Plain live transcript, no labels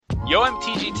Yo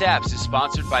MTG Taps is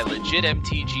sponsored by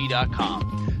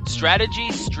legitmtg.com.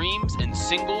 Strategy, streams, and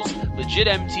singles, Legit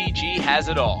MTG has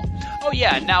it all. Oh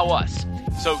yeah, and now us.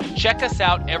 So check us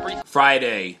out every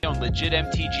Friday on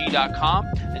legitmtg.com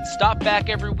and stop back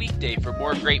every weekday for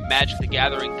more great Magic the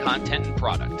Gathering content and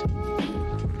product. I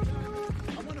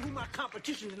wonder who my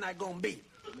competition tonight gonna be.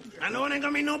 I know it ain't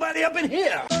gonna be nobody up in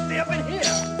here. Stay up in here.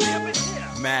 Stay up in here.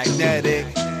 Magnetic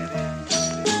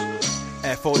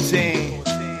F14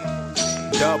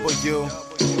 W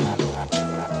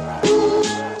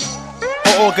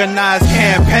organized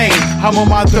campaign. I'm on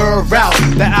my third route.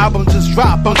 The album just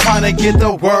dropped. I'm trying to get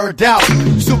the word out.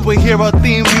 Superhero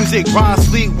theme music, Ron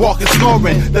sleepwalking,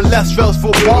 snoring. The less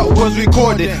stressful part was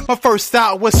recorded. My first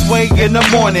stop was Sway in the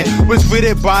Morning. Was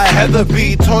written by Heather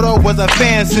B. Toto was a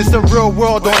fan since the real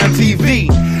world on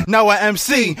MTV. Now I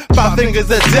MC, 5 fingers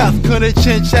of death, couldn't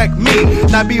chin check me.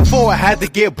 Not before I had to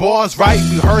get bars right,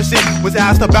 rehearsing. Was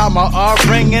asked about my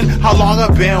upbringing, how long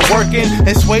I've been working.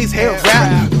 And Sway's head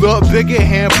rap, look bigger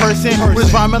hand person.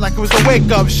 Was rhyming like it was a wake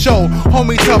up show.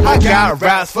 Homie tough, I got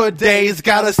raps for days.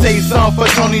 Gotta say something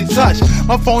for Tony Touch.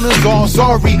 My phone is gone,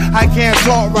 sorry, I can't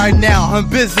talk right now. I'm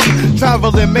busy,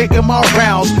 traveling, making my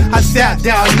rounds. I sat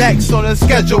down next on the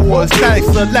schedule was Static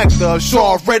Selector,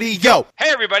 Shaw Radio.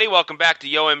 Hey everybody, welcome back to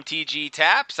Yo MTG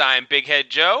Taps. I'm Big Head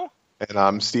Joe. And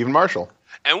I'm Stephen Marshall.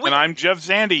 And I'm Jeff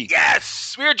Zandi.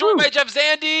 Yes! We are joined by Jeff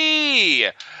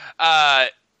Zandi!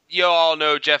 You all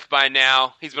know Jeff by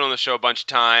now. He's been on the show a bunch of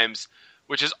times,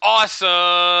 which is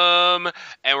awesome!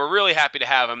 And we're really happy to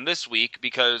have him this week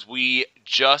because we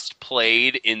just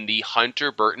played in the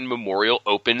Hunter Burton Memorial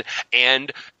Open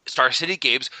and Star City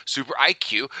Games Super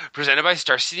IQ, presented by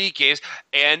Star City Games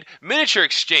and Miniature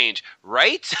Exchange,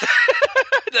 right?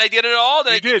 Did I get it all?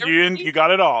 You did. You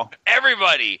got it all.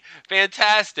 Everybody.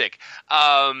 Fantastic.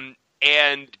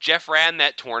 And Jeff ran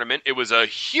that tournament. It was a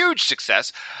huge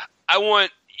success. I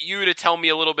want you to tell me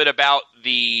a little bit about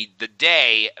the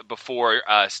day before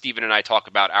Stephen and I talk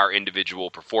about our individual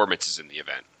performances in the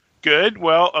event. Good.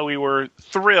 Well, we were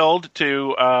thrilled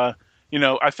to, I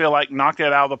feel like knock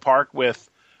it out of the park with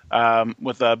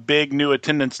a big new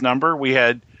attendance number. We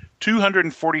had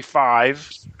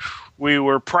 245. We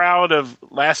were proud of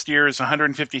last year's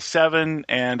 157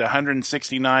 and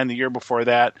 169 the year before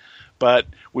that, but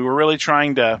we were really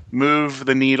trying to move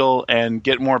the needle and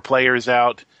get more players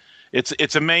out.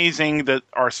 It's amazing that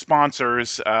our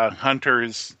sponsors,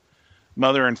 Hunter's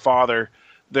mother and father,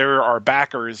 they're our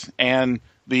backers, and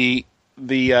they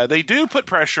do put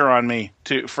pressure on me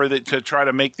to try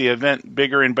to make the event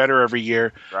bigger and better every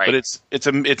year. Right. But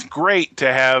it's great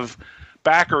to have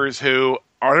backers who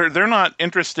they're not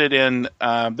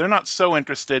so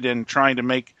interested in trying to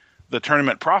make the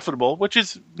tournament profitable, which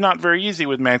is not very easy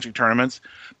with Magic tournaments,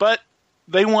 but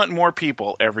they want more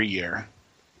people every year.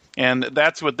 And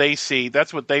that's what they see.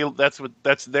 That's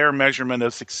their measurement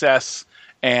of success.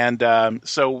 And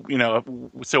so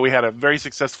we had a very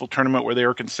successful tournament where they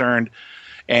were concerned.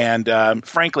 And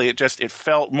frankly, it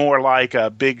felt more like a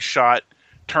big shot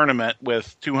tournament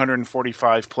with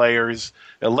 245 players,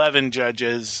 11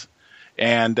 judges,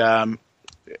 and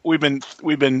we've been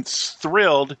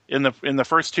thrilled in the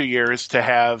first 2 years to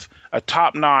have a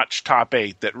top-notch top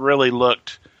 8 that really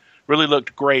looked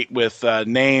great with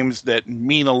names that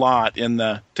mean a lot in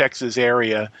the Texas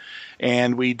area.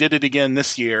 And we did it again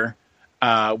this year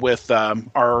with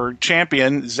our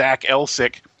champion, Zac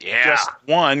Elsik. Yeah. Just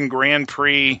won Grand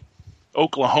Prix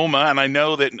Oklahoma. And I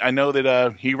know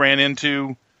that he ran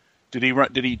into,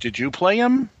 did you play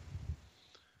him?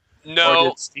 No. Or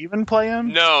did Steven play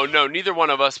him? No, neither one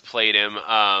of us played him.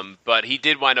 But he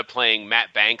did wind up playing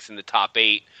Matt Banks in the top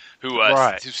 8. Who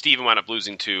Steven wound up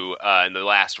losing to in the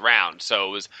last round.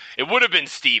 So it would have been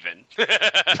Steven.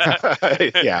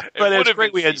 Yeah. But it's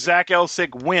great. We had Zac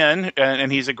Elsik win,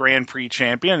 and he's a Grand Prix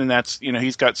champion, and that's,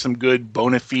 he's got some good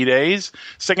bona fides.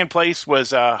 Second place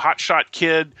was a hotshot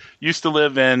kid, used to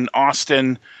live in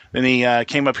Austin, then he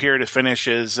came up here to finish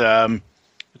his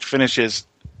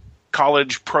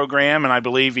college program, and I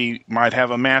believe he might have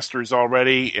a master's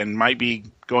already and might be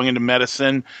going into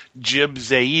medicine. Jib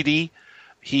Zaidi.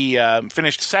 He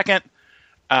finished second.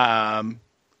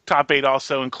 Top 8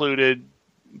 also included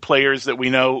players that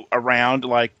we know around,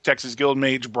 like Texas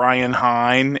Guildmage Brian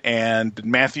Hine, and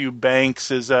Matthew Banks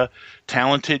is a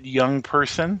talented young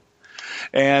person.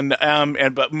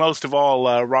 But most of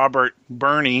all, Robert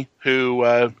Burney,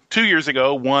 who 2 years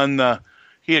ago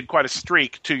he had quite a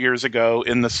streak 2 years ago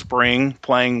in the spring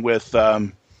playing with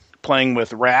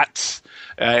rats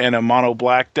in a mono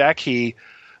black deck. He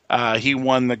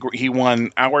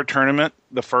won our tournament,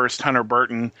 the first Hunter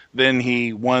Burton. Then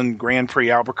he won Grand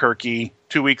Prix Albuquerque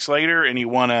 2 weeks later, and he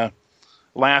won a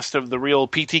last of the real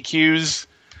PTQs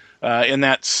in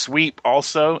that sweep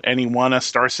also, and he won a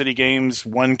Star City Games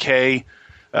 1K.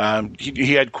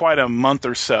 He had quite a month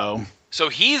or so. So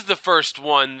he's the first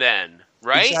one then,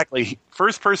 right? Exactly.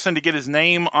 First person to get his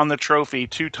name on the trophy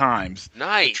 2 times.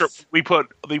 Nice. We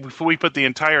put the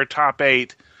entire top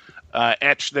 8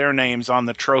 etch their names on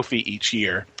the trophy each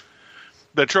year.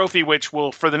 The trophy, which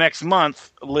will, for the next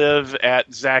month, live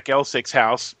at Zac Elsik's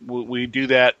house. We do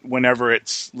that whenever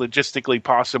it's logistically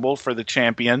possible for the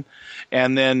champion.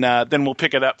 And then we'll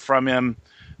pick it up from him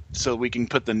so we can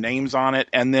put the names on it.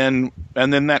 And then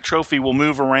that trophy will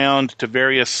move around to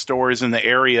various stores in the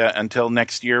area until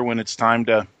next year when it's time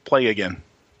to play again.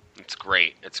 It's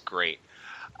great. It's great.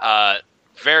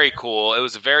 Very cool. It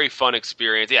was a very fun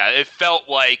experience. Yeah, it felt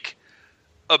like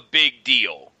a big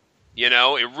deal. You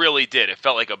know, it really did. It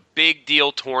felt like a big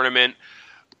deal tournament,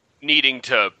 needing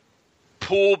to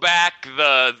pull back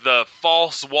the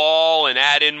false wall and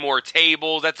add in more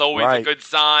tables. That's always a good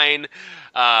sign.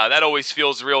 That always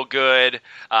feels real good.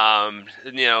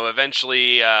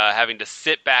 Eventually having to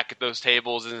sit back at those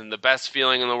tables isn't the best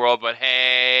feeling in the world, but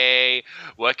hey,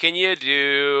 what can you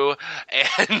do?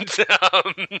 And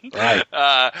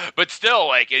but still,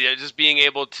 like, just being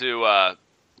able to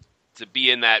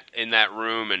be in that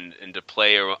room and to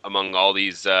play among all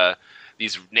these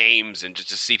names and just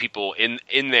to see people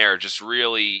in there just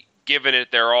really giving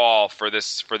it their all for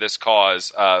this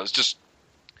cause. It was just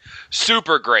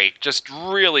super great, just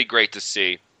really great to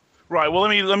see. Right. Well,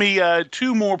 let me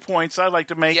 2 more points I'd like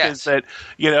to make is that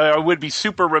I would be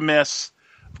super remiss.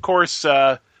 Of course, we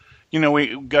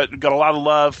got a lot of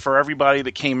love for everybody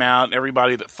that came out,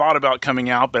 everybody that thought about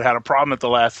coming out but had a problem at the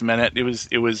last minute.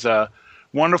 It was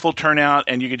wonderful turnout,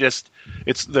 and you could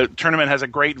the tournament has a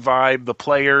great vibe. The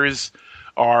players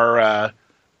are,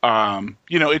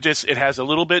 it has a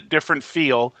little bit different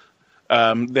feel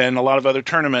than a lot of other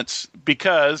tournaments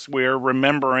because we're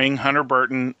remembering Hunter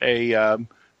Burton,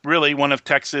 really one of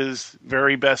Texas'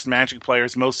 very best Magic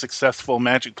players, most successful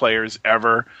Magic players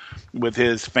ever, with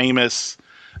his famous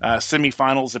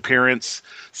semifinals appearance.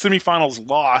 Semifinals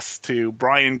loss to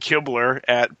Brian Kibler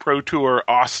at Pro Tour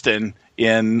Austin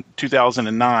in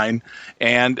 2009,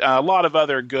 and a lot of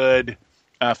other good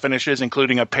finishes,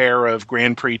 including a pair of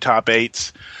Grand Prix top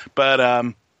 8s.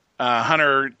 But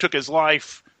Hunter took his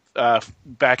life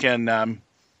back in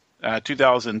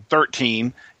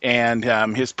 2013,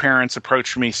 and his parents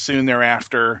approached me soon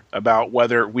thereafter about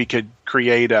whether we could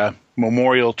create a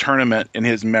memorial tournament in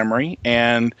his memory,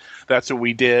 and that's what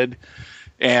we did.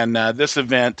 And this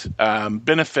event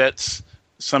benefits.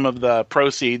 Some of the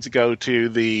proceeds go to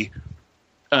the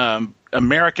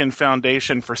American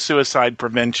Foundation for Suicide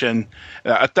Prevention.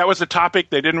 That was a topic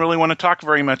they didn't really want to talk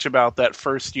very much about that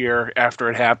first year after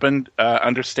it happened,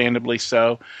 understandably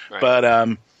so. Right.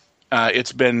 But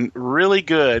it's been really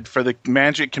good for the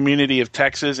Magic community of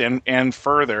Texas and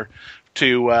further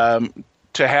to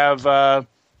have a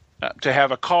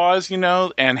cause,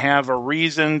 and have a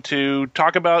reason to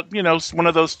talk about, one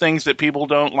of those things that people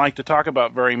don't like to talk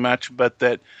about very much, but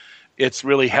that it's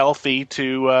really healthy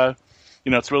to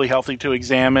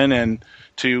examine and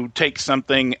to take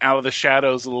something out of the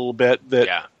shadows a little bit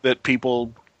that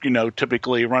people,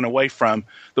 typically run away from.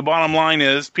 The bottom line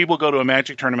is people go to a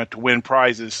Magic tournament to win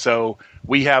prizes. So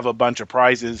we have a bunch of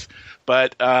prizes,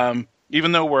 but,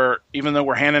 even though we're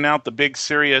handing out the big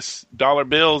serious dollar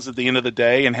bills at the end of the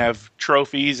day and have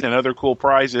trophies and other cool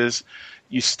prizes,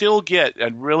 you still get a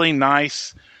really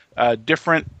nice,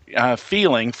 different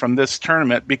feeling from this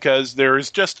tournament because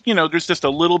there's just a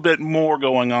little bit more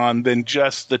going on than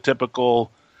just the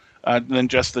typical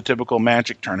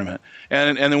Magic tournament.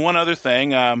 And then one other thing,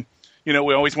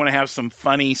 we always want to have some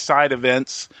funny side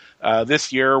events.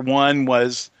 This year, one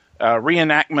was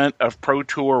reenactment of Pro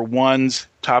Tour 1's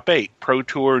top 8. Pro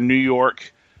Tour New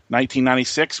York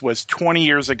 1996 was 20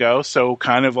 years ago, so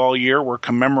kind of all year we're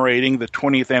commemorating the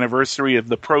 20th anniversary of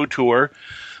the Pro Tour.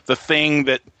 The thing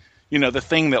that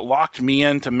locked me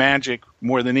into Magic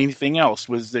more than anything else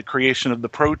was the creation of the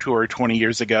Pro Tour 20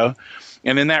 years ago.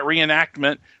 And in that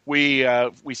reenactment, we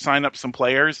sign up some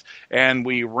players and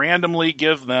we randomly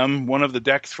give them one of the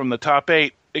decks from the top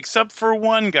 8, except for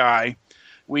one guy.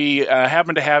 We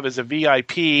happen to have as a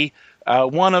VIP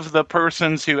one of the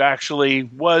persons who actually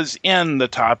was in the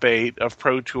top 8 of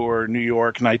Pro Tour New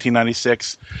York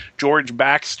 1996, George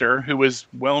Baxter, who was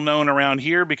well known around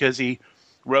here because he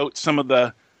wrote some of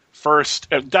the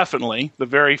definitely the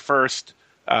very first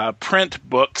print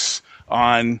books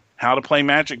on how to play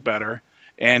Magic better.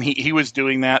 And he was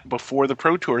doing that before the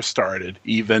Pro Tour started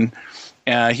even.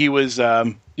 He was,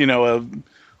 a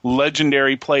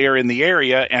legendary player in the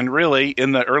area, and really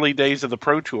in the early days of the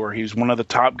Pro Tour, he was one of the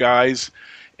top guys,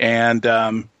 and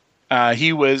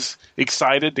he was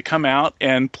excited to come out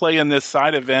and play in this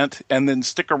side event and then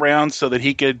stick around so that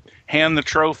he could hand the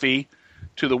trophy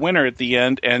to the winner at the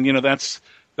end. And that's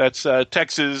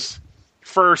Texas'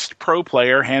 first pro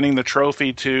player handing the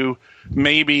trophy to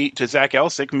Zac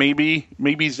Elsik.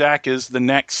 Maybe Zac is the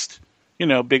next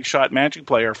big shot Magic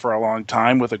player for a long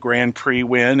time, with a Grand Prix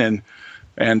win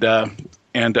and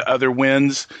other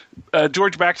wins.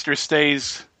 George Baxter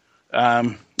stays.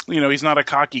 He's not a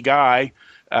cocky guy.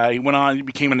 He went on, he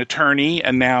became an attorney,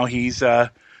 and now he's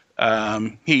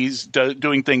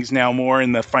doing things now more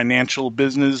in the financial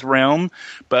business realm.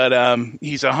 But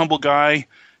he's a humble guy,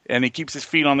 and he keeps his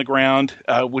feet on the ground,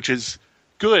 which is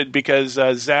good, because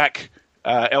Zac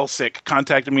Elsik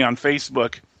contacted me on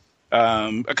Facebook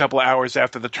a couple of hours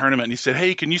after the tournament, and he said,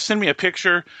 "Hey, can you send me a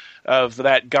picture of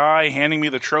that guy handing me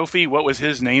the trophy? What was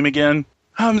his name again?"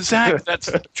 Zac, that's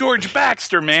George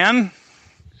Baxter, man.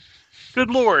 Good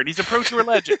Lord, he's a Pro Tour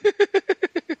legend.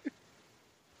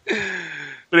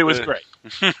 But it was great.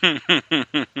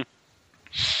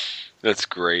 That's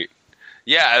great.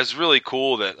 Yeah, it was really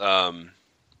cool that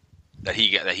that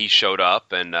he showed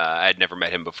up, and I had never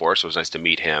met him before, so it was nice to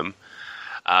meet him.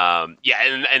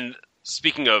 And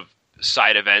speaking of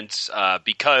side events,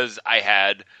 because I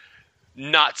had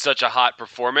not such a hot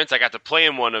performance, I got to play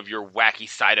in one of your wacky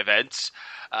side events.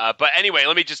 But anyway,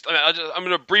 I'm going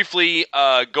to briefly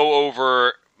go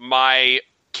over my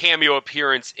cameo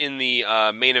appearance in the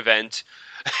main event,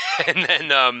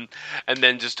 and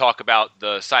then just talk about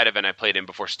the side event I played in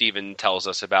before Steven tells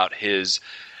us about his,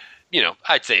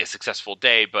 I'd say a successful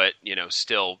day, but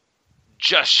still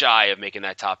just shy of making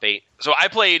that top 8. So I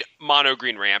played mono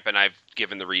green ramp, and I've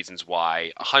given the reasons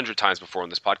why 100 times before on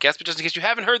this podcast, but just in case you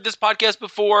haven't heard this podcast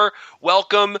before,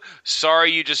 welcome.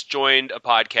 Sorry you just joined a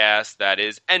podcast that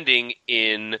is ending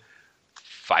in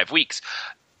 5 weeks.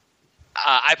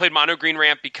 I played mono green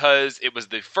ramp because it was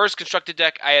the first constructed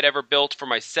deck I had ever built for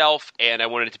myself, and I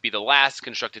wanted it to be the last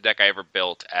constructed deck I ever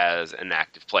built as an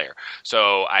active player.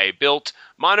 So I built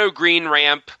mono green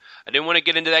ramp. I didn't want to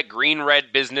get into that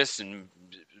green-red business and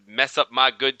mess up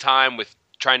my good time with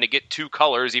trying to get 2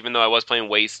 colors, even though I was playing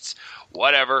wastes.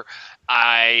 Whatever.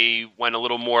 I went a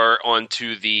little more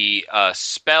onto the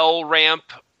spell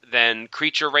ramp than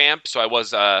creature ramp, so I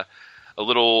was a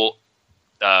little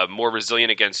more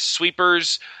resilient against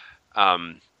sweepers.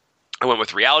 I went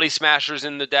with Reality Smashers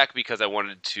in the deck because I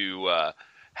wanted to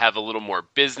have a little more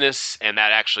business, and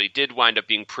that actually did wind up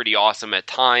being pretty awesome at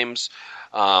times.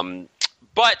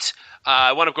 But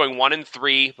I wound up going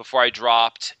 1-3 before I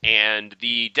dropped, and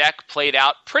the deck played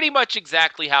out pretty much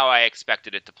exactly how I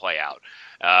expected it to play out.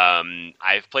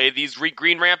 I've played these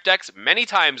green ramp decks many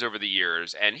times over the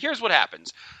years, and here's what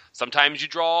happens. Sometimes you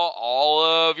draw all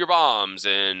of your bombs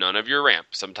and none of your ramp.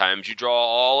 Sometimes you draw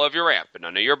all of your ramp and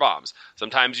none of your bombs.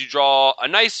 Sometimes you draw a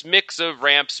nice mix of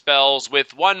ramp spells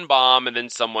with 1 bomb, and then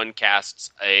someone casts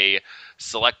a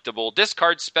selectable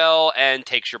discard spell and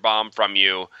takes your bomb from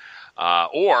you.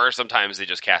 Or sometimes they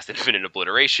just cast Infinite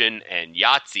Obliteration and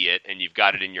Yahtzee it, and you've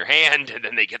got it in your hand, and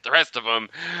then they get the rest of them,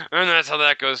 and that's how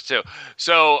that goes too.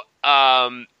 So,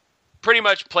 pretty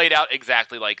much played out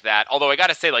exactly like that. Although I got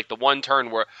to say, like the one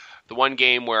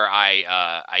game where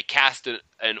I cast an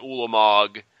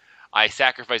Ulamog, I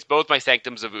sacrificed both my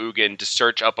Sanctums of Ugin to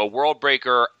search up a World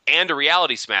Breaker and a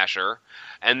Reality Smasher,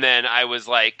 and then I was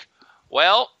like,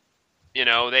 well,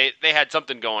 they had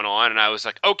something going on, and I was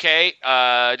like, okay,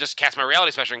 just cast my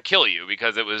Reality Smasher and kill you,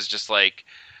 because it was just like,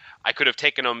 I could have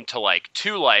taken them to like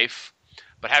 2 life,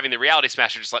 but having the Reality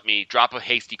Smasher just let me drop a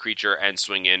hasty creature and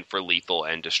swing in for lethal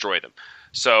and destroy them.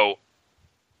 So,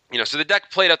 so the deck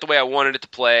played out the way I wanted it to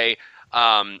play.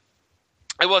 I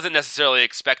wasn't necessarily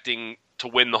expecting to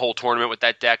win the whole tournament with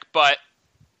that deck, but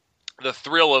the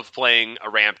thrill of playing a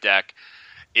ramp deck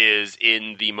is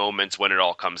in the moments when it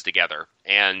all comes together.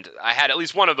 And I had at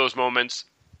least one of those moments,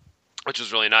 which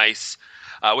was really nice.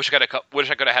 Wish I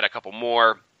could have had a couple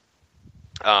more.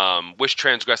 Wish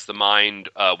Transgress the Mind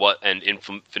and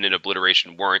Infinite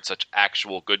Obliteration weren't such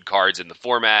actual good cards in the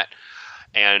format,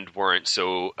 and weren't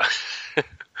so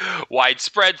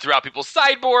widespread throughout people's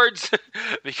sideboards,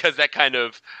 because that kind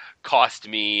of cost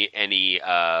me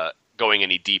going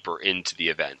any deeper into the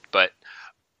event. But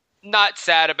not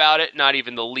sad about it, not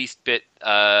even the least bit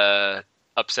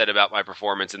upset about my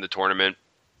performance in the tournament.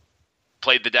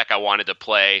 Played the deck I wanted to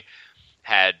play,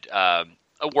 had a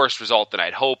worse result than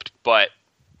I'd hoped, but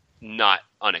not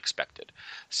unexpected.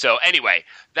 So anyway,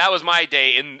 that was my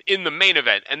day in the main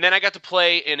event. And then I got to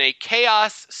play in a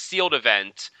Chaos sealed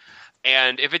event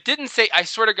And if it didn't say, I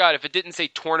swear to God, if it didn't say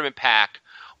tournament pack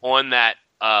on that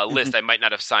list, I might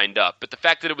not have signed up. But the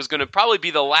fact that it was going to probably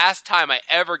be the last time I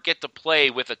ever get to play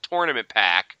with a tournament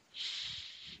pack,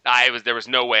 there was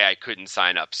no way I couldn't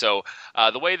sign up. So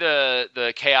the way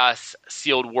the Chaos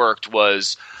Sealed worked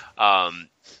was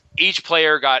each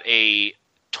player got a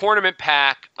tournament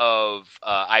pack of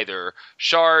either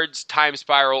Shards, Time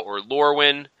Spiral, or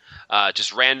Lorwyn,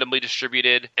 just randomly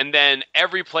distributed. And then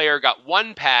every player got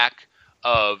one pack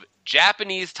of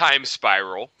Japanese Time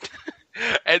Spiral.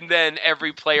 And then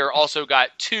every player also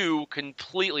got 2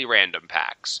 completely random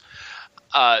packs.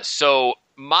 So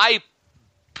my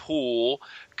pool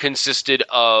consisted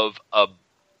of a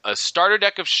starter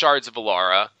deck of Shards of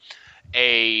Alara,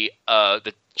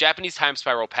 the Japanese Time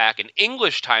Spiral pack, an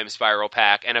English Time Spiral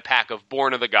pack, and a pack of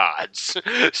Born of the Gods.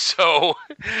 So,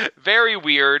 very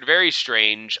weird, very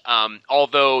strange.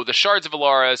 Although the Shards of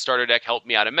Alara starter deck helped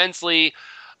me out immensely.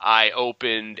 I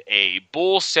opened a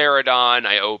Bull Ceradon,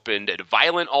 I opened a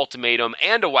Violent Ultimatum,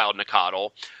 and a Wild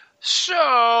Nicodle.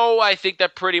 So, I think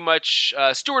that pretty much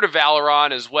Steward of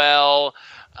Valoron as well,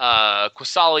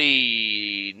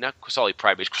 Qasali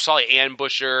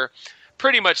Ambusher,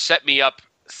 pretty much set me up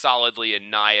solidly in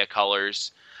Naya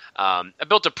colors. I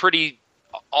built a pretty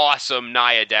awesome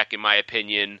Naya deck, in my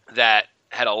opinion, that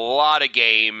had a lot of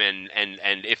game, and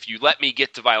if you let me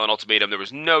get to Violent Ultimatum, there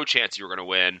was no chance you were going to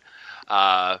win.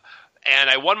 And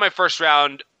I won my first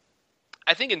round,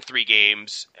 I think in 3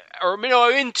 games, or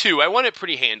in 2. I won it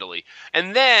pretty handily.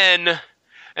 And then,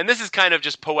 and this is kind of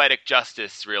just poetic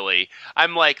justice, really,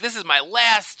 I'm like, this is my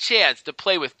last chance to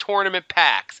play with tournament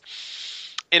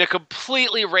packs in a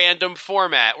completely random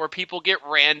format where people get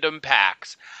random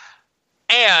packs.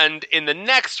 And in the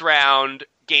next round,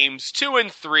 games 2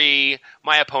 and 3,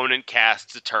 my opponent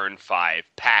casts a turn 5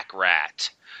 Pack Rat.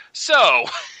 So,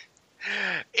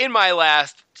 in my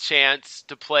last chance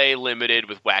to play Limited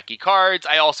with wacky cards,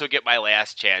 I also get my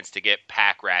last chance to get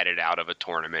Pack Ratted out of a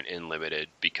tournament in Limited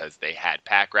because they had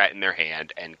Pack Rat in their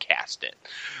hand and cast it.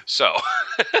 So,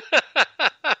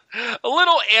 a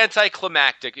little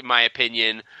anticlimactic in my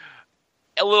opinion,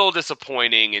 a little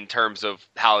disappointing in terms of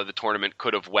how the tournament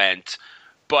could have went,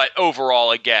 but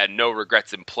overall, again, no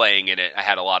regrets in playing in it. I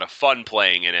had a lot of fun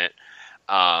playing in it,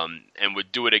 and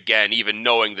would do it again, even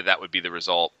knowing that would be the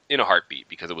result in a heartbeat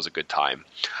because it was a good time.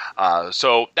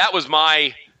 So that was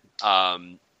my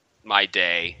my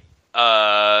day.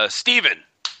 Steven,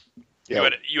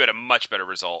 you had a much better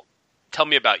result. Tell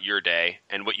me about your day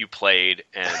and what you played.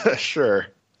 And Sure.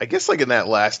 I guess like in that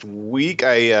last week,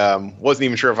 I wasn't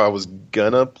even sure if I was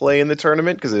gonna play in the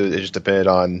tournament because it just depended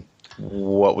on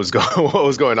what was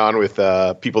going on with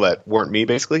people that weren't me,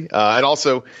 basically. And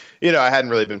also, I hadn't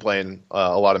really been playing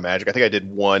a lot of Magic. I think I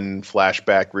did one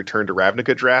flashback Return to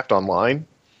Ravnica draft online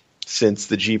since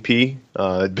the GP.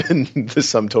 It'd been the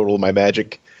sum total of my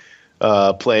Magic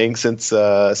playing since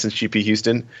GP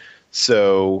Houston.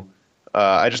 So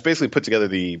I just basically put together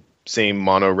the same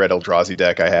mono red Eldrazi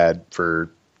deck I had for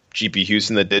GP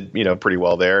Houston that did pretty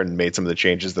well there, and made some of the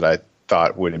changes that I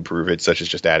thought would improve it, such as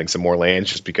just adding some more lands,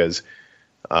 just because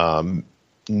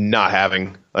not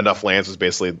having enough lands was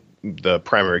basically the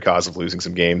primary cause of losing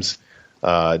some games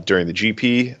during the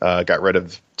GP. Got rid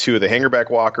of 2 of the Hangerback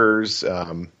Walkers.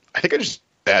 I think I just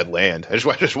add land. I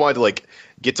just wanted to like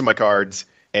get to my cards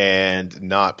and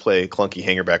not play clunky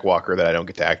Hangerback Walker that I don't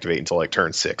get to activate until like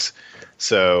turn 6.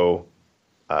 So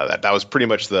that was pretty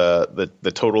much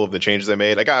the total of the changes I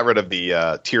made. I got rid of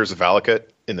the Tears of Valakut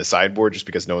in the sideboard just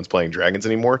because no one's playing dragons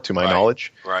anymore, to my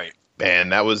knowledge. Right.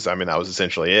 And that was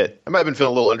essentially it. I might have been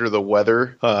feeling a little under the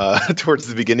weather towards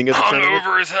the beginning of the tournament.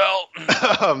 Hungover as hell.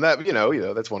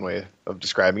 That's one way of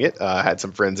describing it. I had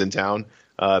some friends in town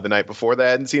the night before that I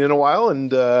hadn't seen in a while,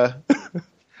 and I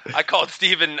called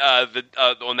Steven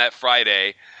on that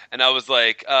Friday, and I was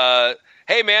like,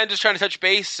 "Hey, man, just trying to touch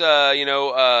base,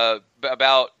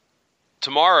 about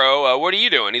tomorrow. What are you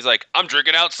doing?" He's like, "I'm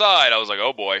drinking outside." I was like,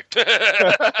 "Oh boy."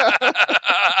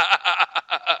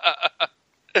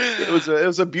 It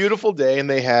was a beautiful day, and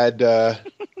they had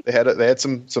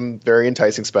some very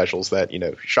enticing specials that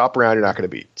shop around you're not going to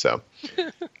beat. So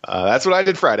that's what I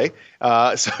did Friday.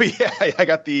 So yeah,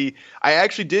 I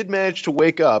actually did manage to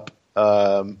wake up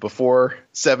before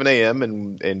 7 a.m.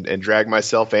 and drag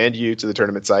myself and you to the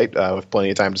tournament site with plenty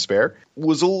of time to spare.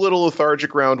 Was a little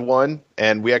lethargic round 1,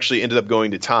 and we actually ended up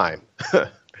going to time,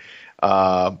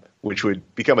 which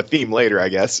would become a theme later, I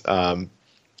guess.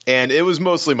 And it was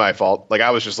mostly my fault. Like, I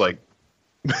was just like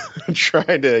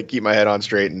trying to keep my head on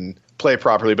straight and play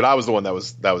properly, but I was the one that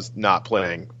was not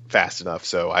playing fast enough.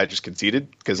 So I just conceded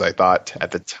because I thought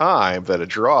at the time that a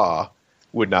draw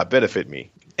would not benefit me.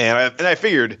 And I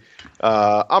figured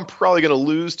I'm probably going to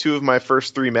lose 2 of my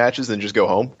first 3 matches and just go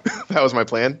home. That was my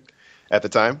plan at the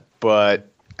time. But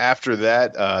after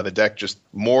that, the deck just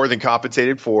more than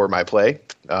compensated for my play.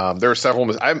 There were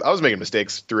several. I was making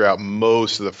mistakes throughout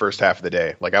most of the first half of the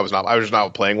day. Like I was just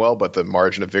not playing well, but the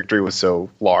margin of victory was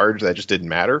so large that it just didn't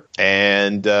matter.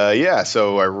 And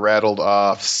so I rattled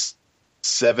off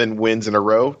 7 wins in a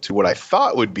row to what I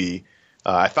thought would be.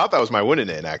 I thought that was my winning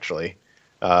in actually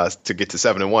to get to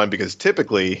 7-1 because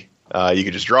typically you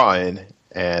could just draw in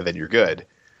and then you're good.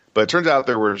 But it turns out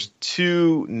there was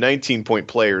 2 19-point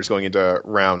players going into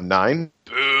round 9.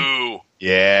 Boo!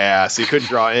 Yeah, so you couldn't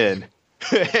draw in.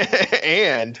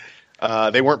 And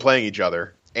they weren't playing each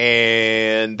other.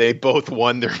 And they both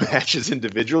won their matches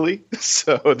individually.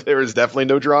 So there was definitely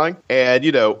no drawing. And,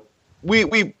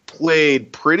 we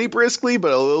played pretty briskly,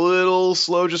 but a little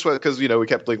slow just because, we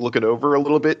kept looking over a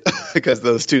little bit because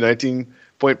those 2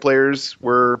 19-point players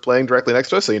were playing directly next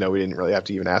to us. So, we didn't really have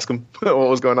to even ask them what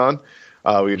was going on.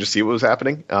 We could just see what was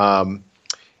happening.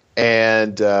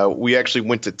 And we actually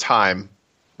went to time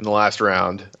in the last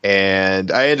round.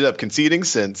 And I ended up conceding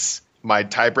since my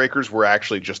tiebreakers were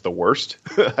actually just the worst.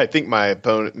 I think my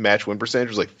opponent match win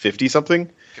percentage was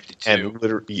 50-something. 52. And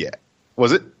literally, yeah.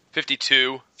 Was it?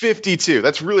 52. 52.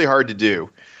 That's really hard to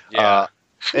do. Yeah.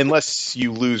 Unless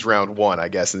you lose round 1, I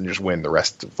guess, and just win the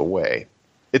rest of the way.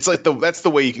 It's that's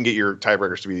the way you can get your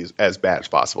tiebreakers to be as bad as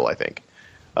possible, I think.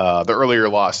 The earlier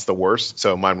loss, the worst.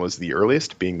 So mine was the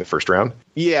earliest, being the first round.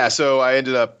 Yeah, so I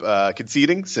ended up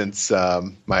conceding since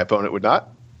my opponent would not.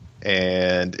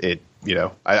 And it,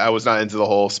 I was not into the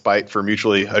whole spite for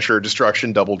mutually assured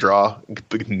destruction, double draw,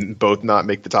 both not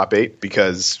make the top 8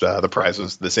 because the prize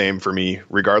was the same for me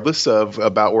regardless of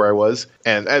about where I was.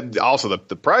 And also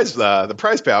the prize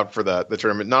payout for the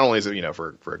tournament, not only is it,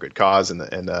 for a good cause and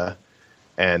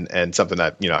something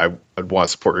that, I'd want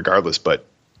to support regardless, but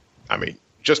I mean,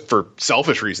 just for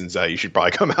selfish reasons, you should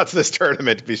probably come out to this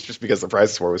tournament just because the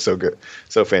prize for was so good,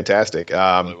 so fantastic. It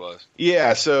really was.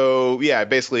 Yeah, so I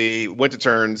basically went to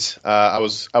turns. I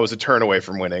was a turn away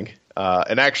from winning,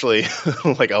 and actually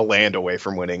a land away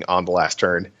from winning on the last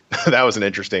turn. That was an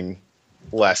interesting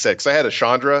last set because I had a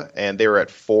Chandra and they were at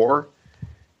 4,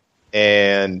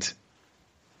 and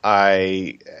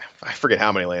I forget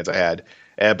how many lands I had,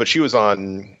 but she was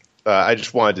on. I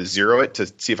just wanted to zero it to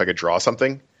see if I could draw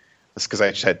something. That's because I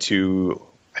just had 2.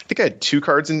 I think I had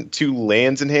 2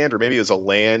 lands in hand, or maybe it was a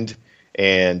land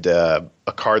and a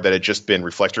card that had just been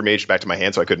Reflector Maged back to my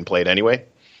hand, so I couldn't play it anyway.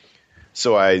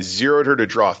 So I zeroed her to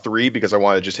draw 3 because I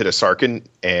wanted to just hit a Sarkhan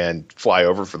and fly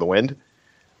over for the wind.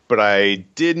 But I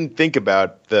didn't think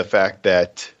about the fact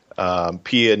that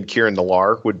Pia and Kieran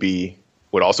Nalaar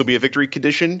would also be a victory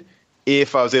condition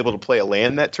if I was able to play a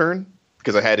land that turn,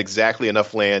 because I had exactly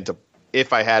enough land to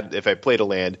if I played a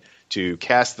land to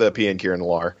cast the Pia and Kieran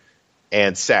Nalaar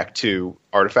and sack 2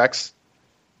 artifacts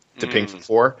to ping for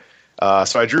 4.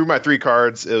 So I drew my 3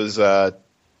 cards. It was I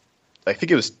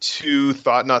think it was 2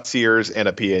 Thought-Knot Seers and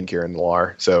a Pia and Kieran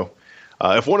Nalaar. So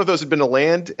if one of those had been a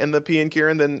land and the Pia and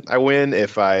Kieran, then I win.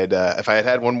 If I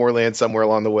had one more land somewhere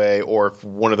along the way, or if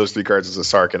one of those 3 cards was a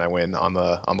Sarkhan, I win on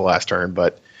the last turn.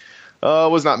 But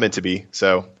it was not meant to be.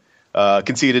 So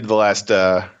conceded the last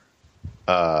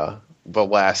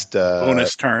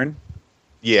bonus turn.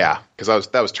 Yeah, because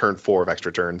that was turn 4 of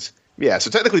extra turns. Yeah, so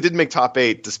technically didn't make top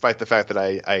 8, despite the fact that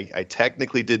I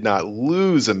technically did not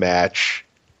lose a match.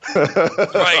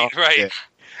 Right.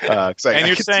 And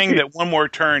you're saying that one more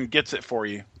turn gets it for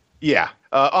you. Yeah,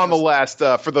 on the last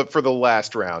for the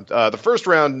last round. The first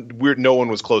round, no one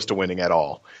was close to winning at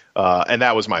all, and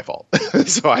that was my fault.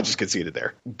 So I just conceded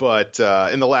there. But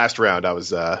in the last round, I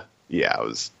was I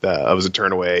was a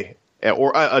turn away,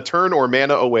 or a turn or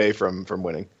mana away from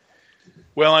winning.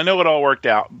 Well, I know it all worked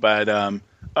out, but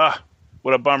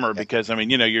what a bummer, because I mean,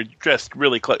 you're just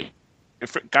really close.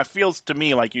 It feels to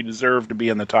me like you deserve to be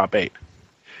in the top 8.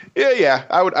 Yeah,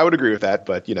 I would agree with that,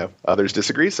 but others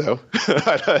disagree. So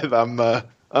I'm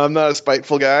not a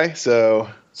spiteful guy. So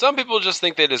some people just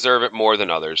think they deserve it more than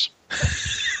others,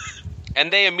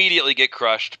 and they immediately get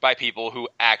crushed by people who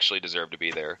actually deserve to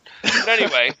be there. But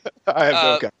anyway, I have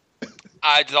no comment.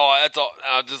 That's all.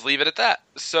 I'll just leave it at that.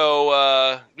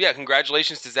 So,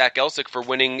 congratulations to Zac Elsik for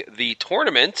winning the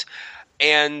tournament.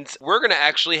 And we're going to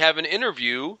actually have an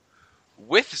interview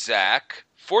with Zac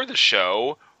for the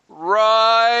show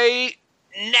right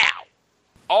now.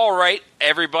 All right,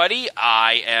 everybody.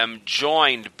 I am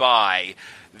joined by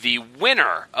the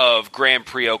winner of Grand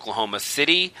Prix Oklahoma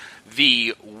City,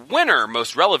 the winner,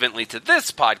 most relevantly to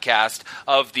this podcast,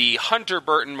 of the Hunter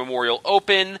Burton Memorial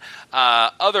Open.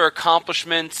 Other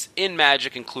accomplishments in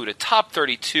Magic include a top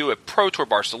 32 at Pro Tour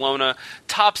Barcelona,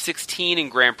 top 16 in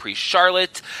Grand Prix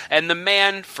Charlotte, and the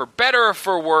man, for better or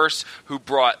for worse, who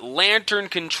brought Lantern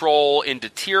Control into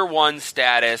Tier 1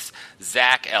 status,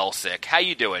 Zac Elsik. How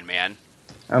you doing, man?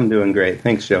 I'm doing great.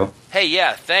 Thanks, Joe. Hey,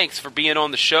 yeah, thanks for being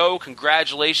on the show.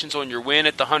 Congratulations on your win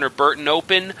at the Hunter Burton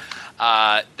Open.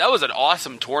 That was an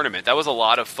awesome tournament. That was a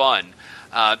lot of fun.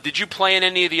 Did you play in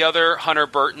any of the other Hunter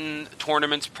Burton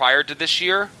tournaments prior to this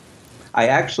year? I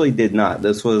actually did not.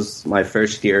 This was my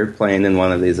first year playing in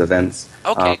one of these events.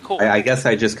 Okay, cool. I guess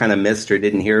I just kind of missed or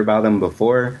didn't hear about them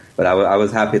before, but I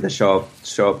was happy to show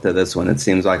up to this one. It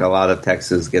seems like a lot of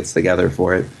Texas gets together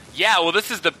for it. Yeah, well,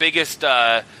 this is the biggest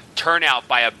turnout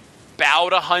by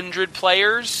about 100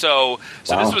 players, so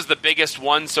wow. This was the biggest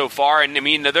one so far, and I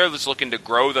mean, they're just looking to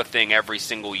grow the thing every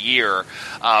single year.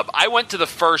 I went to the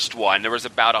first one. There was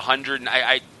about 100,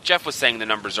 Jeff was saying the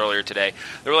numbers earlier today.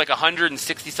 There were like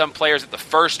 160-some players at the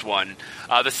first one.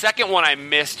 The second one I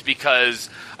missed because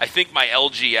I think my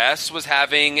LGS was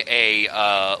having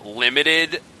a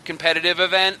limited competitive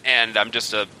event, and I'm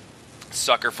just a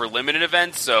sucker for limited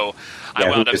events, so I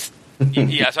wound up...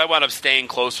 Yeah, so I wound up staying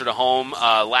closer to home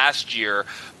last year.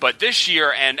 But this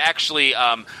year, and actually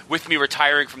with me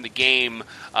retiring from the game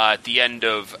at the end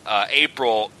of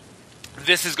April,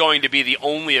 this is going to be the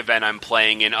only event I'm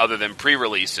playing in other than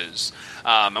pre-releases.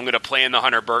 I'm going to play in the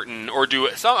Hunter Burton, or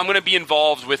I'm going to be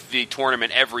involved with the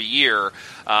tournament every year,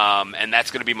 and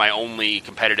that's going to be my only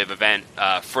competitive event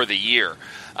for the year.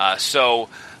 So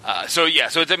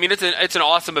it's an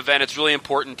awesome event. It's really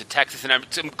important to Texas, and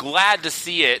I'm glad to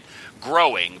see it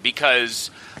growing because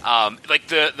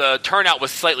the turnout was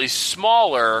slightly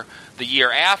smaller the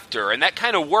year after, and that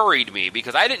kind of worried me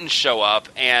because I didn't show up,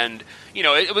 and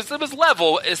it was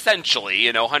level essentially,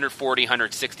 140,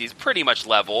 160 is pretty much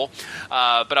level,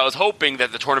 but I was hoping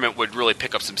that the tournament would really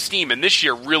pick up some steam, and this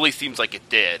year really seems like it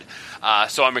did.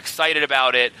 So I'm excited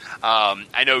about it.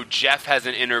 I know Jeff has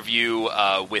an interview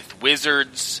with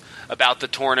Wizards about the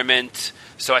tournament.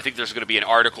 So I think there's going to be an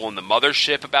article in the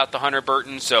Mothership about the Hunter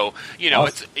Burton. So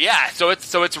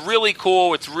it's really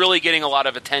cool. It's really getting a lot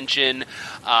of attention,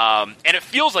 and it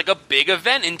feels like a big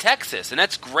event in Texas, and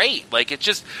that's great. Like it's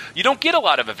just you don't get a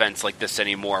lot of events like this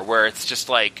anymore, where it's just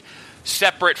like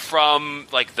separate from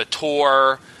like the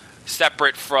tour,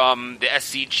 separate from the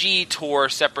SCG tour,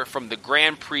 separate from the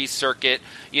Grand Prix circuit.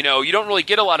 You don't really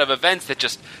get a lot of events that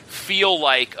just feel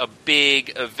like a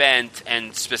big event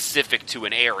and specific to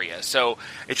an area. So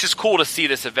it's just cool to see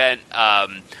this event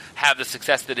have the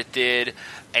success that it did,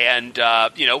 and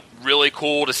really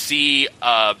cool to see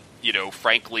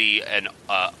frankly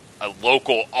a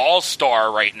local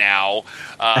all-star right now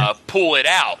pull it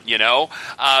out.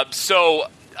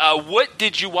 What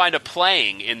did you wind up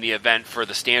playing in the event for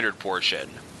the standard portion?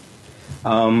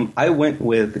 I went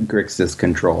with Grixis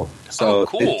Control. So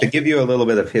cool. to give you a little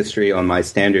bit of history on my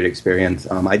standard experience,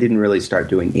 I didn't really start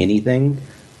doing anything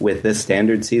with this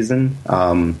standard season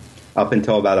up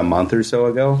until about a month or so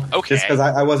ago. Okay. Just because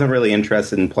I wasn't really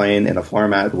interested in playing in a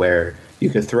format where you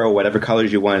could throw whatever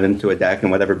colors you wanted into a deck and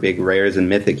whatever big rares and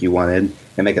mythic you wanted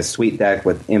and make a sweet deck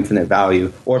with infinite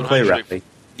value or play rally.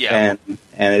 Yeah.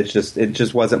 And it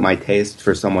just wasn't my taste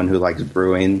for someone who likes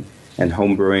brewing and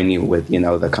home brewing with,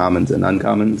 the commons and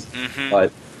uncommons. Mm-hmm.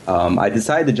 But I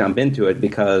decided to jump into it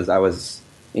because I was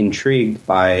intrigued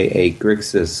by a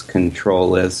Grixis control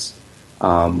list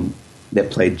that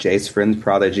played Jace Friends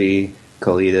Prodigy,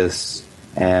 Kalidas,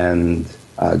 and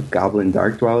Goblin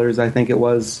Dark Dwellers, I think it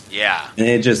was. Yeah. And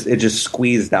it just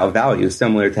squeezed out value,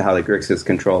 similar to how the Grixis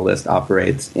control list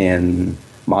operates in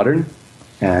Modern.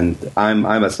 And I'm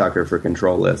a sucker for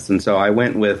control lists. And so I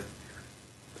went with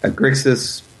a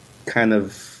Grixis kind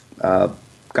of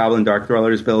Goblin Dark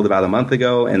Dwellers build about a month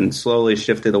ago and slowly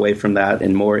shifted away from that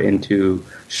and more into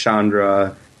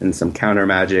Chandra and some counter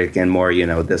magic and more,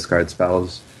 discard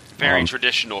spells. Very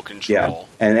traditional control.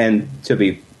 Yeah. And to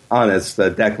be honest,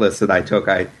 the deck list that I took,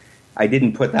 I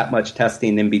didn't put that much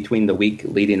testing in between the week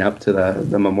leading up to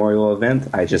the Memorial event.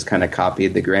 I just kind of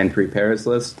copied the Grand Prix Paris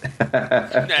list.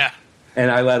 Yeah. And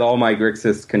I let all my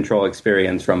Grixis control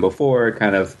experience from before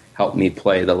kind of help me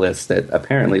play the list that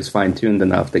apparently is fine-tuned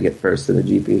enough to get first to the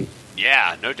GP.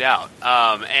 Yeah, no doubt.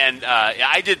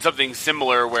 I did something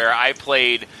similar where I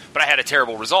played, but I had a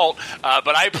terrible result,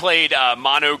 but I played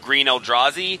Mono Green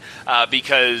Eldrazi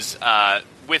because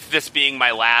with this being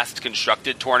my last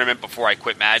constructed tournament before I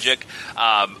quit Magic,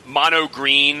 Mono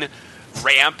Green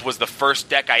Ramp was the first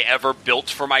deck I ever built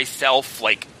for myself,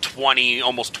 like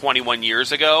almost 21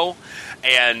 years ago,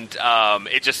 and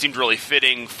it just seemed really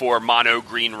fitting for mono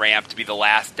green Ramp to be the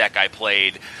last deck I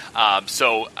played.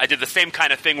 So I did the same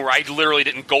kind of thing where I literally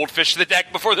didn't goldfish the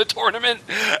deck before the tournament,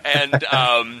 and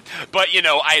but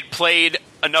I had played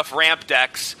enough Ramp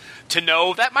decks to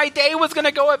know that my day was going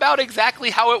to go about exactly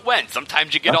how it went.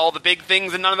 Sometimes you get all the big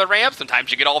things and none of the ramps.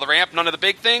 Sometimes you get all the ramp, none of the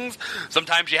big things.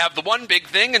 Sometimes you have the one big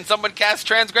thing and someone casts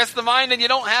Transgress the Mind and you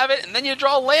don't have it, and then you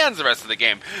draw lands the rest of the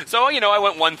game. So, I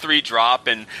went 1-3 drop,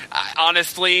 and I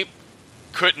honestly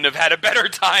couldn't have had a better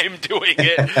time doing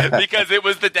it because it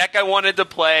was the deck I wanted to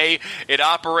play. It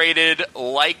operated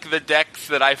like the decks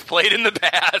that I've played in the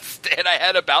past, and I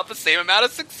had about the same amount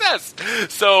of success.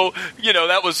 So,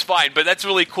 that was fine. But that's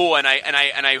really cool, and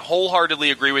I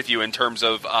wholeheartedly agree with you in terms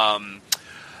of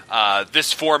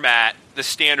this format, the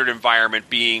standard environment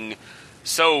being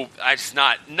so it's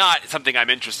not something I'm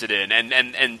interested in,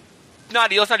 and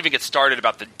let's not even get started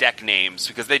about the deck names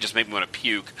because they just make me want to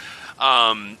puke.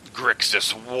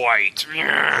 Grixis White.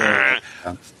 I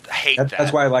hate that.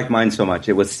 That's why I like mine so much.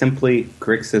 It was simply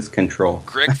Grixis Control.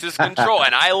 Grixis Control,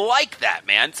 and I like that,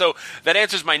 man. So that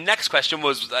answers my next question: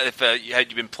 was if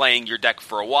had you been playing your deck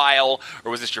for a while,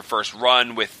 or was this your first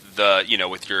run with the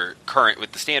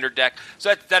with the standard deck?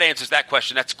 So that answers that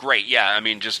question. That's great. Yeah, I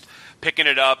mean, just picking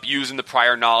it up, using the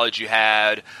prior knowledge you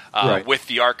had right. with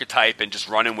the archetype, and just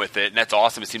running with it, and that's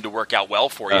awesome. It seemed to work out well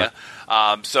for you.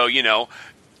 So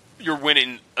you're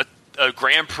winning a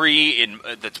Grand Prix in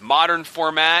that's modern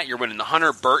format. You're winning the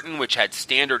Hunter Burton, which had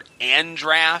standard and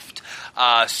draft.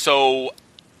 So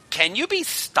can you be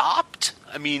stopped?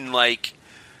 I mean,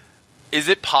 is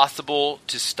it possible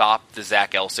to stop the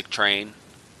Zac Elsik train?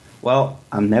 Well,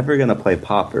 I'm never going to play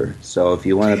Pauper, so if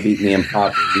you want to beat me in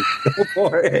Pauper, you go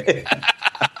for it.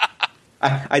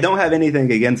 I don't have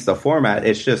anything against the format.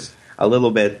 It's just a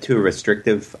little bit too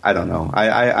restrictive. I don't know.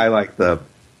 I like the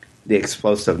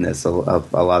explosiveness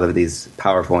of a lot of these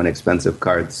powerful and expensive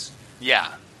cards.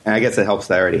 Yeah. And I guess it helps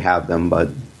that I already have them, but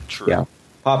true. Yeah.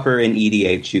 Pauper and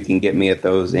EDH, you can get me at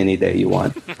those any day you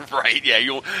want. Right, yeah.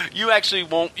 You actually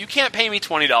won't. You can't pay me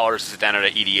 $20 to sit down at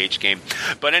an EDH game.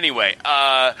 But anyway,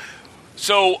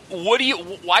 so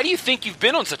why do you think you've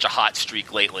been on such a hot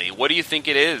streak lately? What do you think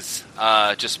it is?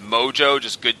 Just mojo,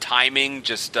 just good timing,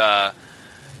 just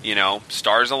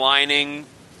stars aligning?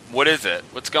 What is it?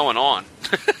 What's going on?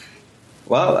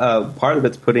 Well, part of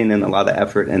it's putting in a lot of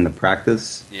effort in the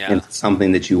practice into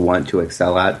something that you want to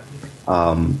excel at.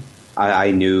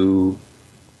 I knew,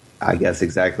 I guess,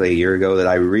 exactly a year ago that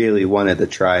I really wanted to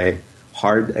try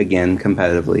hard again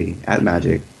competitively at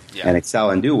Magic and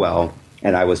excel and do well.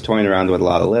 And I was toying around with a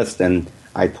lot of lists, and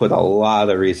I put a lot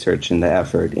of research and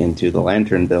effort into the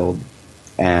Lantern build,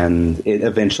 and it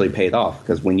eventually paid off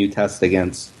because when you test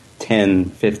against 10,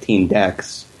 15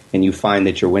 decks, and you find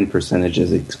that your win percentage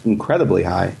is incredibly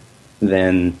high,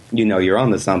 then you're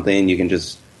onto something. You can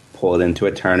just pull it into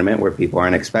a tournament where people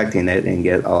aren't expecting it and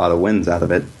get a lot of wins out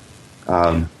of it.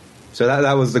 So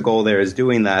that was the goal there, is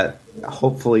doing that,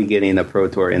 hopefully getting a Pro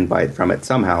Tour invite from it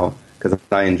somehow, because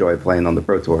I enjoy playing on the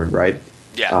Pro Tour, right?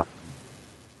 Yeah.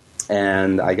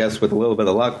 And I guess with a little bit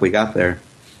of luck, we got there.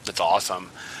 That's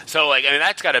awesome. So,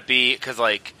 that's got to be, because,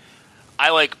 I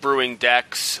like brewing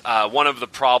decks. One of the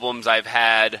problems I've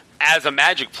had as a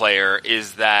Magic player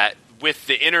is that with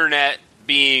the internet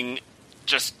being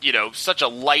just, such a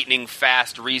lightning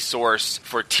fast resource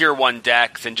for tier 1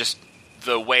 decks, and just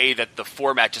the way that the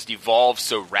format just evolves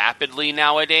so rapidly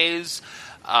nowadays,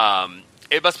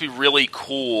 it must be really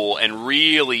cool and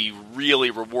really,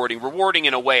 really rewarding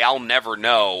in a way I'll never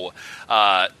know,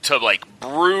 to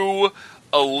brew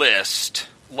a list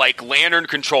like Lantern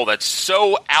Control that's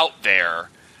so out there,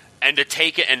 and to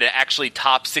take it and to actually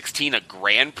top 16 a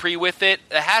Grand Prix with it,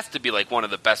 it has to be one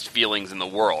of the best feelings in the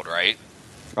world, right?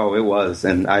 Oh, it was,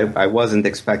 and I wasn't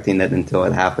expecting it until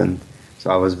it happened, so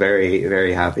I was very,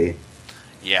 very happy.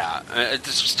 Yeah,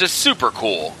 it's just super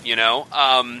cool,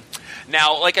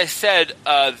 Now, like I said,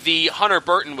 the Hunter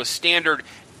Burton was standard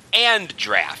and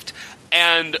draft,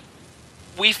 and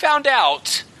we found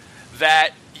out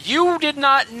that you did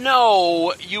not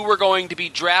know you were going to be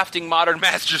drafting Modern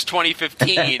Masters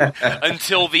 2015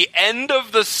 until the end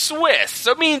of the Swiss.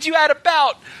 So it means you had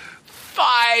about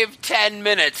 5-10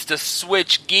 minutes to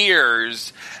switch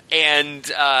gears and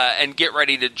get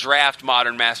ready to draft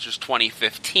Modern Masters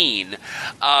 2015.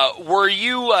 Were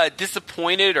you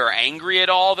disappointed or angry at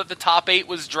all that the top 8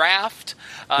 was draft,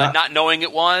 not knowing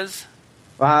it was?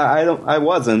 I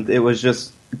wasn't. It was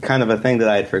just kind of a thing that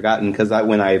I had forgotten, because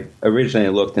when I originally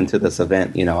looked into this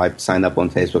event, I signed up on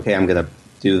Facebook, hey, I'm going to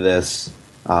do this.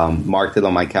 marked it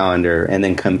on my calendar, and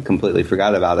then completely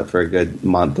forgot about it for a good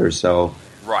month or so.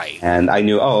 Right. And I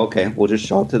knew, okay, we'll just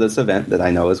show up to this event that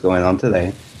I know is going on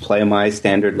today, play my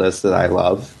standard list that I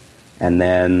love, and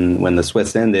then when the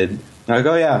Swiss ended, I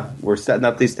go, yeah, we're setting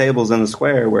up these tables in the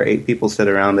square where 8 people sit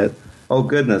around it. Oh,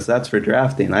 goodness, that's for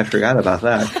drafting. I forgot about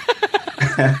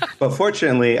that. But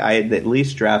fortunately, I had at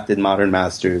least drafted Modern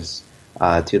Masters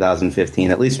 2015,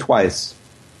 at least twice,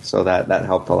 so that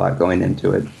helped a lot going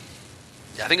into it.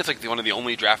 Yeah, I think it's like one of the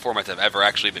only draft formats I've ever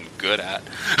actually been good at.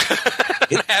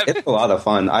 It's a lot of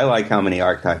fun. I like how many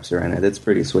archetypes are in it. It's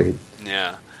pretty sweet.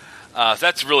 Yeah. So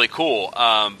that's really cool.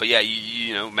 But yeah,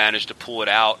 you managed to pull it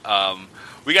out.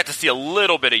 We got to see a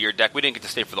little bit of your deck. We didn't get to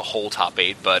stay for the whole top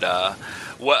 8, but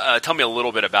tell me a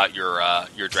little bit about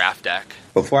your draft deck.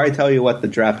 Before I tell you what the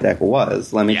draft deck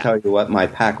was, let me tell you what my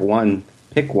pack 1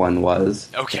 pick 1 was.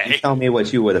 Okay. You tell me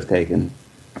what you would have taken.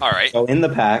 All right. So in the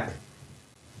pack,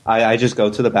 I just go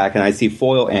to the back and I see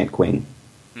foil Ant Queen.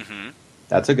 Mm-hmm.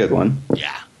 That's a good one.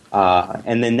 Yeah.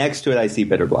 And then next to it, I see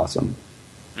Bitter Blossom.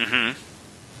 Mm-hmm.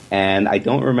 And I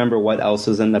don't remember what else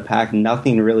is in the pack.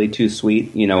 Nothing really too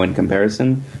sweet, in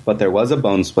comparison. But there was a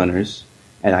Bone Splinters,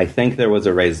 and I think there was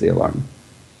a Raise the Alarm.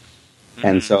 Mm-hmm.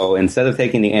 And so instead of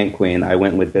taking the Ant Queen, I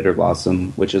went with Bitter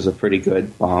Blossom, which is a pretty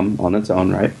good bomb on its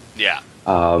own, right? Yeah.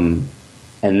 And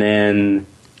then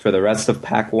for the rest of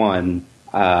pack 1,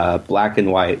 black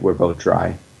and white were both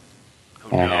dry.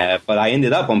 Oh, no. But I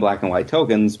ended up on black and white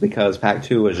tokens because pack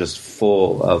 2 was just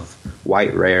full of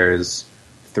white rares,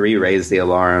 3 Raise the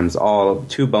Alarms,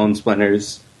 2 Bone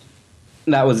Splinters.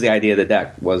 That was the idea of the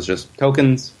deck, was just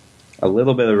tokens, a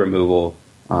little bit of removal,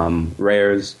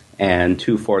 rares, and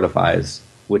 2 Fortifies,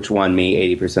 which won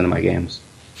me 80% of my games.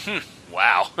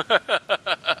 Wow.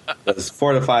 Because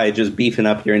Fortify, just beefing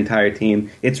up your entire team,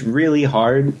 it's really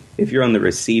hard if you're on the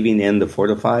receiving end of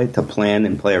Fortify to plan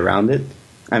and play around it.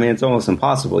 I mean, it's almost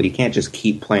impossible. You can't just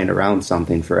keep playing around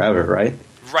something forever, right?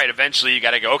 Right, eventually you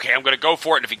got to go, okay, I'm going to go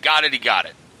for it, and if he got it, he got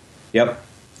it. Yep,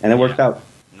 and it worked out.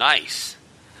 Nice.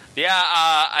 Yeah,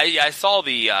 I saw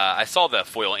the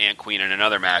foil Ant Queen in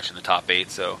another match in the top 8,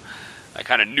 so I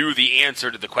kind of knew the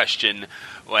answer to the question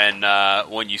when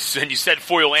you said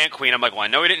foil Ant Queen. I'm like, well, I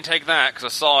know he didn't take that because I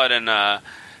saw it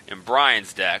in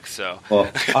Brian's deck. So,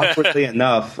 well, awkwardly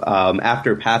enough,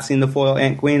 after passing the foil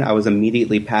Ant Queen, I was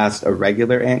immediately passed a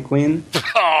regular Ant Queen.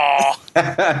 Oh.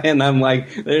 And I'm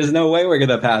like, there's no way we're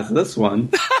gonna pass this one.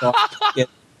 So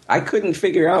I couldn't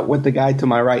figure out what the guy to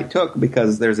my right took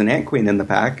because there's an Ant Queen in the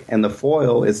pack, and the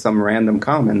foil is some random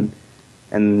common.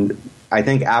 And I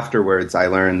think afterwards I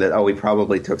learned that, he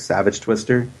probably took Savage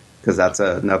Twister, because that's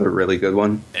another really good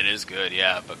one. It is good,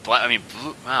 yeah. But, blue, I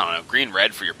don't know,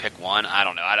 green-red for your pick 1, I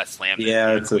don't know. I'd have slammed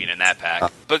the Queen in that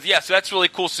pack. But, yeah, so that's really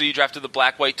cool. So you drafted the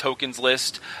black-white tokens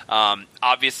list.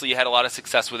 Obviously, you had a lot of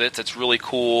success with it, so it's really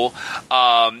cool.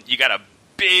 You got a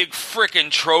big freaking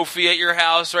trophy at your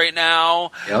house right now.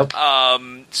 Yep.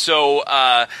 So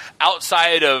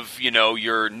outside of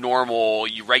your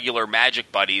regular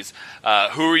Magic buddies,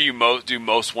 who are you do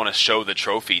most want to show the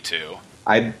trophy to?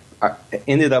 I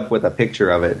ended up with a picture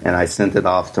of it, and I sent it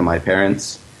off to my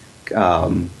parents,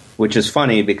 which is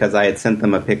funny because I had sent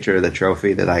them a picture of the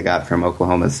trophy that I got from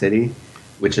Oklahoma City,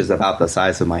 which is about the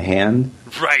size of my hand.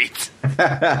 Right.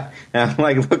 And I'm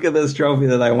like, look at this trophy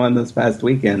that I won this past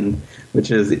weekend, which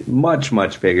is much,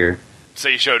 much bigger. So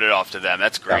you showed it off to them.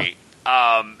 That's great.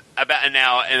 Yeah.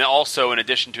 And also, in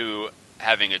addition to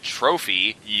having a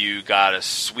trophy, you got a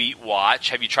sweet watch.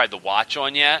 Have you tried the watch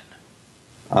on yet?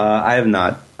 I have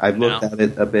not. I've looked at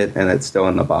it a bit, and it's still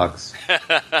in the box.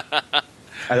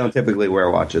 I don't typically wear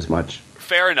watches much.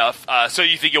 Fair enough. So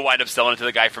you think you'll wind up selling it to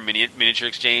the guy from Miniature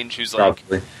Exchange who's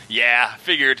Probably. like, yeah,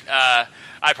 figured. I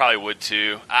probably would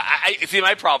too. I see,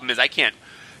 my problem is I can't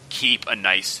keep a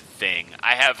nice thing.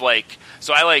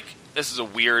 This is a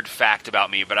weird fact about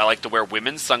me, but I like to wear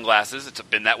women's sunglasses. It's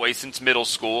been that way since middle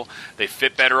school. They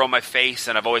fit better on my face,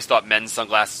 and I've always thought men's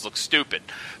sunglasses look stupid.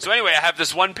 So anyway, I have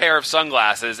this one pair of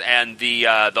sunglasses, and the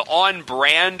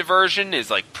on-brand version is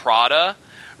like Prada,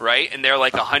 right? And they're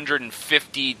like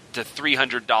 $150 to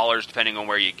 $300 depending on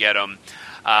where you get them.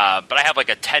 But I have like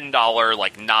a $10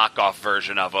 like knockoff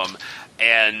version of them.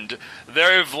 And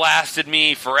they've lasted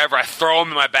me forever. I throw them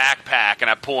in my backpack and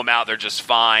I pull them out. They're just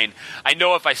fine. I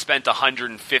know if I spent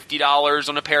 $150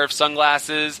 on a pair of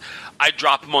sunglasses, I'd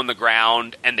drop them on the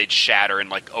ground and they'd shatter in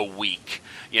like a week.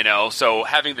 So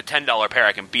having the $10 pair,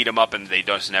 I can beat them up and they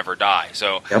just never die.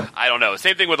 So yep. I don't know.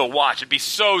 Same thing with a watch. I'd be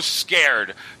so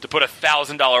scared to put a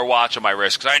 $1,000 watch on my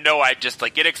wrist because I know I'd just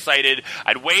like get excited.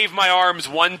 I'd wave my arms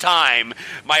one time.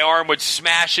 My arm would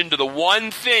smash into the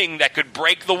one thing that could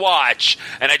break the watch,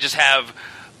 and I just have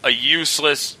a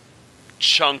useless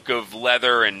chunk of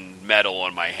leather and metal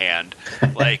on my hand.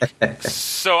 Like,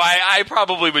 so I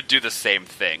probably would do the same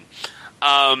thing.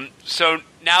 So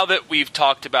now that we've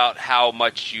talked about how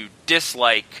much you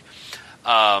dislike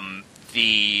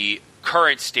the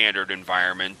current standard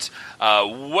environment,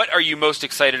 what are you most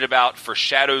excited about for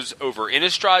Shadows Over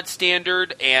Innistrad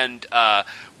standard, and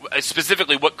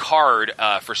specifically what card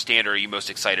for standard are you most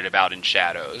excited about in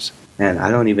Shadows? Man,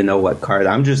 I don't even know what card.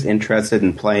 I'm just interested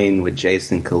in playing with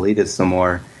Jason Kalidas some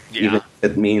more, even if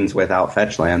it means without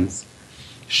fetch lands.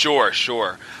 Sure.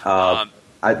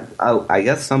 I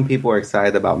guess some people are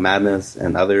excited about Madness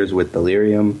and others with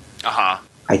Delirium. Uh-huh.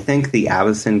 I think the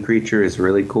Avacyn creature is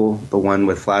really cool, the one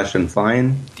with Flash and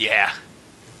Fine. Yeah.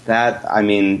 That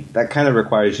kind of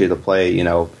requires you to play,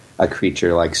 a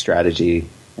creature like Strategy,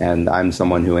 and I'm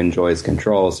someone who enjoys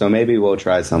control, so maybe we'll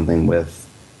try something with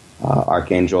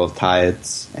Archangel of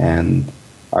Tides and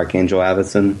Archangel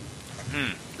Avacyn.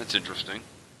 That's interesting.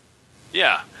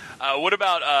 Yeah. What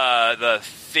about the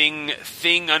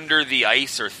thing under the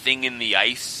ice, or thing in the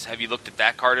ice? Have you looked at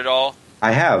that card at all?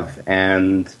 I have,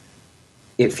 and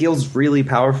it feels really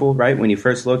powerful, right, when you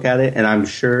first look at it, and I'm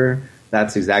sure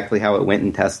that's exactly how it went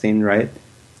in testing, right?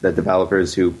 The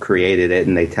developers who created it,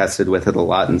 and they tested with it a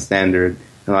lot in Standard,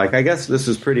 and I guess this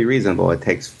is pretty reasonable. It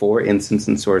takes 4 instants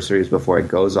and sorceries before it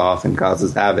goes off and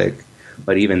causes havoc,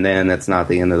 but even then, that's not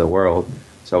the end of the world.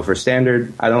 So for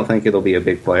Standard, I don't think it'll be a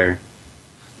big player.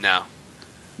 No.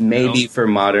 Maybe for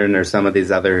Modern or some of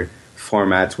these other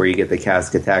formats where you get the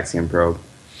cast Gataxian Probe.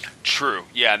 True.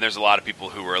 Yeah, and there's a lot of people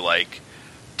who are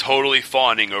totally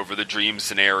fawning over the dream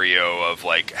scenario of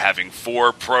having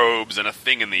 4 probes and a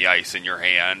thing in the ice in your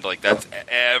hand. That's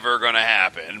ever going to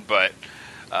happen. But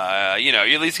you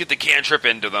at least get the cantrip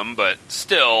into them. But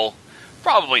still,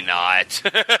 probably not.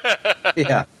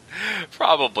 Yeah,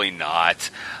 probably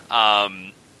not.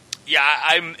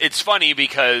 It's funny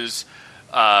because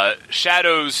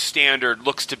Shadows Standard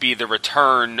looks to be the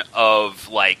return of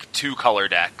 2-color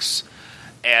decks.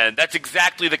 And that's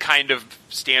exactly the kind of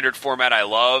Standard format I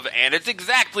love, and it's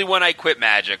exactly when I quit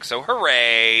Magic, so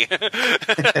hooray!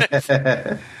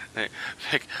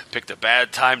 Picked a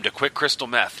bad time to quit crystal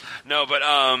meth. No,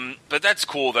 but that's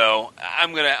cool though.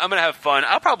 I'm gonna have fun.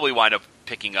 I'll probably wind up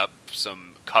picking up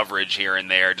some coverage here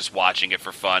and there, just watching it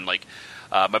for fun. My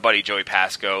buddy Joey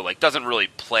Pasco doesn't really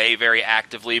play very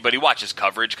actively, but he watches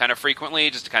coverage kind of frequently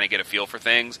just to kind of get a feel for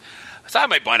things. So I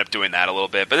might wind up doing that a little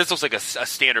bit, but this looks like a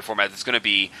standard format that's going to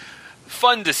be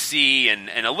fun to see and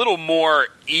a little more,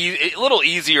 a little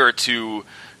easier to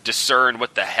discern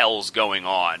what the hell's going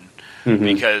on,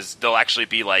 because they'll actually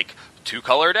be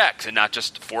 2-color decks and not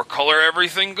just 4-color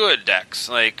everything good decks.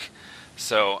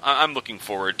 So I'm looking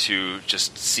forward to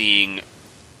just seeing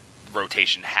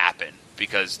rotation happen,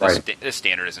 because this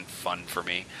standard isn't fun for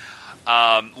me.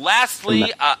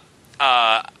 Lastly,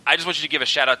 I just want you to give a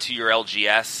shout out to your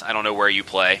LGS. I don't know where you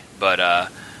play, but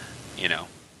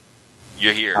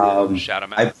you're here. Shout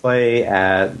them out. I play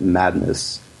at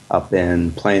Madness up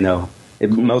in Plano,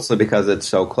 mostly because it's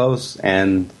so close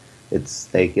and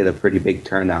they get a pretty big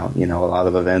turnout. A lot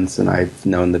of events, and I've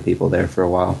known the people there for a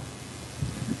while.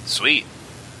 Sweet.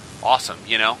 Awesome,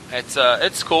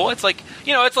 it's cool. It's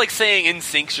it's like saying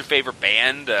NSYNC's your favorite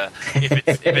band.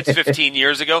 If it's 15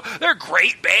 years ago, they're a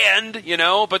great band,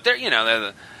 but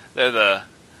they're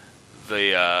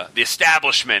the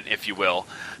establishment, if you will.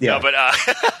 Yeah. No,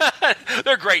 but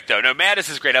they're great though. No, Madness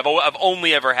is great. I've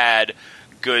only ever had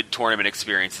good tournament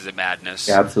experiences at Madness.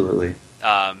 Yeah, absolutely.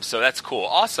 So that's cool.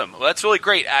 Awesome. Well, that's really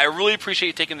great. I really appreciate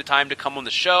you taking the time to come on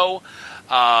the show.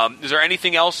 Is there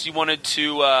anything else you wanted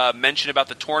to mention about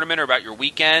the tournament or about your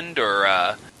weekend,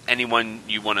 or anyone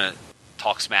you want to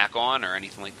talk smack on or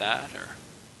anything like that? Or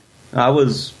I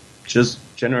was just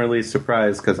generally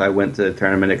surprised because I went to the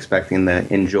tournament expecting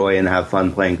to enjoy and have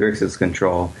fun playing Grixis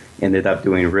Control. Ended up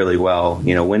doing really well,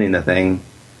 winning the thing.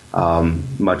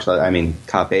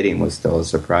 Top 8 was still a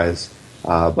surprise.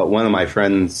 But one of my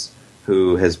friends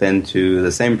who has been to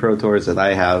the same Pro Tours that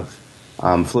I have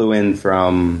flew in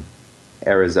from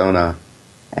Arizona,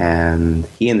 and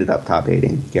he ended up top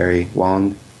 8ing, Gary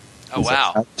Wong. Oh,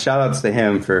 wow. Shout outs to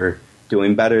him for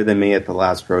doing better than me at the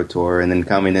last Pro Tour and then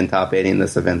coming in top 8ing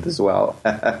this event as well.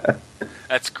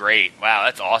 That's great. Wow,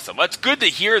 that's awesome. That's good to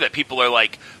hear that people are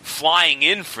flying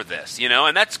in for this,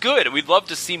 and that's good. We'd love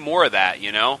to see more of that,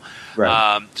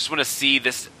 Right. Just want to see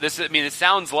this. It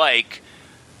sounds like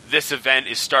this event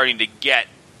is starting to get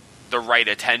the right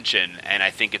attention, and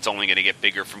I think it's only going to get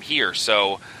bigger from here.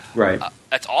 So right.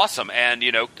 That's awesome. And,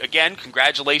 again,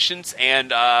 congratulations.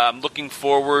 And I'm looking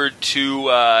forward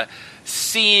to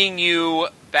seeing you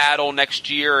battle next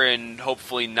year and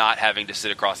hopefully not having to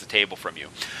sit across the table from you.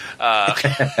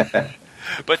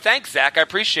 But thanks, Zach. I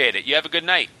appreciate it. You have a good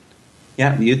night.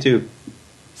 Yeah, you too.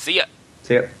 See ya.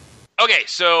 See ya. Okay,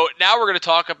 so now we're going to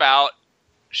talk about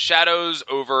Shadows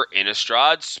Over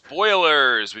Innistrad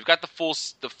spoilers. We've got the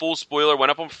full spoiler,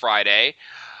 went up on Friday.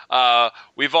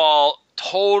 We've all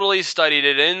totally studied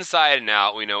it inside and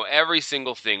out. We know every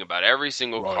single thing about every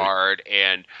single card,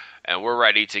 and we're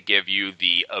ready to give you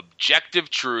the objective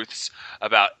truths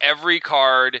about every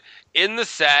card in the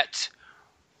set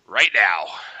right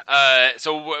now.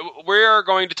 So we're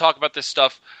going to talk about this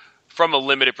stuff from a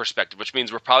limited perspective, which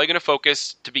means we're probably going to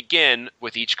focus, to begin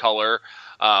with each color,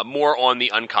 more on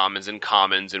the uncommons and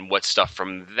commons and what stuff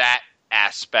from that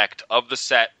aspect of the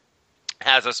set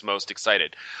has us most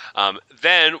excited.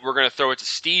 Then we're going to throw it to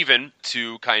Steven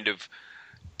to kind of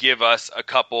give us a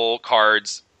couple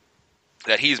cards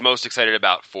that he's most excited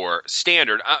about for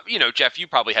Standard. Jeff, you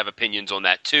probably have opinions on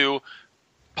that too,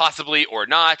 possibly or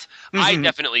not. Mm-hmm. I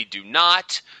definitely do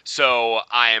not, so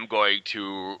I am going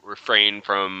to refrain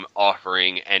from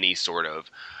offering any sort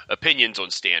of opinions on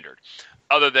Standard.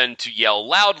 Other than to yell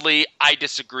loudly, I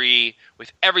disagree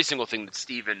with every single thing that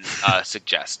Steven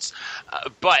suggests.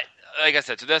 But like I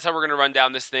said, so that's how we're going to run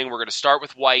down this thing. We're going to start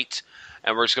with white,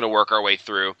 and we're just going to work our way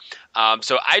through.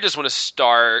 So I just want to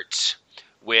start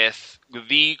with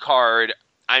the card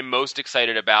I'm most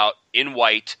excited about in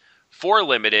white for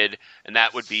limited, and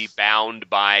that would be Bound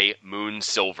by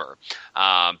Moonsilver.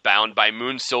 Bound by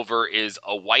Moonsilver is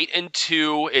a white and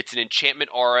 2. It's an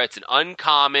enchantment aura. It's an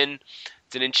uncommon.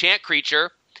 It's an enchant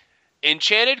creature.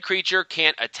 Enchanted creature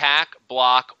can't attack,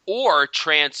 block, or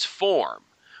transform,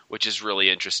 which is really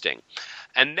interesting.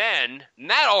 And then,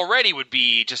 that already would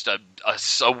be just a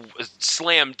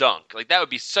slam dunk. Like, that would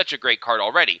be such a great card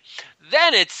already.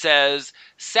 Then it says,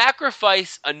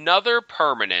 sacrifice another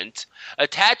permanent,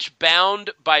 attach Bound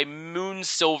by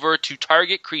Moonsilver to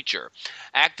target creature.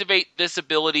 Activate this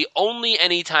ability only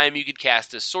anytime you could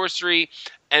cast a sorcery,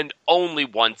 and only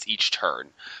once each turn.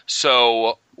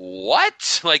 So,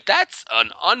 what? Like, that's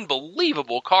an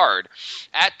unbelievable card.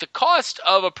 At the cost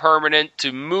of a permanent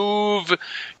to move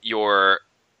your...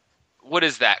 What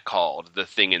is that called? The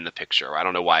thing in the picture. I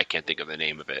don't know why I can't think of the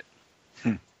name of it.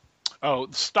 Oh,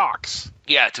 stocks.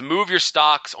 Yeah, to move your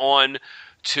stocks on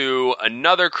to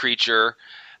another creature.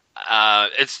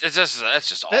 That's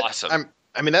just awesome.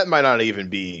 That might not even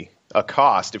be a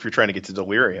cost if you're trying to get to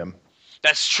Delirium.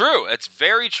 That's true. That's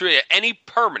very true. Any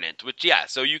permanent,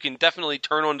 so you can definitely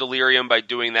turn on Delirium by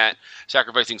doing that,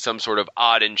 sacrificing some sort of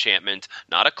odd enchantment.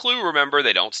 Not a clue, remember.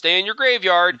 They don't stay in your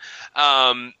graveyard.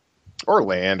 Or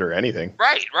land or anything.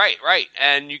 Right.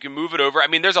 And you can move it over. I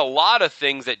mean, there's a lot of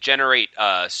things that generate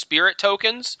spirit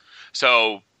tokens,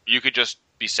 so you could just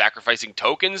be sacrificing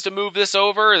tokens to move this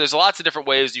over. There's lots of different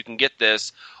ways you can get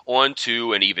this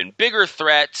onto an even bigger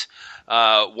threat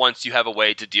once you have a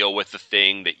way to deal with the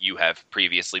thing that you have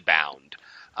previously bound.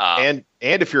 And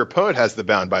if your opponent has the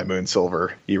Bound by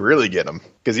Moonsilver, you really get them.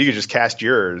 Because you can just cast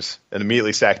yours and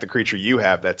immediately sack the creature you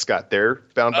have that's got their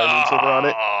Bound by Moonsilver on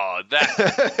it. Oh,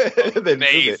 that's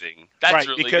amazing. That's right,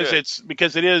 really because good.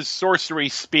 Because it is sorcery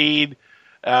speed.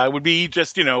 It would be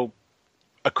just, a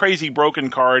crazy broken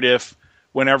card if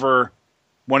whenever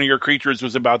one of your creatures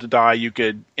was about to die, you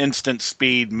could instant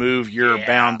speed move your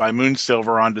Bound by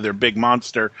Moonsilver onto their big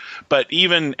monster. But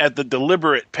even at the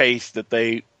deliberate pace that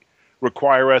they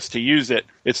require us to use it,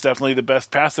 it's definitely the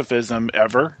best pacifism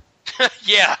ever.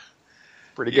 Yeah.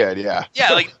 Pretty good, yeah.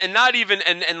 Yeah, and not even,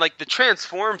 and the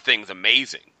transform thing's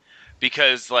amazing.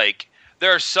 Because,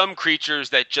 there are some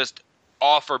creatures that just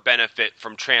offer benefit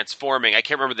from transforming. I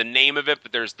can't remember the name of it,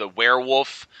 but there's the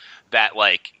werewolf that,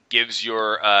 gives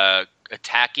your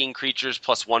attacking creatures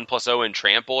 +1/+0 in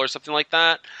trample or something like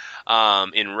that.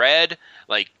 In red,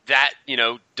 that,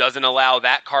 doesn't allow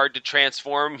that card to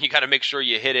transform. You got to make sure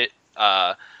you hit it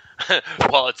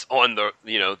while it's on the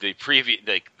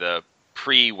the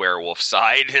pre-werewolf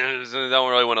side. I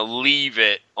don't really want to leave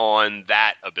it on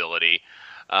that ability.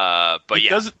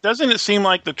 Doesn't it seem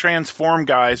like the transform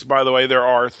guys, by the way, there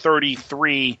are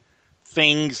 33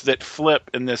 things that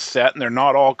flip in this set, and they're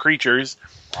not all creatures.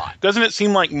 Doesn't it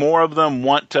seem like more of them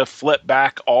want to flip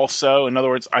back also? In other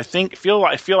words, I feel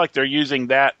like they're using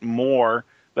that more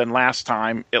than last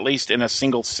time, at least in a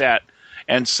single set.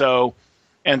 And some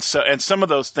of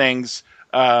those things,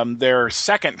 their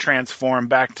second transform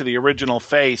back to the original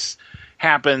face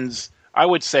happens, I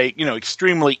would say,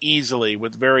 extremely easily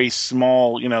with very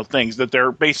small, things that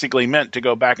they're basically meant to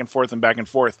go back and forth and back and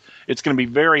forth. It's going to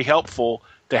be very helpful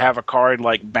to have a card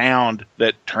like Bound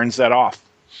that turns that off.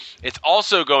 It's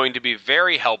also going to be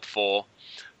very helpful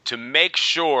to make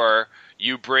sure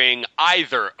you bring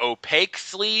either opaque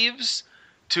sleeves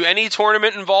to any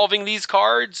tournament involving these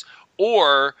cards,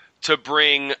 or to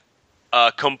bring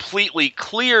completely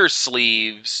clear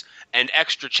sleeves and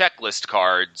extra checklist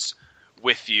cards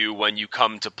with you when you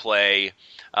come to play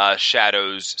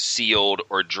Shadows, Sealed,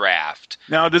 or Draft.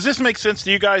 Now, does this make sense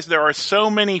to you guys? There are so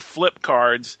many flip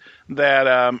cards that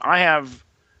I have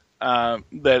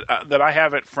that I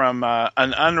have it from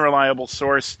an unreliable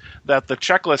source that the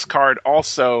checklist card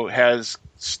also has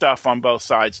stuff on both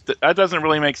sides. That doesn't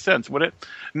really make sense, would it?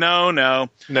 No.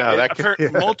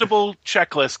 Multiple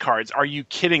checklist cards. Are you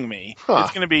kidding me? Huh.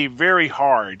 It's going to be very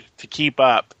hard to keep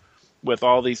up with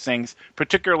all these things,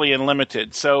 particularly in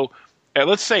limited. So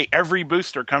let's say every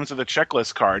booster comes with a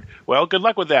checklist card. Well, good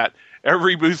luck with that.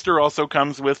 Every booster also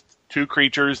comes with 2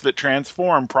 creatures that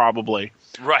transform, probably.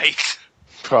 Right.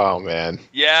 Oh, man.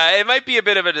 Yeah, it might be a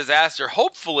bit of a disaster.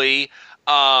 Hopefully,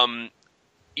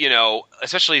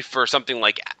 especially for something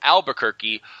like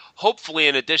Albuquerque, hopefully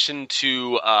in addition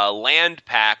to land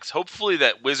packs, hopefully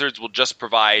that Wizards will just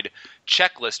provide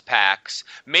checklist packs.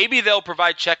 Maybe they'll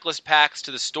provide checklist packs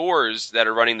to the stores that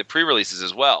are running the pre-releases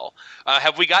as well.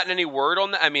 Have we gotten any word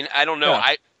on that? I mean, I don't know.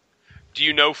 Yeah. Do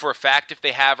you know for a fact if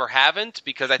they have or haven't?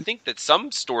 Because I think that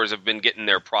some stores have been getting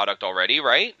their product already,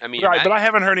 right? I mean, right, but I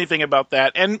haven't heard anything about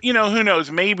that. And, who knows?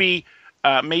 Maybe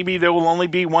there will only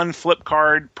be one flip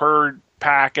card per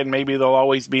pack, and maybe there'll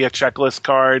always be a checklist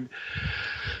card.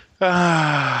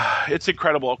 It's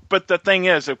incredible. But the thing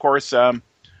is, of course,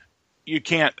 you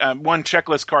can't. One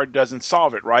checklist card doesn't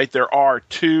solve it, right? There are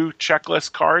 2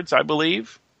 checklist cards, I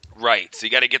believe. Right. So you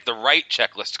got to get the right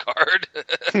checklist card.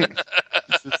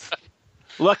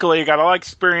 Luckily, I got a lot of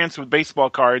experience with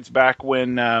baseball cards back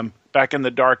in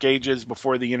the dark ages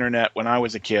before the internet when I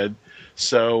was a kid.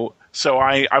 So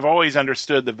I've always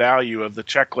understood the value of the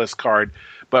checklist card.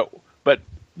 But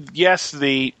yes,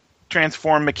 the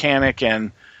transform mechanic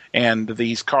and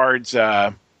these cards,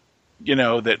 that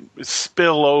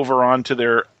spill over onto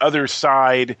their other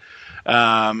side,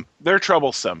 they're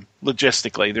troublesome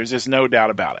logistically. There's just no doubt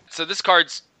about it. So this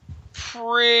card's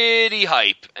pretty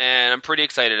hype, and I'm pretty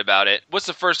excited about it. What's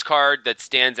the first card that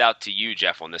stands out to you,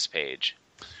 Jeff, on this page?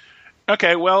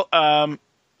 Okay, well,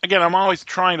 again, I'm always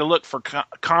trying to look for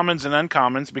commons and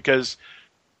uncommons because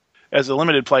as a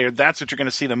limited player, that's what you're going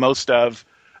to see the most of.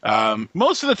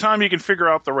 Most of the time you can figure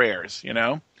out the rares,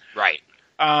 Right.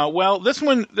 Well, this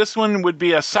one would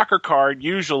be a sucker card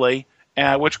usually,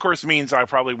 which of course means I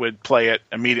probably would play it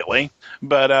immediately.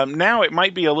 But now it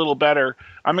might be a little better.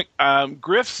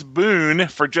 Griff's Boon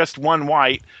for just 1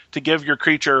 white to give your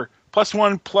creature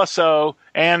 +1/+0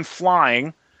 and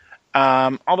flying.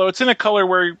 Although it's in a color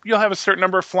where you'll have a certain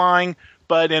number of flying,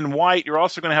 but in white you're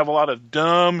also going to have a lot of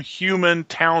dumb human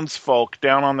townsfolk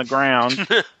down on the ground.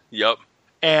 Yep.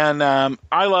 And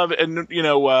I love it. And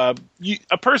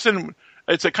a person.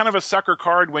 It's a kind of a sucker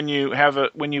card when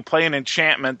you play an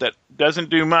enchantment that doesn't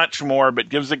do much more, but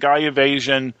gives a guy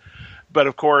evasion, but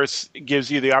of course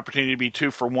gives you the opportunity to be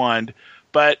 2 for 1.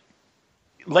 But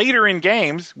later in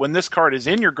games, when this card is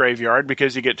in your graveyard,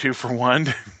 because you get 2 for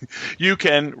 1, you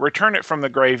can return it from the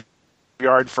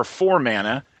graveyard for 4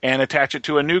 mana and attach it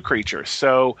to a new creature.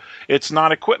 So it's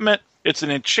not equipment; it's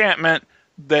an enchantment.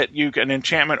 That you can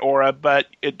enchantment aura, but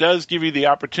it does give you the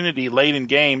opportunity late in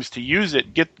games to use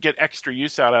it, get extra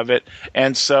use out of it.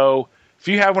 And so if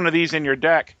you have one of these in your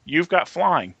deck, you've got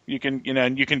flying. You can,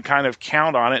 you can kind of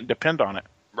count on it and depend on it.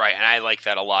 Right, and I like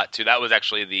that a lot too. That was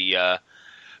actually the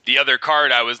other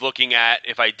card I was looking at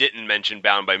if I didn't mention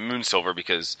Bound by Moonsilver,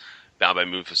 because Bound by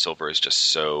Moonsilver is just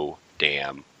so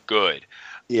damn good.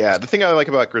 Yeah, the thing I like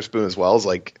about Griff's Boon as well is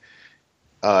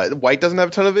white doesn't have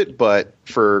a ton of it, but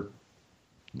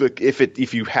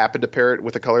if you happen to pair it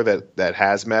with a color that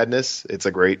has madness, it's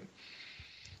a great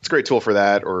tool for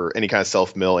that, or any kind of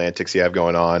self-mill antics you have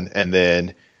going on. And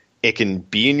then it can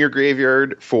be in your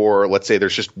graveyard for, let's say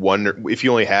there's just one, if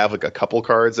you only have a couple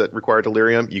cards that require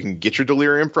Delirium, you can get your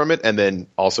Delirium from it and then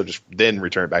also just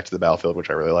return it back to the battlefield, which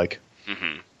I really like.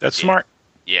 Mm-hmm. That's smart.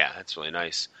 Yeah, that's really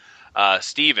nice.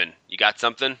 Steven, you got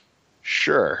something?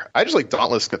 Sure. I just like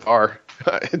Dauntless Cathar.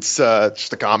 It's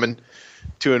just a common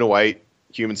 2 and a white.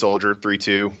 Human Soldier,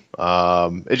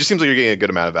 3/2. It just seems like you're getting a good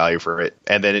amount of value for it.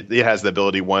 And then it has the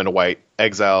ability 1 white,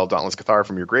 exile Dauntless Cathar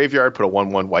from your graveyard, put a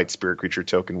 1/1 white spirit creature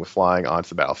token with flying onto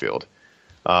the battlefield.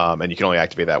 And you can only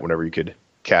activate that whenever you could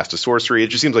cast a sorcery. It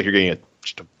just seems like you're getting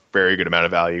just a very good amount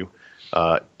of value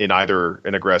in either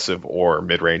an aggressive or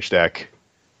mid-range deck.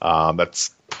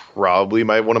 That's probably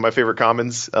one of my favorite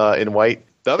commons in white.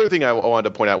 The other thing I wanted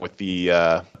to point out with the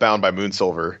Bound by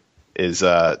Moonsilver is,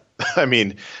 I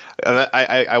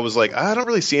was like, I don't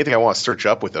really see anything I want to search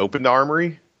up with Open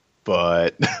Armory.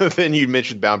 but then you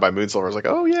mentioned Bound by Moonsilver. I was like,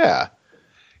 oh yeah.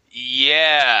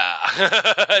 Yeah,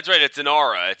 that's right. It's an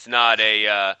aura. It's not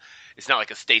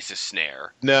like a stasis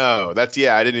snare. No, I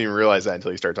didn't even realize that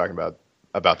until you started talking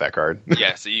about that card.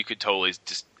 Yeah, so you could totally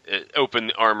just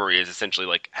open Armory is essentially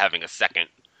like having a second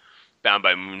Bound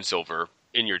by Moonsilver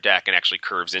in your deck, and actually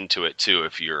curves into it too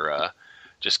if you're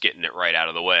just getting it right out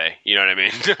of the way. You know what I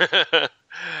mean?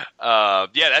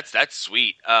 Yeah, that's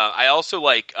sweet. I also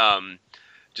like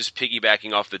just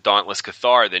piggybacking off the Dauntless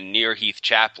Cathar, the Nearheath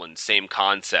Chaplain, same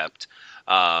concept.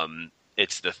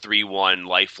 It's the 3/1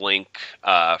 lifelink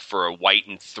for a white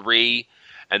and 3,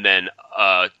 and then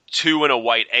 2 and a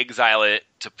white exile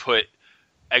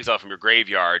from your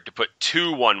graveyard to put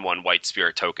 2 1/1 white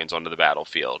spirit tokens onto the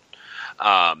battlefield.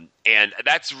 And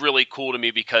that's really cool to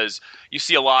me because you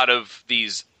see a lot of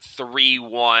these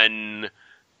 3/1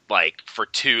 like for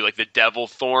 2, like the Devil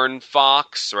Thorn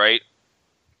Fox, right?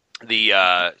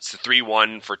 It's the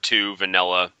 3/1 for 2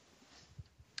 vanilla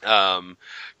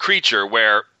creature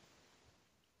where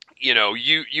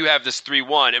you have this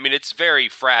 3/1. I mean, it's very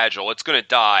fragile. It's going to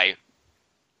die.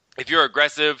 If you're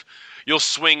aggressive, you'll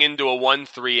swing into a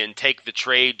 1/3 and take the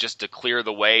trade just to clear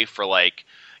the way for a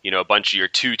bunch of your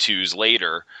 2/2s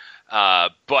later.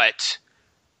 But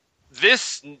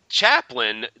this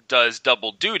Chaplain does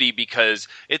double duty because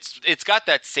it's got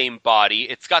that same body.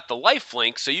 It's got the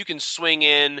lifelink, so you can swing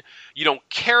in. You don't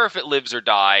care if it lives or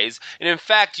dies. And in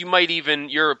fact,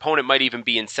 your opponent might even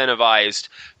be incentivized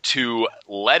to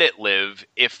let it live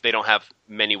if they don't have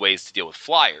many ways to deal with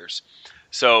flyers.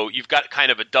 So you've got kind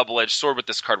of a double-edged sword with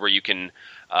this card where you can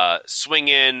swing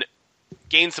in,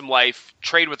 gain some life,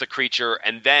 trade with a creature,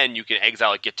 and then you can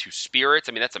exile it, get 2 spirits.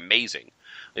 I mean, that's amazing.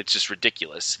 It's just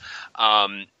ridiculous.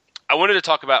 I wanted to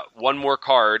talk about one more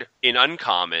card in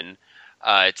Uncommon.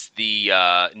 It's the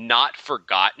Not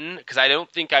Forgotten, because I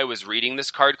don't think I was reading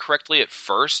this card correctly at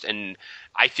first, and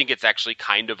I think it's actually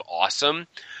kind of awesome.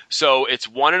 So it's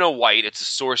 1 and a white, it's a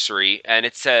sorcery, and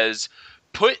it says,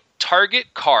 put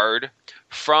target card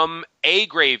from a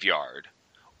graveyard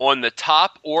on the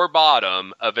top or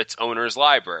bottom of its owner's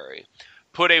library.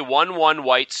 Put a 1/1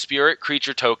 white spirit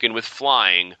creature token with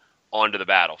flying onto the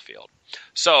battlefield.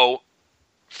 So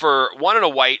for 1 and a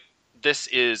white, this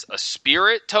is a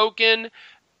spirit token,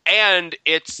 and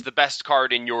it's the best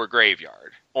card in your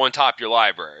graveyard on top of your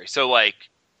library. So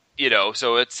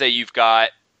so let's say you've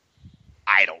got,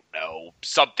 I don't know,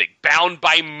 something, Bound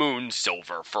by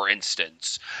Moonsilver, for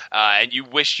instance, and you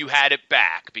wish you had it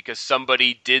back because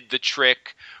somebody did the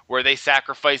trick where they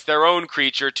sacrificed their own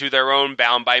creature to their own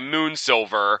Bound by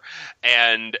Moonsilver,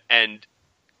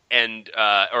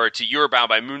 or to your Bound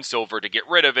by Moonsilver to get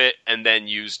rid of it, and then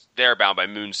use their Bound by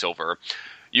Moonsilver.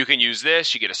 You can use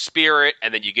this, you get a spirit,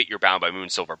 and then you get your Bound by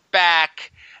Moonsilver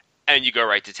back, and you go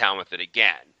right to town with it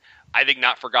again. I think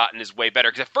Not Forgotten is way better,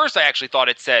 because at first I actually thought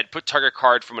it said, put target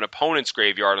card from an opponent's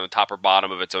graveyard on the top or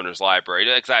bottom of its owner's library.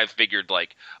 Because I figured,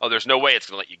 there's no way it's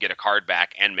going to let you get a card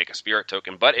back and make a spirit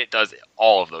token, but it does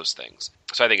all of those things.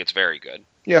 So I think it's very good.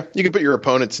 Yeah, you can put your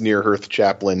opponent's Nearheath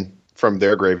Chaplain from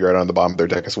their graveyard on the bottom of their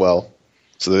deck as well,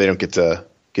 so that they don't get the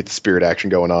spirit action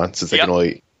going on, since they can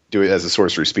only do it as a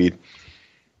sorcery speed.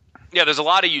 Yeah, there's a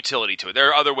lot of utility to it. There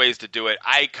are other ways to do it.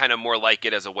 I kind of more like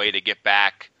it as a way to get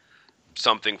back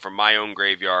something from my own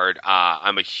graveyard.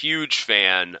 I'm a huge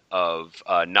fan of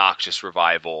Noxious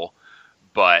Revival,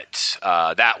 but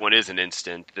that one is an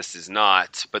instant. This is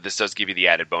not, but this does give you the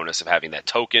added bonus of having that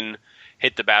token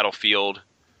hit the battlefield,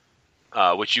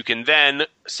 which you can then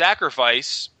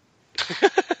sacrifice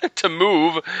to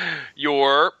move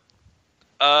your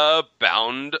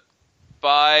Bound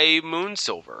by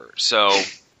Moonsilver. So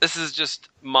this is just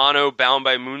mono Bound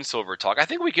by Moonsilver talk. I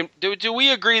think we can. Do we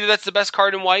agree that that's the best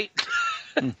card in white?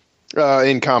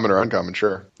 In common or uncommon,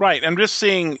 sure. Right. I'm just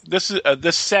seeing this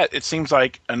set. It seems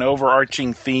like an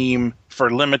overarching theme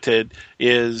for limited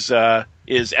is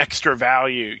extra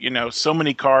value. So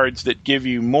many cards that give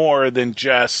you more than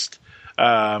just,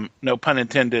 no pun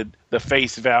intended, the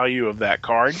face value of that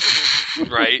card.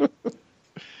 Right.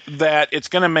 That it's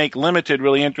going to make limited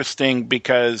really interesting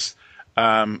because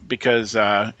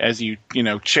as you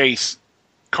chase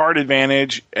card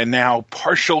advantage, and now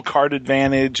partial card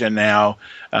advantage, and now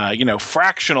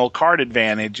fractional card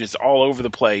advantage is all over the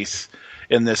place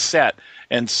in this set.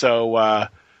 And so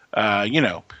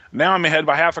now I'm ahead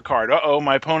by half a card.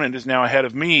 My opponent is now ahead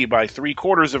of me by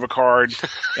 3/4 of a card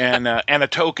and a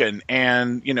token.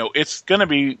 And it's going to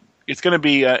be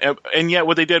and yet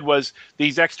what they did was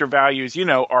these extra values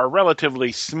are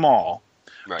relatively small.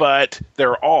 Right. But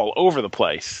they're all over the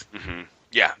place. Mm-hmm.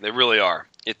 Yeah, they really are.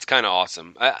 It's kind of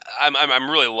awesome.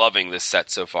 I'm really loving this set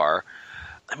so far.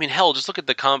 I mean, hell, just look at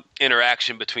the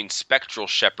interaction between Spectral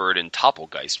Shepherd and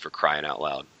Topplegeist, for crying out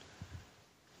loud.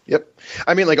 Yep.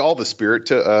 I mean, like, all the spirit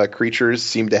creatures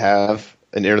seem to have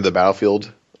an enter the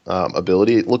battlefield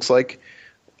ability, it looks like.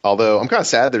 Although I'm kind of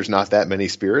sad there's not that many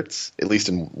spirits, at least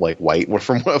in like white,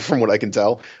 from what I can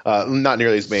tell. Not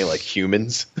nearly as many like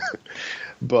humans.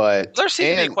 But there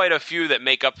seem to be quite a few that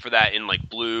make up for that in like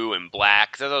blue and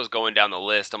black. As I was going down the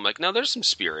list, I'm like, no, there's some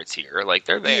spirits here. Like,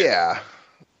 they're there. Yeah.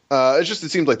 It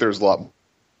seems like there's a lot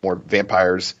more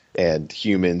vampires and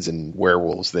humans and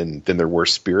werewolves than there were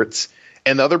spirits.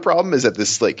 And the other problem is that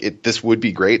this would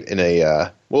be great in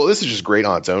a this is just great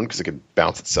on its own because it could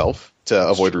bounce itself to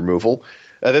avoid removal.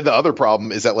 And then the other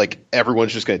problem is that like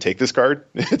everyone's just going to take this card.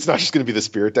 It's not just going to be the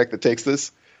spirit deck that takes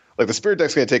this. Like, the spirit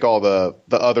deck's going to take all the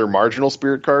other marginal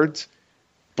spirit cards.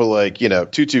 But like,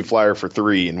 2/2 flyer for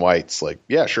 3 in whites. Like,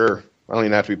 yeah, sure. I don't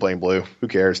even have to be playing blue. Who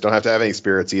cares? Don't have to have any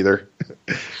spirits either.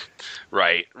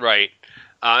 Right.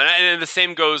 And the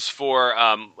same goes for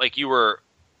like we were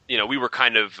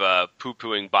kind of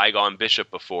poo-pooing Bygone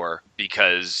Bishop before,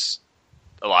 because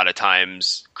a lot of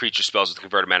times creature spells with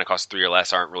converted mana cost 3 or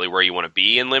less aren't really where you want to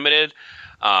be in limited.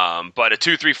 But a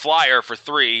 2/3 flyer for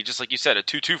 3, just like you said, a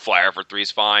 2/2 flyer for 3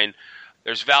 is fine.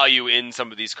 There's value in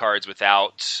some of these cards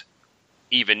without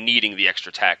even needing the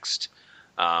extra text.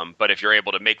 But if you're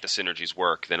able to make the synergies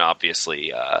work, then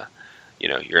obviously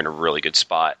you're in a really good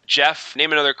spot. Jeff,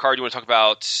 name another card you want to talk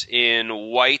about in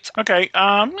white. Okay,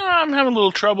 I'm having a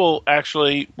little trouble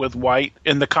actually with white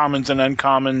in the commons and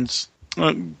uncommons.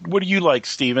 What do you like,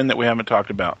 Steven, that we haven't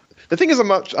talked about? The thing is,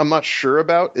 I'm not sure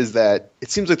about is that it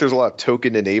seems like there's a lot of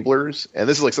token enablers, and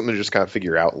this is like something to just kind of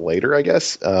figure out later, I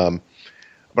guess. But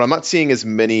I'm not seeing as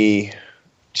many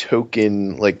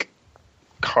token like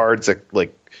cards that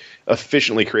like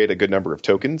efficiently create a good number of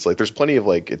tokens. Like, there's plenty of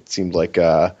like, it seemed like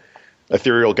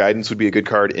Ethereal Guidance would be a good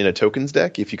card in a tokens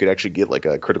deck if you could actually get like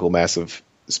a critical mass of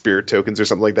spirit tokens or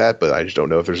something like that. But I just don't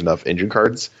know if there's enough engine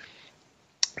cards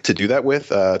to do that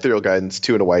with. Ethereal Guidance,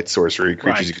 2 and a white sorcery,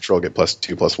 creatures you control get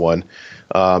 +2/+1.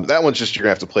 That one's just, you're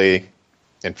gonna have to play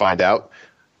and find out.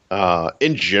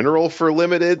 In general, for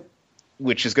limited,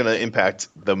 which is gonna impact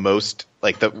the most,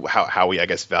 like how we, I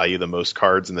guess, value the most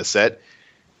cards in the set,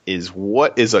 is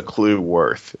what is a clue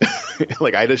worth?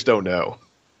 Like, I just don't know.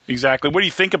 Exactly. What do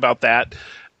you think about that?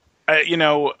 I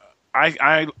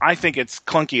think it's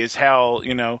clunky as hell.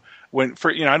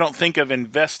 I don't think of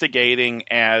investigating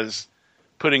as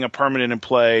putting a permanent in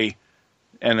play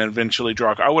and eventually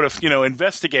draw. I would have,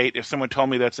 investigate, if someone told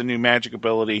me that's a new magic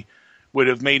ability, would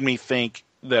have made me think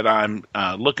that I'm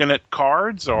looking at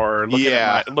cards or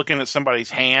looking at somebody's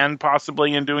hand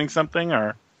possibly and doing something.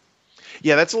 Or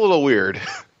yeah, that's a little weird.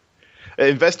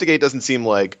 Investigate doesn't seem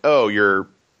like, oh, you're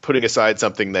putting aside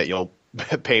something that you'll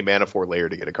pay mana for later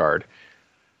to get a card.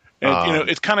 And,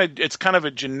 it's kind of a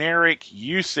generic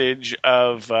usage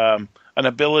of an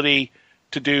ability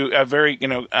to do a very,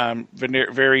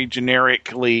 very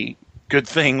generically good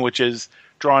thing, which is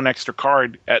draw an extra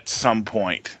card at some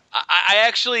point. I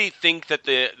actually think that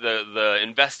the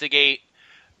investigate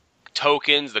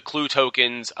tokens, the clue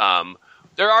tokens,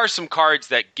 there are some cards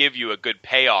that give you a good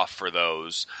payoff for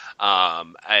those.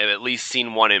 I've at least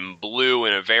seen one in blue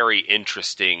in a very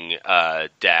interesting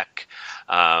deck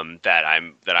that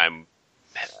I'm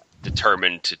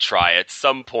determined to try at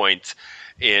some point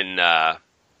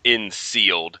in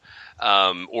sealed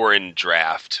or in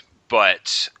draft.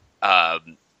 But I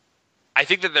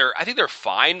think they're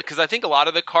fine, because I think a lot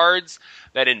of the cards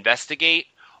that investigate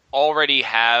already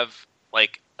have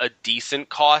like a decent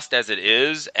cost as it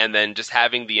is, and then just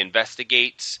having the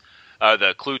investigates,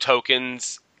 the clue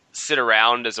tokens, sit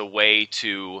around as a way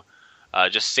to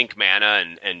just sink mana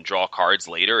and draw cards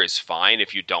later is fine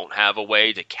if you don't have a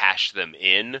way to cash them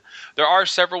in. There are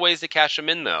several ways to cash them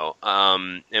in, though,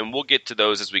 and we'll get to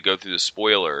those as we go through the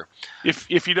spoiler.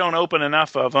 If you don't open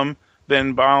enough of them,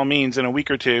 then by all means, in a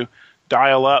week or two,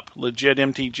 dial up legit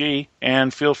MTG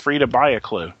and feel free to buy a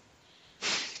clue.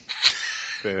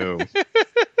 Boom.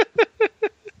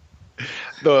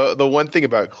 The one thing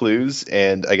about clues,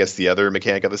 and I guess the other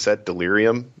mechanic of the set,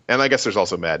 Delirium, and I guess there's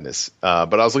also Madness,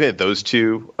 but I was looking at those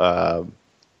two, I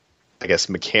guess,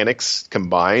 mechanics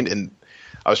combined, and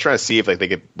I was trying to see if they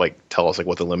could tell us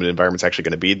what the limited environment's actually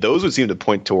going to be. Those would seem to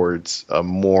point towards a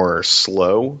more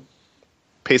slow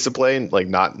pace of play, and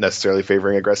not necessarily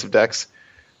favoring aggressive decks.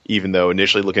 Even though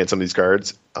initially looking at some of these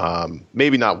cards,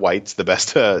 maybe not white's the best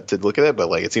to look at it,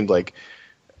 but it seemed like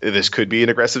this could be an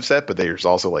aggressive set. But there's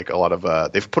also a lot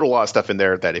of they've put a lot of stuff in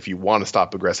there that if you want to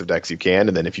stop aggressive decks, you can,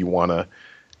 and then if you want to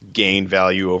gain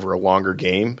value over a longer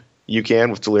game, you can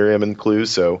with Delirium and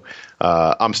Clues. So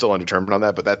I'm still undetermined on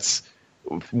that, but that's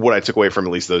what I took away from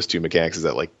at least those two mechanics is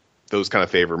that like those kind of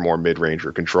favor more mid-range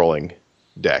or controlling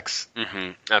decks.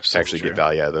 Mm-hmm. To Absolutely. actually get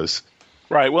value out of those.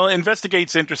 Right. Well,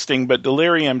 Investigate's interesting, but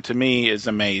Delirium to me is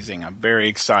amazing. I'm very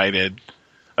excited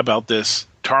about this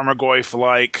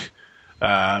Tarmogoyf-like,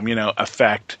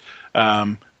 effect.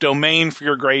 Domain for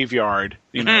your graveyard.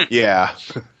 Yeah.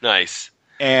 Nice.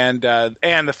 And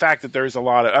the fact that there's a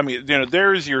lot of,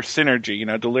 there's your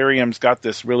synergy. Delirium's got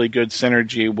this really good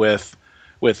synergy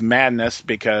with Madness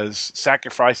because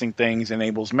sacrificing things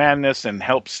enables Madness and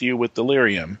helps you with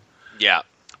Delirium. Yeah.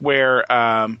 Where,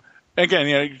 again,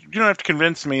 you don't have to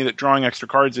convince me that drawing extra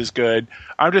cards is good.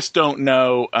 I just don't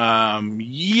know.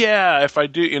 If I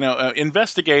do,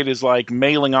 Investigate is like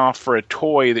mailing off for a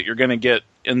toy that you're going to get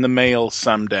in the mail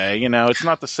someday. It's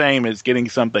not the same as getting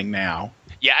something now.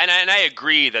 Yeah, and I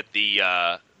agree that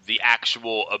the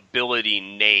actual ability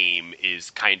name is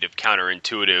kind of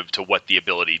counterintuitive to what the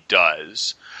ability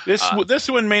does. This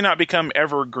one may not become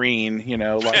evergreen,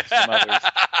 like some others.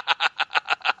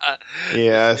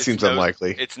 Yeah, it seems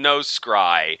unlikely. It's no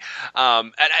scry.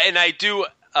 And I do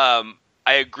I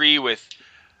agree with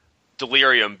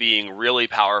Delirium being really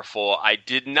powerful. I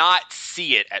did not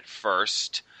see it at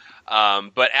first.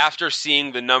 But after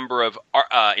seeing the number of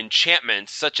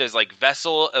enchantments, such as like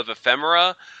Vessel of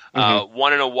Ephemera,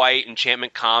 1 and a white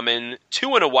enchantment common,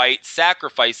 2 and a white,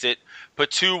 sacrifice it,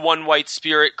 put 2 1-white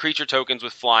spirit creature tokens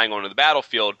with flying onto the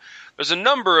battlefield. There's a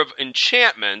number of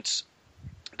enchantments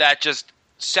that just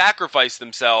sacrifice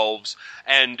themselves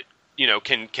and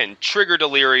can trigger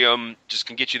Delirium, just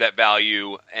can get you that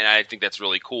value, and I think that's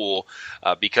really cool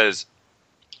because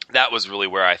that was really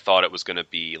where I thought it was going to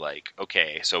be like,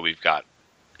 okay, so we've got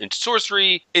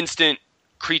sorcery, instant,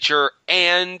 creature,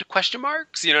 and question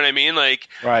marks. You know what I mean? Like,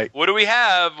 right. What do we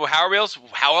have? How else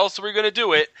are we going to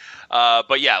do it?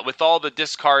 But yeah, with all the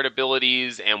discard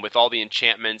abilities and with all the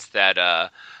enchantments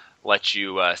that let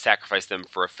you sacrifice them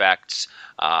for effects,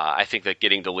 I think that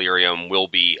getting Delirium will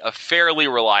be a fairly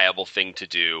reliable thing to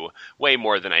do, way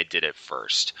more than I did at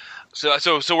first.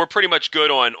 So we're pretty much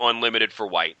good on limited for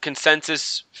white.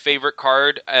 Consensus favorite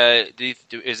card?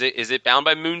 Is it bound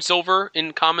by Moonsilver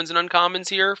in commons and uncommons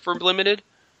here for limited?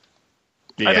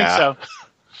 Yeah. I think so.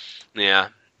 Yeah,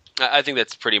 I think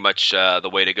that's pretty much the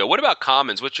way to go. What about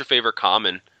commons? What's your favorite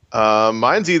common?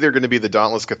 Mine's either going to be the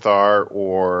Dauntless Cathar,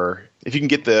 or if you can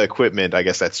get the equipment, I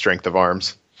guess that's Strength of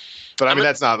Arms. But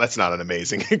that's not an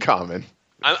amazing common.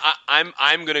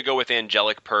 I'm going to go with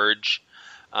Angelic Purge.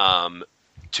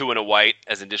 2 and a white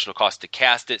as an additional cost to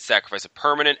cast it. Sacrifice a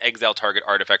permanent, exile target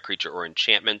artifact, creature, or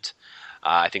enchantment.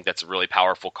 I think that's a really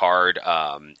powerful card.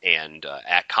 And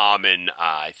at common,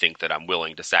 I think that I'm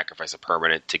willing to sacrifice a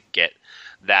permanent to get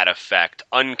that effect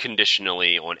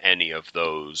unconditionally on any of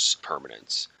those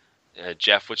permanents.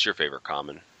 Jeff, what's your favorite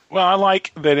common? Well, I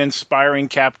like that Inspiring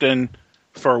Captain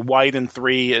for white and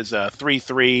 3 is a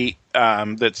 3/3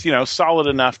 that's solid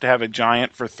enough to have a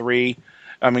giant for 3.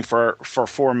 For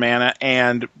 4 mana,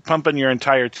 and pumping your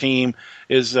entire team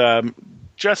is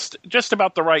just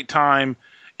about the right time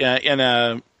in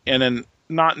a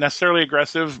not necessarily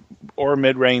aggressive or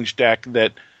mid-range deck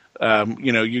that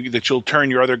that you'll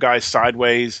turn your other guys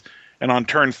sideways, and on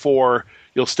turn 4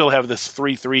 you'll still have this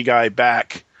 3/3 guy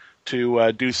back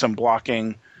to do some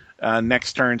blocking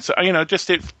next turn. So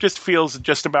it just feels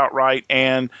just about right,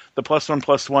 and the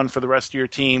 +1/+1 for the rest of your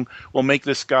team will make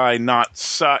this guy not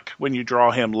suck when you draw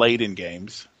him late in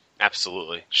games.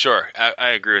 Absolutely. Sure. I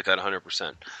agree with that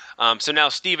 100%. So now,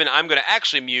 Steven, I'm going to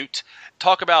actually mute.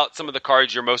 Talk about some of the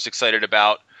cards you're most excited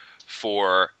about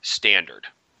for Standard.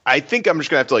 I think I'm just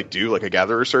going to have to do a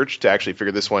gatherer search to actually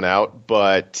figure this one out,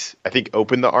 but I think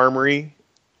Open the Armory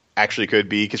actually could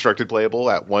be constructed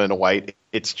playable at 1 and a white.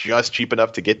 It's just cheap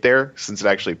enough to get there since it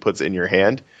actually puts it in your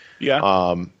hand.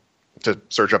 Yeah. To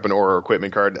search up an aura or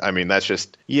equipment card. That's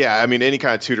just, any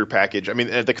kind of tutor package.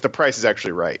 The price is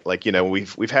actually right.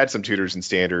 We've had some tutors in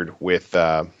Standard with,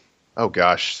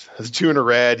 it's 2 and a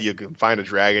red. You can find a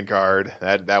dragon card.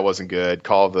 That wasn't good.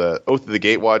 Call of the Oath of the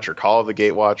Gatewatch or Call of the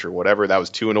Gatewatch or whatever. That was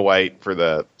 2 and a white for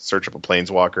the search up a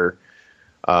Planeswalker.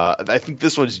 I think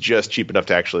this one's just cheap enough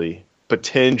to actually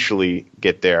potentially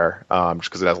get there, just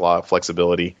because it has a lot of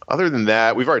flexibility. Other than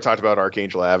that, we've already talked about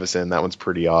Archangel Avacyn. That one's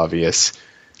pretty obvious.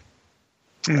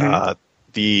 Mm-hmm.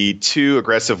 The 2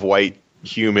 aggressive white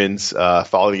humans,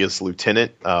 Thalia's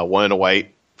Lieutenant, 1 and a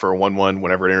white for a 1/1.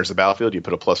 Whenever it enters the battlefield, you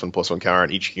put a +1/+1 counter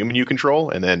on each human you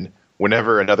control, and then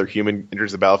whenever another human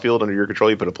enters the battlefield under your control,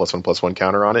 you put a +1/+1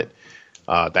 counter on it.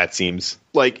 That seems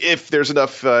like if there's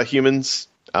enough humans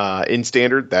in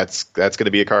Standard, that's going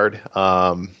to be a card.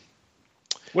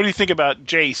 What do you think about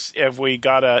Jace? Have we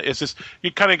got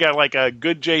you kind of got like a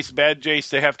good Jace, bad Jace?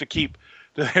 They have to keep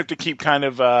Do they have to keep kind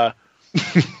of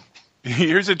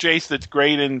here's a Jace that's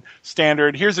great in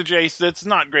standard. Here's a Jace that's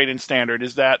not great in standard.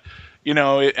 Is that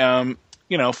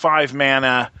 5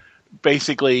 mana,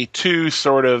 basically two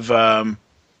sort of recycled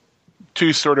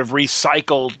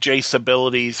Jace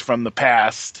abilities from the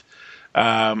past.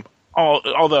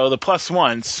 Although the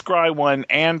 +1, scry 1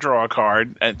 and draw a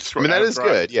card. That is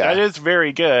good. Yeah, that is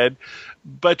very good.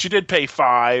 But you did pay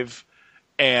 5,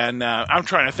 and I'm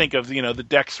trying to think of the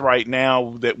decks right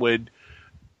now that would.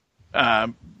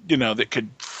 That could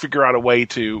figure out a way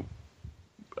to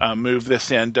move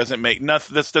this in. This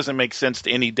doesn't make sense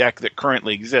to any deck that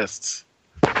currently exists.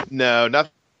 No, not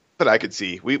that I could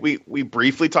see. We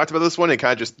briefly talked about this one, and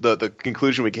kind of just the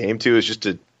conclusion we came to is just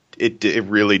it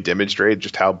really demonstrated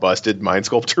just how busted Mind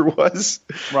Sculptor was.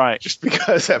 Right. Just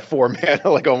because at 4 mana,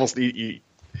 like almost you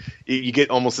get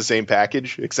almost the same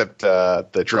package, except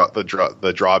the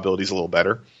draw ability is a little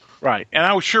better. Right, and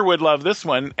I sure would love this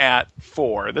one at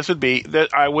 4. This would be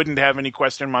that I wouldn't have any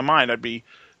question in my mind. I'd be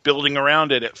building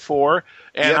around it at 4,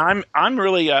 and yep. I'm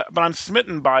really, but I'm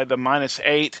smitten by the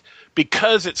 -8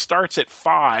 because it starts at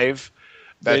 5.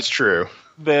 That's true.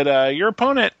 That your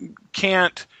opponent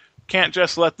can't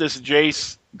just let this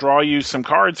Jace draw you some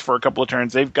cards for a couple of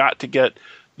turns. They've got to get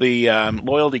the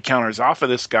loyalty counters off of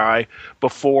this guy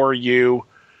before you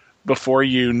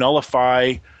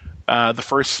nullify the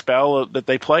first spell that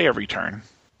they play every turn.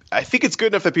 I think it's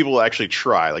good enough that people will actually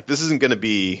try. Like, this isn't going to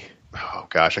be, oh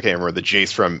gosh, I can't remember the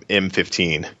Jace from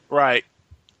M15. Right.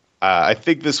 I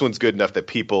think this one's good enough that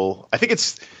people. I think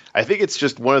it's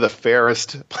just one of the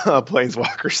fairest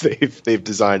planeswalkers they've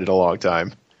designed in a long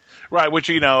time. Right, which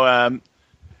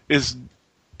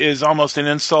is almost an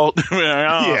insult.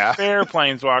 Yeah. Fair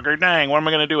planeswalker. Dang, what am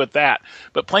I going to do with that?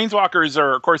 But planeswalkers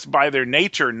are, of course, by their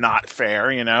nature, not fair.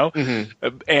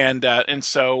 Mm-hmm. And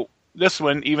so this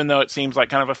one, even though it seems like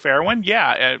kind of a fair one,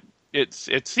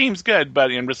 it seems good.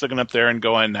 But I'm just looking up there and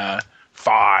going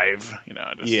 5.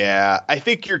 Yeah, I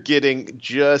think you're getting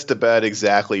just about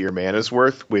exactly your mana's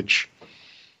worth, which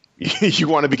you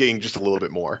want to be getting just a little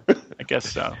bit more. I guess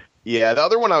so. Yeah, the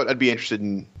other one I'd be interested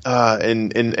in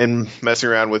messing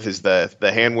around with is the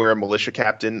Handwear Militia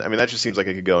Captain. I mean, that just seems like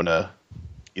it could go in a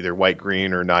either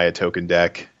white-green or Naya token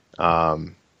deck.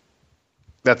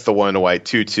 That's the one in a white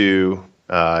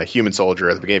 2/2 human soldier.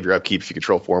 At the beginning of your upkeep, if you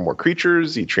control 4 or more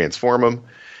creatures, you transform them.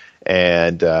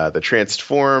 And the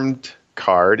transformed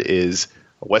card is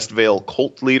a Westvale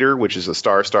Cult Leader, which is a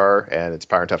star, and its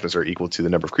power and toughness are equal to the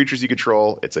number of creatures you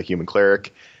control. It's a human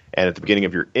cleric. And at the beginning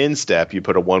of your end step, you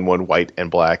put a 1/1 white and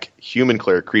black human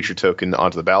cleric creature token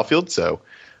onto the battlefield. So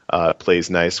it plays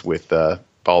nice with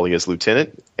Bali as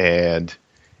lieutenant. And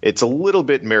it's a little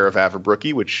bit Mare of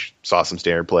Avabrucky, which saw some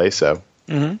standard play. So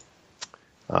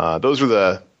those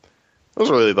are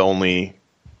really the only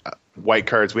white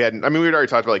cards we had. I mean, we'd already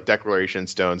talked about like Declaration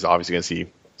Stone's obviously going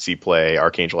to see play.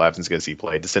 Archangel Absence going to see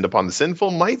play. Descend Upon the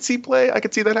Sinful might see play. I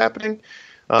could see that happening.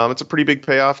 It's a pretty big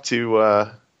payoff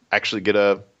to actually get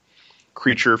a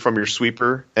creature from your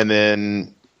sweeper, and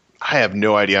then I have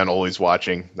no idea on Oli's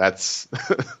watching. That's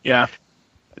yeah.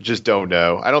 I just don't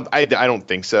know. I don't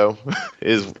think so.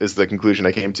 is the conclusion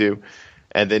I came to.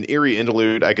 And then Eerie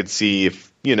Interlude, I could see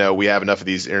if we have enough of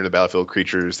these enter the battlefield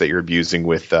creatures that you're abusing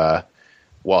with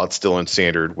while it's still in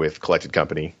standard with Collected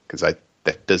Company, because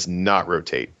that does not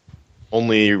rotate.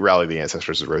 Only Rally the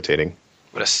Ancestors is rotating.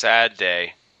 What a sad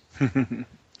day. Right,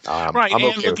 I'm and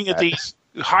okay looking at these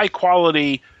high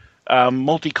quality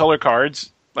multicolor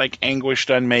cards like Anguished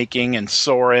Unmaking and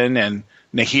Sorin and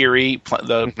Nahiri,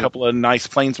 couple of nice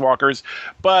planeswalkers,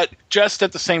 but just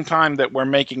at the same time that we're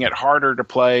making it harder to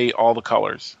play all the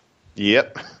colors.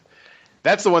 Yep,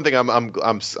 that's the one thing I'm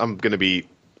going to be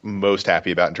most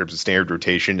happy about in terms of standard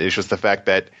rotation is just the fact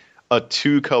that a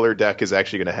 2-color deck is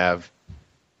actually going to have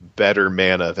better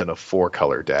mana than a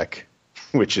 4-color deck,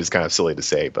 which is kind of silly to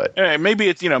say, but maybe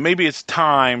it's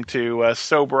time to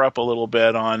sober up a little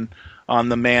bit on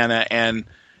the mana and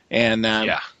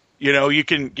you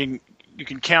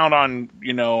can count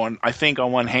on I think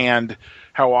on one hand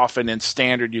how often in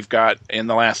standard you've got in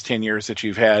the last 10 years that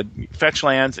you've had fetch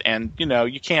lands, and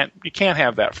you can't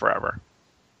have that forever.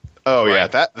 Oh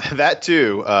right. Yeah, that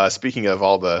too. Speaking of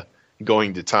all the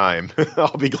going to time,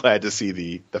 I'll be glad to see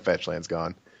the fetch lands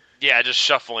gone. Yeah, just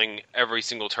shuffling every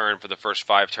single turn for the first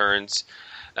 5 turns.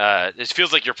 It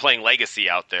feels like you're playing Legacy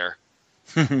out there.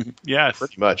 Yes.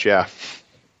 Pretty much, yeah.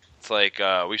 It's like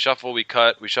we shuffle, we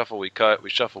cut, we shuffle, we cut, we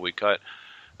shuffle, we cut.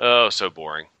 Oh, so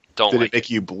boring. Did it make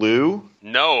you blue?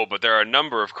 No, but there are a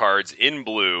number of cards in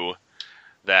blue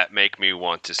that make me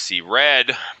want to see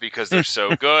red because they're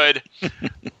so good. And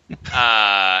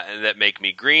that make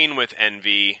me green with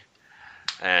envy.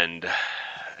 and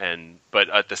but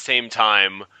at the same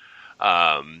time,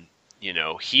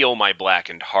 heal my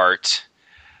blackened heart.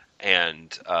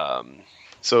 And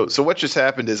so what just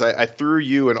happened is I threw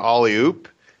you an alley oop,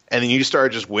 and then you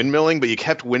started just windmilling, but you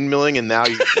kept windmilling, and now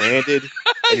you've landed,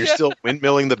 and you're still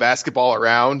windmilling the basketball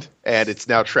around, and it's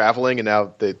now traveling, and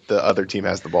now the other team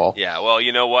has the ball. Yeah, well,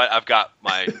 you know what? I've got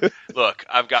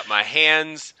my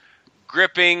hands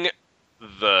gripping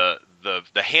the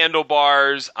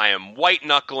handlebars. I am white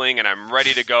knuckling, and I'm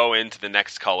ready to go into the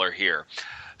next color here.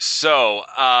 So,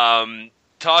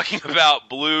 talking about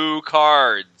blue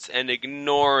cards and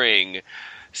ignoring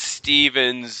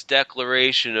Steven's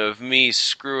declaration of me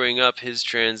screwing up his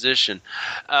transition,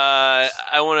 I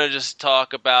want to just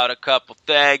talk about a couple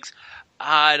things.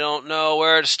 I don't know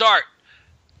where to start.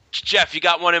 Jeff, you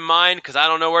got one in mind? Because I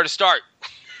don't know where to start.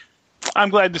 I'm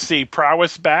glad to see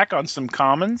Prowess back on some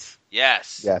commons.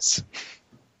 Yes.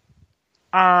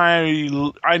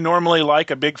 I normally like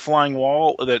a big flying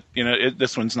wall. That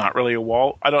this one's not really a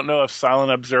wall. I don't know if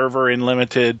Silent Observer in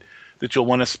Limited that you'll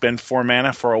want to spend 4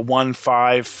 mana for a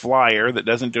 1/5 flyer that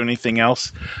doesn't do anything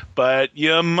else, but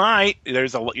you might.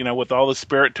 There's with all the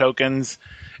spirit tokens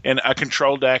in a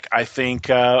control deck. I think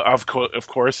of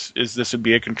course this would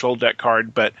be a control deck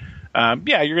card, but you're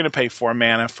going to pay 4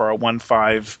 mana for a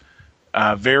 1/5.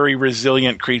 Very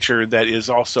resilient creature that is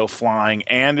also flying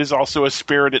and is also a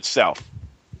spirit itself.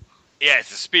 Yeah,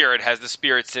 it's a spirit. Has the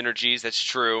spirit synergies. That's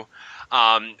true.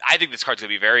 I think this card's going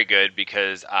to be very good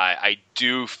because I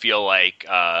do feel like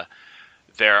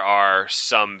there are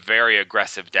some very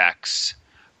aggressive decks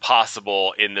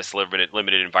possible in this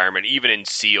limited environment, even in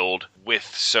sealed, with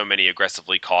so many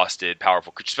aggressively costed,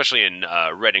 powerful creatures, especially in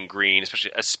red and green,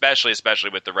 especially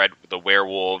with the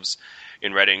werewolves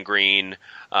in red and green.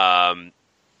 A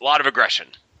lot of aggression,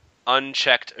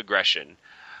 unchecked aggression.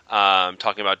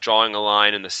 Talking about drawing a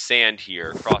line in the sand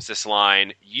here, across this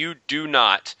line. You do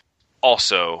not.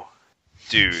 Also,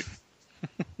 dude,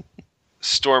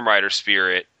 Stormrider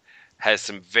Spirit has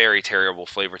some very terrible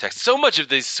flavor text. So much of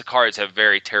these cards have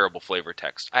very terrible flavor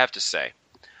text, I have to say.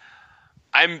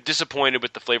 I'm disappointed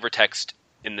with the flavor text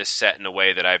in this set in a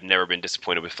way that I've never been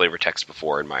disappointed with flavor text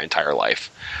before in my entire life.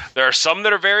 There are some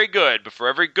that are very good, but for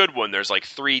every good one, there's like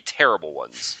 3 terrible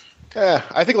ones. Yeah,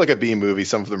 I think like a B movie,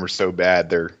 some of them are so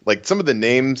bad. They're like some of the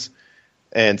names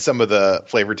and some of the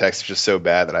flavor text is just so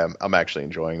bad that I'm actually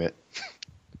enjoying it.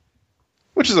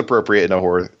 Which is appropriate in a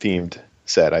horror-themed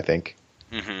set, I think.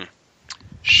 Mm-hmm.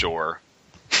 Sure.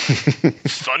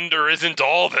 Thunder isn't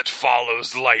all that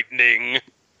follows lightning.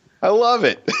 I love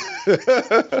it.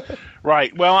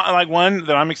 Right. Well, I like one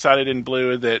that I'm excited in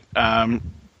blue that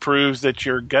proves that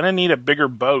you're going to need a bigger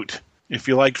boat. If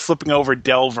you like flipping over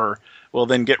Delver, well,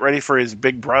 then get ready for his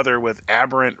big brother with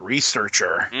Aberrant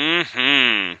Researcher.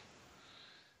 Mm-hmm.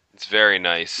 It's very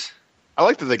nice. I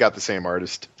like that they got the same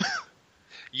artist.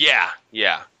 Yeah,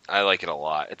 I like it a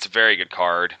lot. It's a very good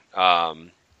card. We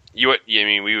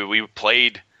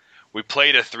played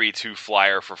a 3/2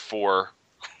 flyer for 4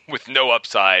 with no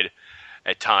upside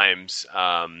at times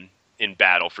in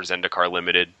battle for Zendikar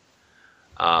Limited.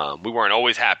 We weren't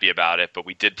always happy about it, but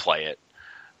we did play it.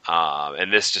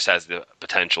 And this just has the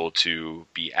potential to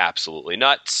be absolutely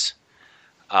nuts.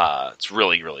 It's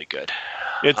really, really good.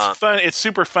 It's fun. It's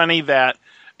super funny that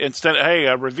instead,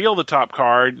 reveal the top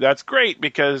card. That's great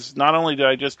because not only did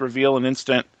I just reveal an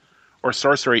instant or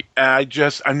sorcery, now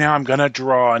I'm going to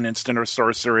draw an instant or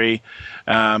sorcery.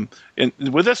 And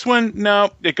with this one,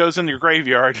 no, it goes in your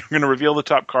graveyard. You're going to reveal the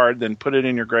top card, then put it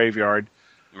in your graveyard.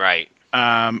 Right.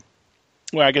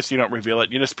 Well, I guess you don't reveal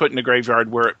it. You just put it in the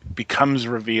graveyard where it becomes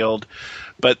revealed.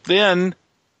 But then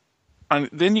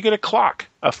you get a clock,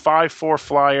 a 5/4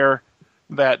 flyer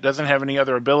that doesn't have any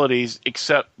other abilities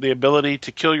except the ability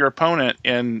to kill your opponent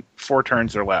in 4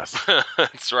 turns or less.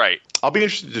 That's right. I'll be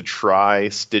interested to try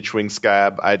Stitchwing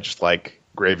Scab. I just like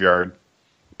graveyard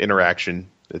interaction.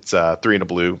 It's 3 and a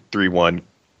blue, 3/1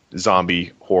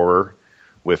 zombie horror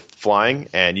with flying,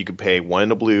 and you can pay 1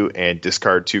 in a blue and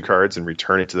discard 2 cards and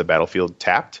return it to the battlefield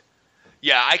tapped.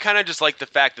 Yeah, I kind of just like the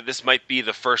fact that this might be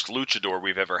the first luchador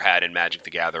we've ever had in Magic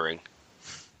the Gathering.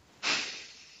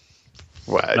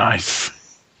 What? Nice.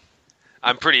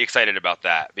 I'm pretty excited about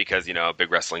that because, a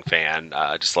big wrestling fan.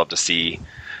 Just love to see,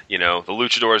 the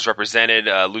luchadors represented.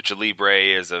 Lucha Libre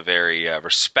is a very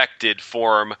respected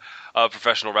form of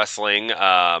professional wrestling,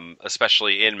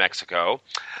 especially in Mexico.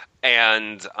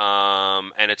 And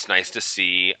it's nice to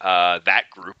see that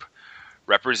group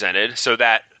represented so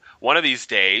that one of these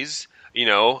days, a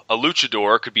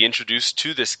luchador could be introduced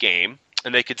to this game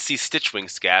and they could see Stitchwing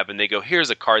Scab, and they go, here's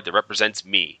a card that represents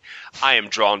me. I am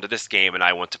drawn to this game, and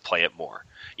I want to play it more.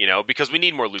 Because we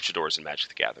need more luchadors in Magic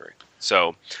the Gathering.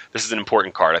 So this is an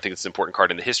important card. I think it's an important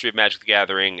card in the history of Magic the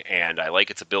Gathering, and I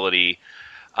like its ability.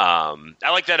 I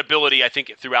like that ability, I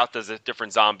think, throughout the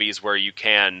different zombies where you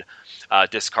can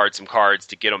discard some cards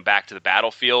to get them back to the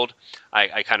battlefield.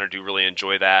 I kind of do really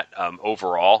enjoy that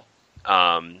overall.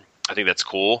 I think that's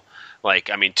cool.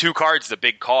 2 cards is a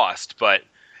big cost, but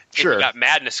if you got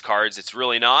madness cards, it's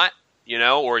really not,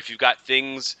 or if you've got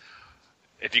things...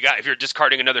 If you're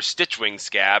discarding another Stitchwing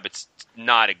Scab, it's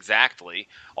not exactly.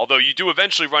 Although you do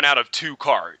eventually run out of 2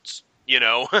 cards.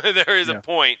 There is a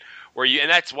point where and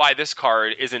that's why this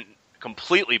card isn't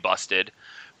completely busted,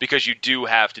 because you do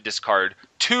have to discard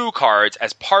 2 cards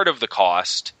as part of the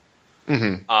cost.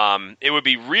 Mm-hmm. It would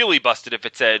be really busted if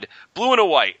it said blue and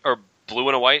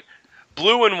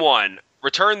one.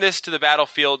 Return this to the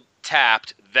battlefield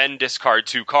tapped, then discard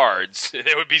 2 cards.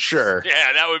 It would be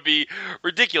yeah, that would be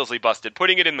ridiculously busted.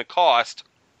 Putting it in the cost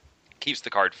keeps the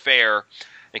card fair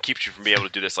and keeps you from being able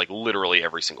to do this literally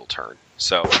every single turn.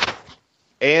 So,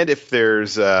 and if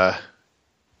there's if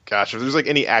there's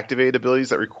any activated abilities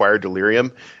that require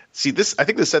Delirium, I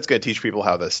think this set's going to teach people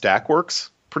how the stack works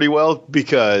pretty well,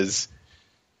 because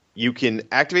you can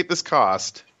activate this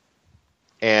cost,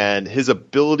 and his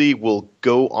ability will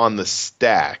go on the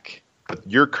stack.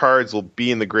 Your cards will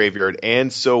be in the graveyard,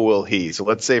 and so will he. So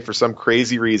let's say for some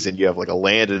crazy reason you have a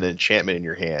land and an enchantment in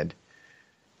your hand,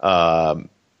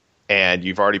 and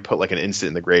you've already put an instant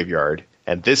in the graveyard,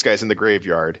 and this guy's in the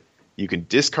graveyard. You can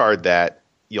discard that.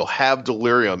 You'll have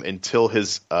Delirium until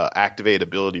his activate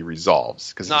ability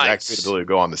resolves, because his activate ability will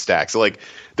go on the stack. So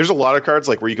there's a lot of cards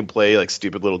where you can play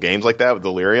stupid little games like that with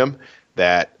Delirium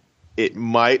that it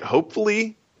might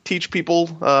hopefully teach people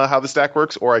how the stack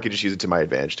works, or I could just use it to my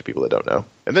advantage to people that don't know,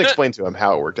 and then explain to them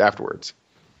how it worked afterwards.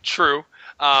 True.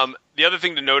 The other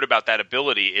thing to note about that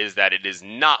ability is that it is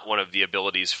not one of the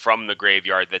abilities from the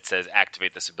graveyard that says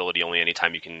activate this ability only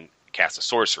anytime you can cast a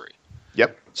sorcery.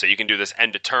 Yep. So you can do this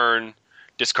end of turn,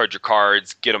 discard your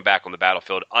cards, get them back on the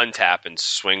battlefield, untap, and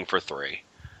swing for 3.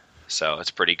 So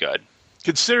it's pretty good.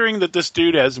 Considering that this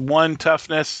dude has 1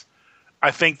 toughness,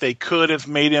 I think they could have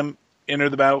made him enter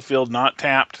the battlefield not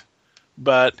tapped,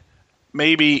 but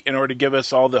maybe in order to give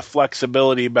us all the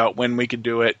flexibility about when we could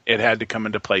do it, it had to come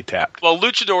into play tapped. Well,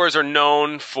 luchadors are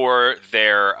known for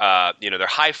their their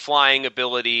high flying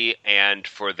ability and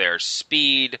for their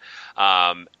speed,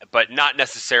 but not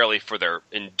necessarily for their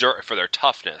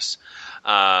toughness,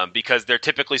 because they're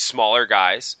typically smaller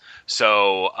guys.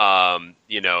 So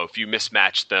if you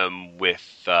mismatch them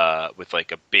with a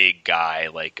big guy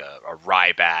like a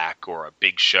Ryback or a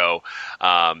Big Show,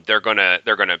 they're gonna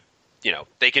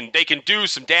they can do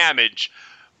some damage,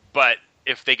 but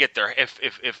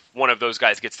if one of those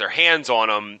guys gets their hands on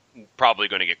them, probably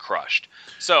going to get crushed.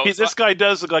 So this guy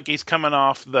does look like he's coming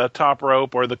off the top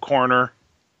rope or the corner.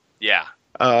 Yeah.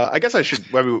 I guess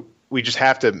we just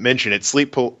have to mention it.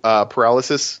 Sleep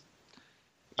paralysis.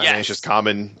 I mean, it's just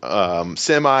common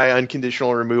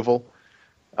semi-unconditional removal.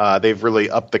 They've really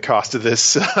upped the cost of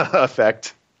this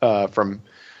effect from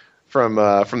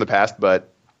the past, but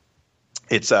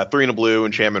it's 3 and a blue,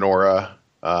 enchantment aura,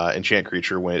 enchant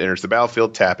creature. When it enters the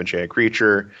battlefield, tap enchant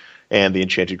creature, and the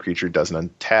enchanted creature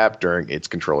doesn't untap during its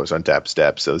controller's untap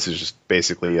step. So this is just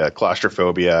basically a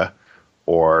claustrophobia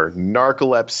or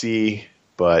narcolepsy,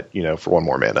 but for 1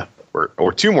 more mana.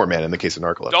 Or 2 more mana in the case of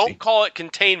narcolepsy. Don't call it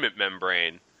containment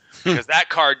membrane, because that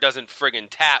card doesn't friggin'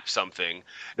 tap something.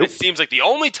 Nope. It seems like the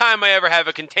only time I ever have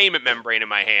a containment membrane in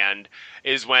my hand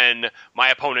is when my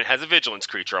opponent has a vigilance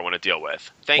creature I want to deal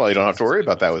with. You don't have to worry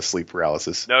about that with sleep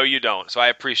paralysis. No, you don't. So I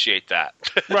appreciate that.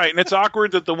 Right, and it's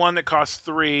awkward that the one that costs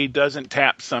 3 doesn't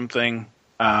tap something.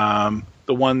 The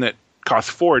one that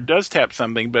costs 4 does tap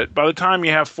something, but by the time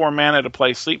you have 4 mana to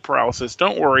play sleep paralysis,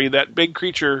 don't worry, that big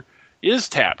creature is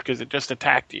tapped because it just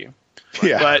attacked you.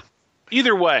 Yeah. But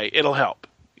either way, it'll help.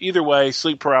 Either way,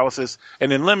 sleep paralysis,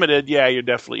 and in limited, you're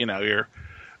definitely, you're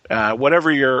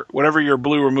whatever your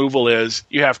blue removal is,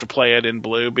 you have to play it in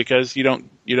blue, because you're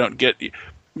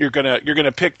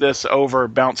gonna pick this over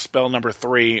bounce spell number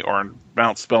 3 or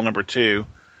bounce spell number 2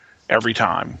 every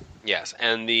time. Yes,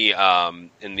 and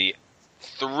in the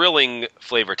thrilling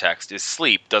flavor text is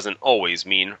sleep doesn't always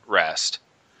mean rest.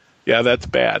 Yeah, that's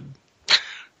bad.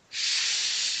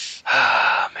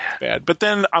 Ah, man. Bad. But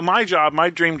then my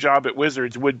dream job at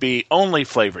Wizards would be only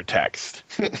flavor text.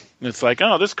 It's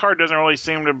this card doesn't really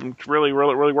seem to really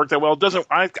work that well.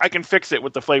 I can fix it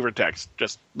with the flavor text.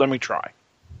 Just let me try.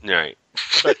 Right.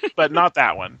 But not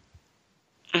that one.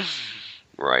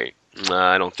 Right.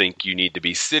 I don't think you need to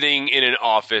be sitting in an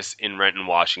office in Renton,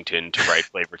 Washington to write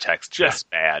flavor text just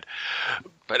bad.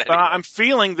 But anyway. I'm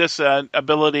feeling this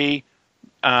ability,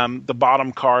 the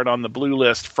bottom card on the blue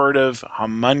list, Furtive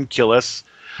Homunculus.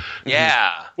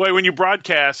 Yeah. Boy, when you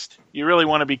broadcast, you really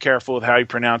want to be careful with how you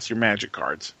pronounce your Magic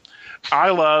cards. I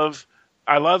love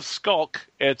Skulk.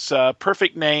 It's a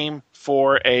perfect name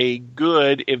for a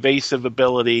good evasive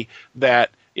ability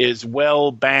that is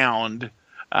well bound.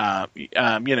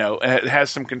 It has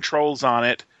some controls on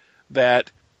it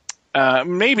that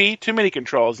maybe too many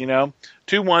controls.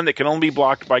 2/1 that can only be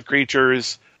blocked by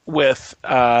creatures with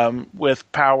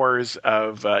powers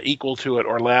of equal to it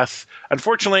or less.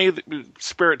 Unfortunately,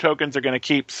 spirit tokens are going to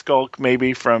keep Skulk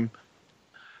maybe from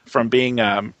being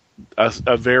a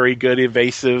very good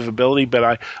evasive ability,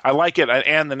 but I like it,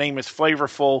 and the name is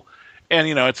flavorful, and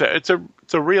it's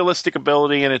a realistic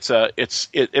ability, and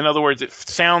in other words, it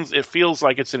feels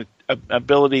like it's an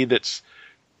ability that's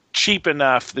cheap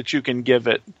enough that you can give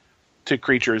it to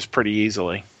creatures pretty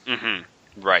easily. Mm-hmm.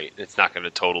 Right, it's not going to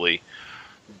totally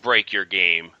break your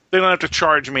game. They don't have to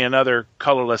charge me another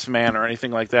colorless mana or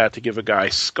anything like that to give a guy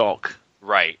Skulk.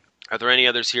 Right. Are there any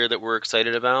others here that we're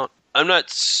excited about?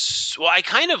 I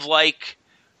kind of like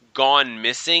Gone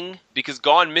Missing, because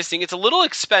Gone Missing, it's a little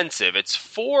expensive. It's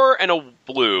 4 and a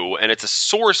blue, and it's a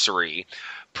sorcery.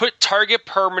 Put target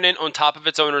permanent on top of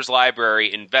its owner's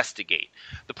library, investigate.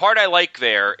 The part I like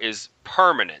there is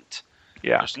permanent.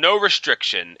 Yeah. There's no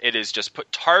restriction. It is just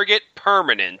put target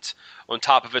permanent on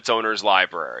top of its owner's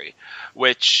library,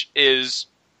 which is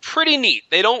pretty neat.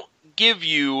 They don't give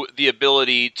you the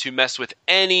ability to mess with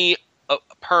any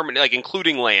permanent, like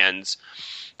including lands.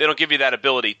 They don't give you that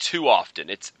ability too often.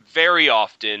 It's very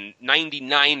often,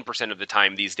 99% of the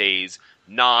time these days,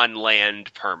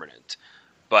 non-land permanent.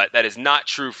 But that is not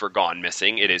true for Gone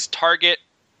Missing. It is target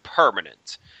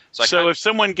permanent. So if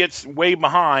someone gets way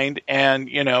behind and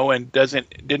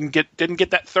didn't get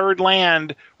that third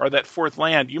land or that fourth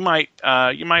land, you might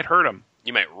hurt them.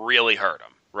 You might really hurt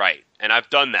them, right? And I've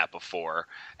done that before,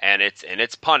 and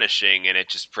it's punishing, and it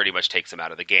just pretty much takes them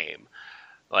out of the game.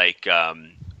 Like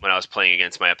when I was playing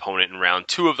against my opponent in round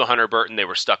 2 of the Hunter Burton, they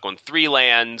were stuck on 3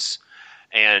 lands,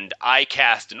 and I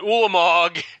cast an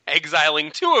Ulamog,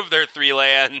 exiling 2 of their 3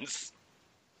 lands.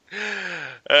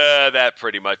 That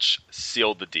pretty much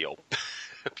sealed the deal.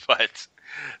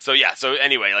 So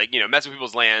anyway, mess with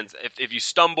people's lands. If you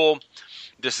stumble,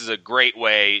 this is a great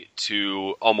way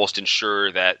to almost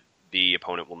ensure that the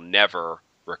opponent will never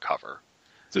recover.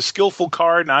 It's a skillful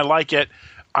card, and I like it.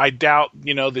 I doubt,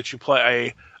 that you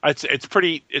play. It's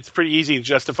pretty easy to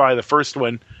justify the first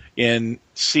one in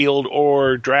sealed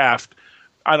or draft.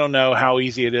 I don't know how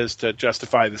easy it is to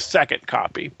justify the second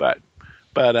copy, but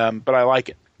I like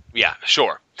it. Yeah,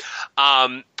 sure.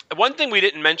 One thing we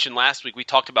didn't mention last week, we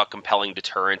talked about compelling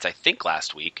deterrence, I think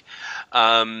last week.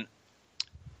 And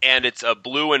it's a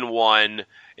blue and 1.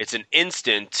 It's an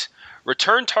instant.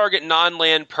 Return target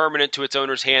non-land permanent to its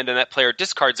owner's hand, and that player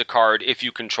discards a card if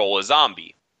you control a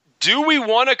zombie. Do we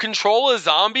want to control a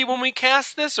zombie when we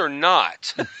cast this or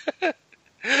not?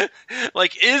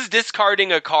 Is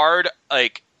discarding a card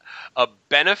a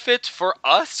benefit for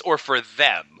us or for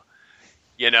them?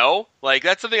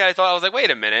 That's something I thought. I was like,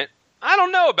 wait a minute. I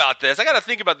don't know about this. I got to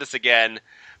think about this again,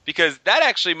 because that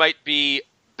actually might be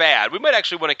bad. We might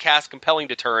actually want to cast compelling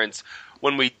deterrence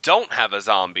when we don't have a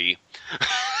zombie.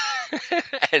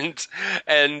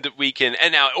 and we can,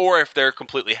 and now, or if they're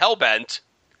completely hellbent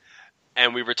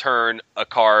and we return a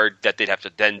card that they'd have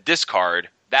to then discard,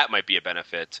 that might be a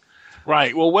benefit.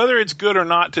 Right. Well, whether it's good or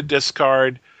not to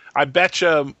discard, I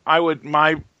betcha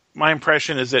my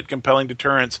impression is that compelling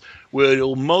deterrence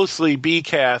will mostly be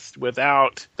cast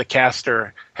without the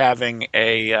caster having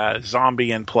a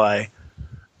zombie in play.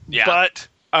 Yeah. But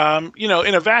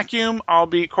in a vacuum, I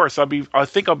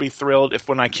think I'll be thrilled if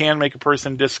when I can make a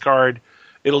person discard.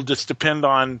 It'll just depend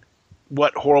on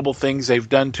what horrible things they've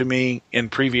done to me in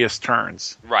previous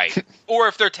turns. Right. Or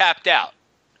if they're tapped out.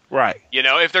 Right.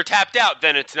 If they're tapped out,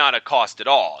 then it's not a cost at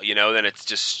all. Then it's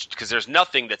just because there's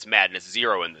nothing that's Madness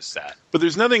 0 in this set. But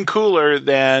there's nothing cooler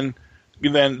than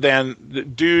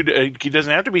the dude. He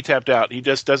doesn't have to be tapped out. He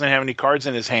just doesn't have any cards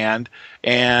in his hand.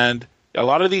 And a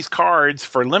lot of these cards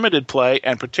for limited play,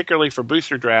 and particularly for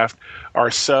booster draft, are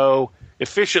so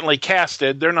efficiently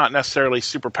casted. They're not necessarily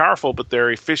super powerful, but they're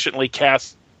efficiently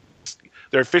cast.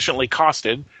 They're efficiently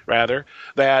costed, rather,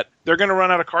 that they're going to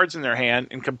run out of cards in their hand,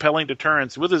 and compelling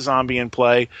deterrence with a zombie in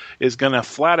play is going to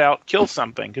flat out kill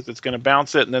something, because it's going to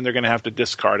bounce it, and then they're going to have to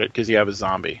discard it because you have a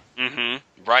zombie.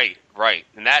 Mm-hmm. Right.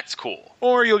 And that's cool.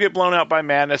 Or you'll get blown out by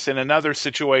madness in another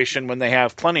situation when they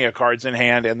have plenty of cards in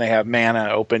hand and they have mana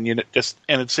open. And at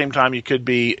the same time, you could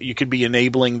be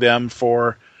enabling them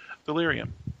for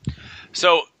Delirium.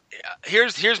 So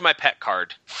here's my pet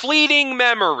card. Fleeting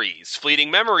Memories.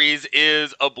 Fleeting Memories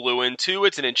is a blue and 2.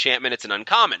 It's an enchantment. It's an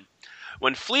uncommon.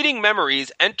 When Fleeting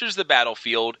Memories enters the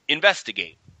battlefield,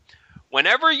 investigate.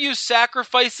 Whenever you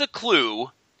sacrifice a clue,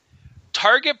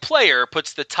 target player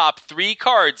puts the top 3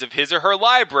 cards of his or her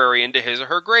library into his or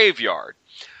her graveyard.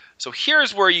 So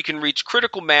here's where you can reach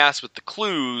critical mass with the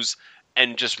clues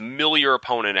and just mill your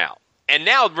opponent out. And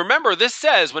now, remember, this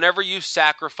says whenever you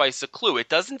sacrifice a clue. It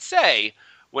doesn't say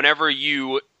whenever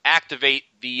you activate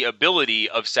the ability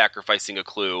of sacrificing a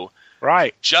clue.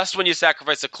 Right. Just when you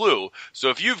sacrifice a clue.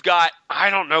 So if you've got, I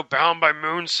don't know, Bound by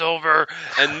Moonsilver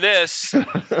and this,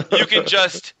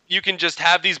 you can just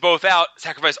have these both out,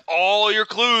 sacrifice all your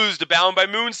clues to Bound by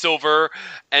Moonsilver,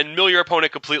 and mill your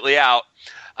opponent completely out.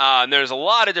 And there's a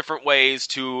lot of different ways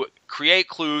to create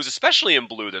clues, especially in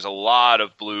blue. There's a lot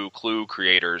of blue clue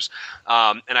creators.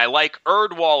 And I like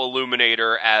Erdwall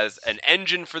Illuminator as an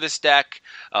engine for this deck.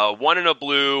 1 in a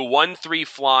blue, 1/3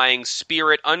 flying,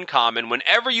 spirit, uncommon.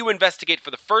 Whenever you investigate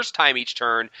for the first time each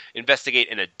turn, investigate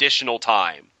an additional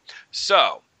time.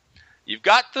 So you've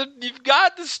got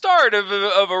the start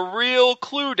of a real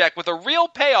clue deck with a real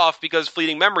payoff, because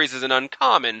Fleeting Memories is an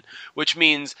uncommon, which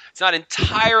means it's not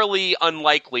entirely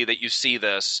unlikely that you see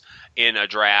this in a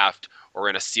draft or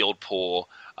in a sealed pool.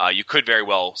 You could very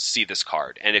well see this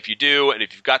card. And if you do, and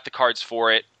if you've got the cards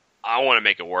for it, I want to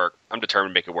make it work. I'm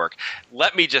determined to make it work.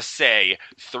 Let me just say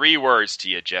 3 words to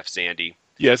you, Jeff Zandi.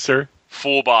 Yes, sir.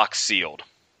 Full box sealed.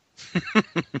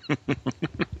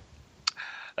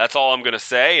 That's all I'm going to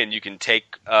say, and you can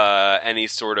take any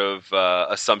sort of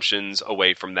assumptions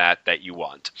away from that you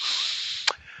want.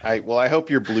 I hope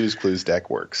your Blues Clues deck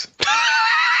works.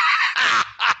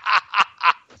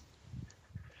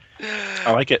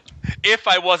 I like it. If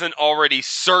I wasn't already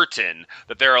certain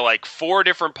that there are like 4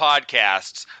 different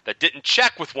podcasts that didn't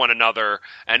check with one another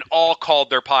and all called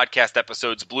their podcast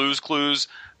episodes Blues Clues,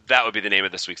 that would be the name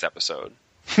of this week's episode.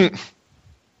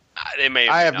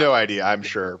 I have no idea. I'm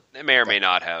sure they may or may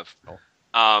not have.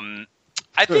 I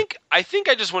think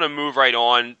I just want to move right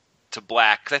on to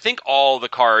black, because I think all the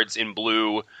cards in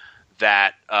blue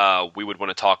that we would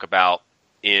want to talk about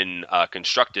in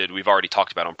Constructed, we've already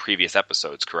talked about on previous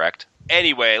episodes, correct?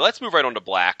 Anyway, let's move right on to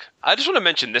black. I just want to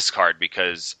mention this card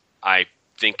because I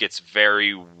think it's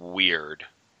very weird.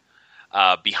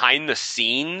 Behind the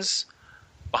Scenes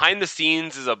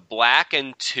is a black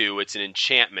and 2. It's an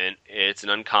enchantment. It's an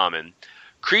uncommon.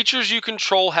 Creatures you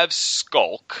control have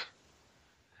Skulk.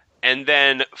 And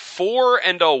then 4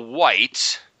 and a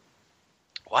white.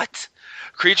 What?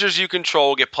 Creatures you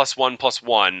control get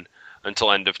 +1/+1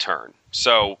 until end of turn.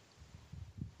 So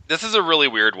this is a really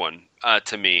weird one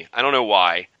to me. I don't know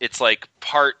why. It's like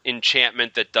part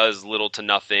enchantment that does little to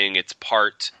nothing. It's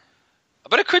part...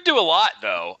 But it could do a lot,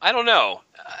 though. I don't know.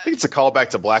 I think it's a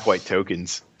callback to black-white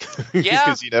tokens.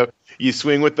 Yeah. Because, you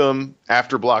swing with them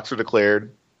after blocks are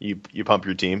declared. You pump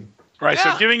your team. Right,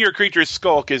 Yeah. So giving your creatures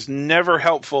Skulk is never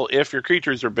helpful if your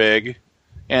creatures are big.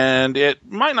 And it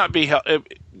might not be...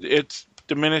 It's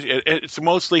diminished. It's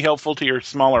mostly helpful to your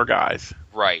smaller guys.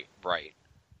 Right.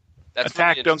 That's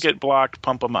Attack, really don't get blocked,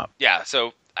 pump them up. Yeah,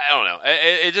 so I don't know.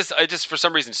 It just for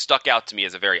some reason stuck out to me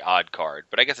as a very odd card,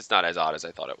 but I guess it's not as odd as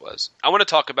I thought it was. I want to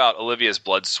talk about Olivia's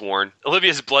Bloodsworn.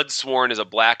 Olivia's Bloodsworn is a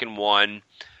black and 1.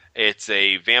 It's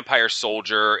a vampire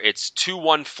soldier. It's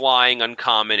 2/1 flying,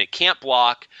 uncommon. It can't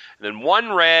block. And then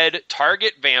 1 red,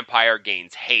 target vampire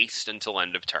gains haste until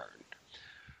end of turn.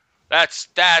 That's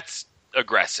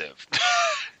aggressive.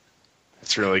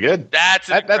 That's really good. That's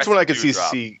one I could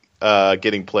two-drop. see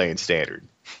getting play in standard.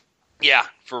 Yeah,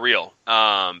 for real.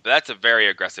 But that's a very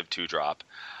aggressive 2-drop.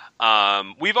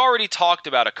 We've already talked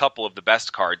about a couple of the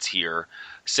best cards here.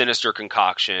 Sinister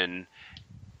Concoction,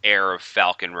 Heir of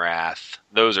Falcon Wrath.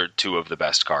 Those are 2 of the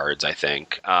best cards, I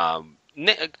think.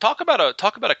 Talk about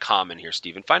a common here,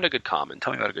 Steven. Find a good common.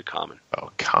 Tell me about a good common.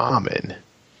 Oh, common.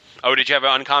 Oh, did you have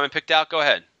an uncommon picked out? Go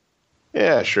ahead.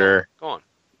 Yeah, sure. Go on.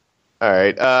 All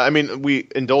right. We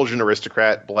Indulgent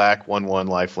Aristocrat, black, 1/1,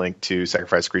 lifelink, 2,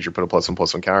 sacrifice a creature, put a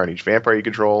 +1/+1 counter on each vampire you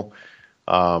control.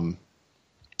 That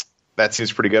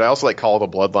seems pretty good. I also like Call of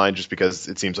the Bloodline just because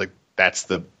it seems like that's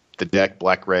the deck.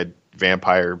 Black-red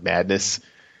vampire madness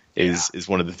is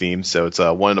one of the themes. So it's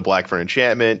 1 and a black for an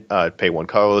enchantment, pay 1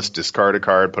 colorless, discard a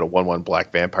card, put a 1/1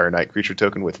 black vampire knight creature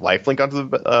token with lifelink onto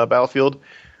the battlefield.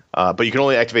 But you can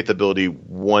only activate the ability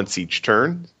once each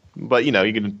turn. But, you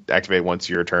can activate once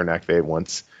your turn, activate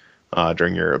once.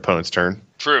 during your opponent's turn.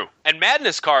 True. And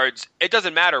Madness cards, it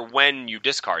doesn't matter when you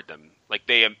discard them. Like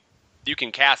you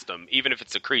can cast them, even if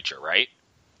it's a creature, right?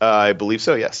 I believe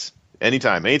so, yes.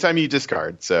 Anytime you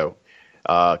discard. So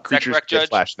creatures get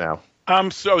flashed now.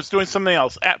 So I was doing something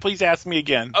else. Please ask me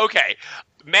again. Okay.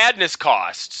 Madness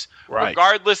costs,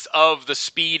 regardless of the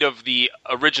speed of the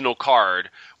original card,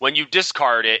 when you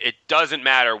discard it, it doesn't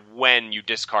matter when you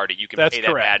discard it. You can pay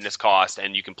that Madness cost,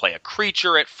 and you can play a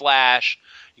creature at flash,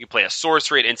 you can play a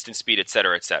sorcery at instant speed,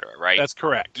 etc., right? That's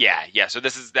correct. Yeah. So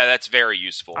that's very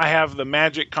useful. I have the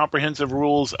Magic Comprehensive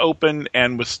Rules open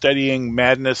and was studying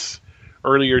Madness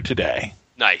earlier today.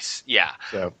 Nice, yeah.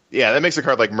 So that makes a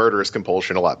card like Murderous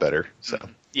Compulsion a lot better. So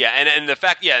yeah, and the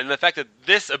fact that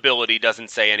this ability doesn't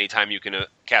say anytime you can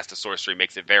cast a sorcery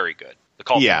makes it very good. The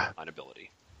call on ability.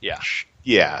 Yeah.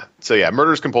 So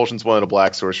Murderous Compulsion's 1 and a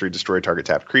black sorcery, destroy target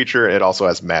tapped creature. It also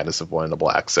has Madness of 1 and a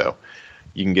black, so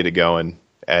you can get it going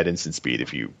at instant speed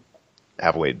if you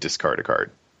have a way to discard a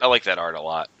card. I like that art a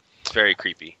lot. It's very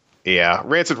creepy. Yeah,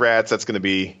 Rancid Rats, that's going to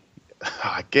be...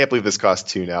 I can't believe this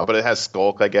costs 2 now, but it has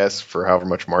Skulk, I guess, for however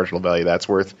much marginal value that's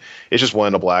worth. It's just 1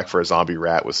 and a black for a zombie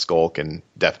rat with Skulk and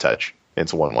Death Touch. And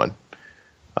it's a 1/1.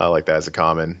 I like that as a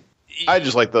common. I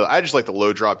just like the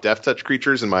low drop Death Touch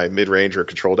creatures in my mid range or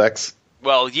control decks.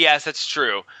 Well, yes, that's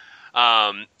true.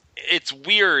 It's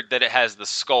weird that it has the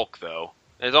Skulk, though.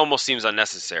 It almost seems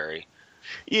unnecessary.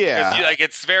 Yeah.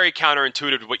 It's very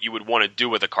counterintuitive to what you would want to do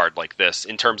with a card like this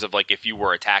in terms of if you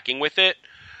were attacking with it.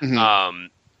 Mm-hmm.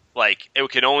 It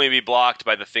can only be blocked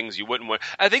by the things you wouldn't want.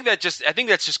 I think that's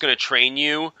just going to train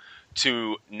you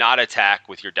to not attack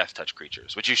with your Death Touch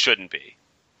creatures, which you shouldn't be.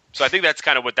 So I think that's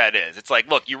kind of what that is. It's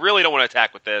look, you really don't want to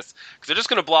attack with this because they're just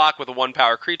going to block with a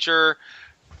 1-power creature.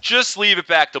 Just leave it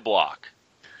back to block.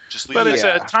 It's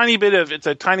a tiny bit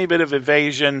of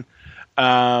evasion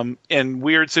in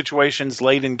weird situations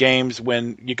late in games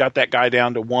when you got that guy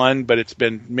down to 1, but it's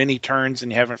been many turns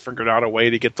and you haven't figured out a way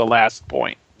to get the last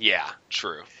point. Yeah,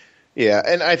 true. Yeah,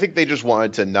 and I think they just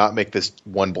wanted to not make this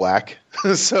 1 black.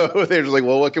 So they're just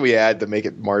well, what can we add to make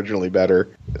it marginally better?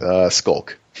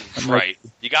 Skulk. Right.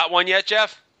 You got one yet,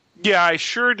 Jeff? Yeah, I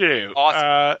sure do.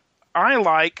 Awesome. I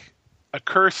like a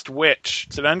Cursed Witch.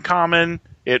 It's an uncommon.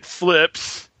 It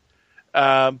flips.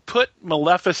 Put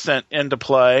Maleficent into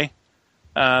play.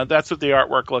 That's what the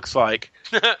artwork looks like.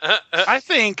 I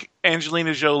think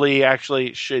Angelina Jolie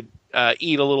actually should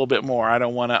eat a little bit more.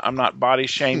 I'm not body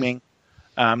shaming.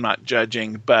 I'm not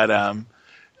judging, but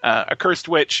a Cursed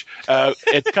Witch.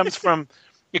 It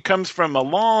comes from a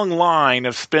long line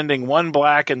of spending 1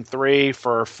 black and 3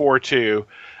 for 4/2,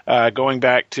 going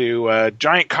back to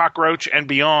Giant Cockroach and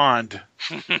beyond.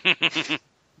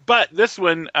 But this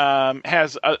one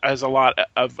has a lot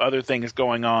of other things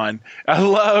going on. I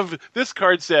love this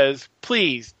card says,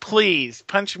 "Please, please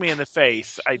punch me in the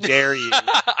face. I dare you."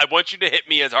 I want you to hit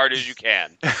me as hard as you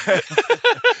can.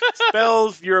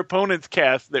 Spells your opponent's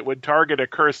cast that would target a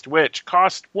Cursed Witch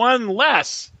cost 1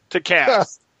 less to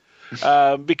cast.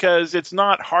 Because it's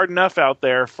not hard enough out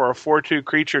there for a 4/2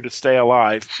 creature to stay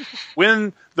alive.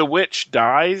 When the witch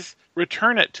dies,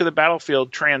 return it to the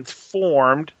battlefield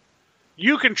transformed.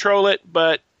 You control it,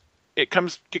 but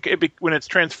when it's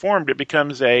transformed, it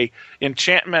becomes a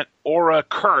enchantment or a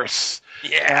curse.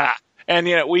 Yeah. And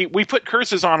we put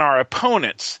curses on our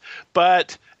opponents,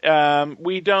 but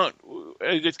we don't.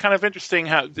 It's kind of interesting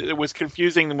how it was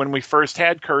confusing when we first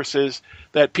had curses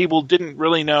that people didn't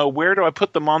really know where do I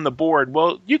put them on the board.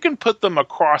 Well, you can put them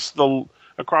across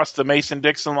the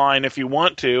Mason-Dixon line if you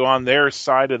want to on their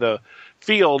side of the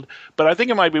field, but I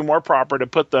think it might be more proper to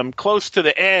put them close to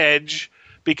the edge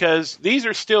because these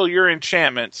are still your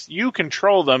enchantments. You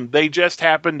control them. They just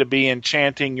happen to be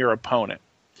enchanting your opponent.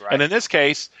 Right. And in this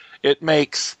case, it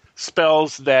makes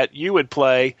spells that you would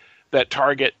play that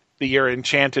target your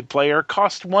enchanted player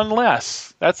cost 1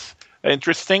 less. That's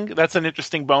interesting. That's an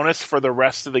interesting bonus for the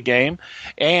rest of the game.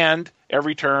 And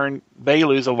every turn, they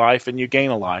lose a life and you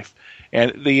gain a life.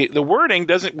 And the wording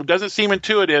doesn't seem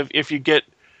intuitive if you get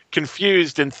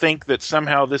confused and think that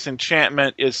somehow this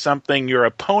enchantment is something your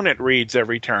opponent reads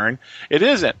every turn. It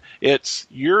isn't. It's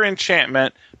your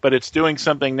enchantment, but it's doing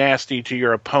something nasty to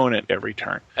your opponent every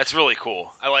turn. That's really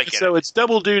cool. I like it. So it's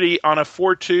double duty on a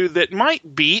 4/2 that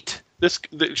might beat this.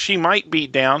 She might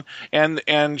beat down, and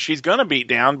she's going to beat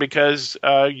down because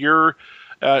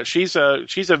she's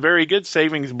a very good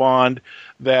savings bond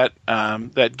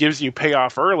that gives you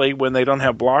payoff early when they don't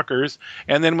have blockers,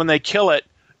 and then when they kill it.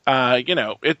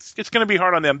 It's going to be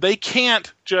hard on them. They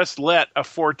can't just let a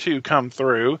 4/2 come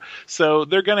through, so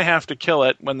they're going to have to kill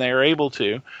it when they are able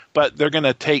to. But they're going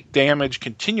to take damage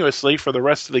continuously for the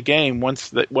rest of the game once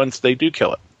they do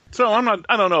kill it. So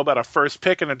I don't know about a first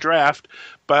pick in a draft,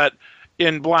 but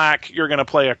in black, you're going to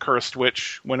play a Cursed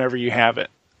Witch whenever you have it.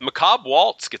 Macabre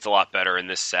Waltz gets a lot better in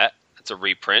this set. It's a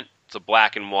reprint. It's a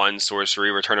black and 1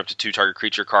 sorcery. Return up to 2 target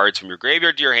creature cards from your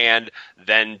graveyard to your hand,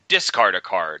 then discard a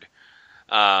card.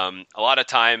 A lot of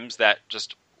times that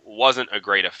just wasn't a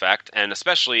great effect, and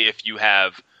especially if you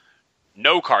have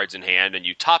no cards in hand and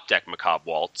you top deck Macabre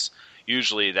Waltz,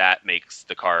 usually that makes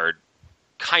the card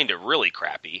kind of really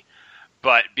crappy.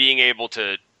 But being able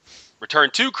to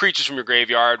return 2 creatures from your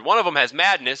graveyard, one of them has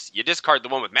Madness, you discard the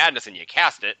one with Madness and you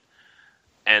cast it,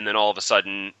 and then all of a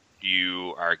sudden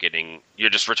you're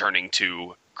just returning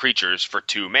 2 creatures for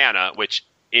 2 mana, which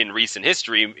in recent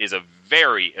history is a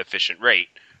very efficient rate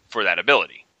for that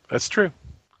ability. That's true.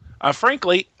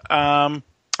 Frankly, I'm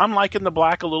liking the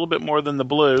black a little bit more than the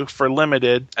blue for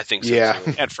limited. I think so, yeah.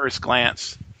 too. At first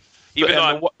glance. Even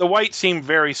though the white seemed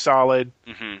very solid,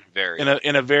 very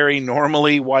in a very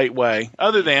normally white way.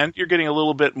 Other than you're getting a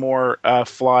little bit more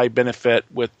fly benefit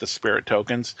with the spirit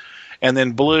tokens, and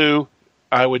then blue,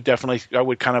 I would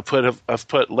kind of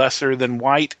put lesser than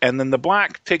white, and then the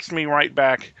black takes me right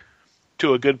back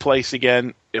to a good place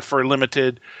again for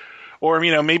limited. Or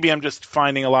maybe I'm just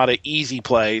finding a lot of easy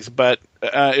plays, but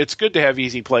it's good to have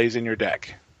easy plays in your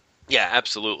deck. Yeah,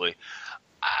 absolutely.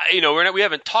 We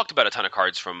haven't talked about a ton of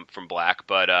cards from black,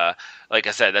 but like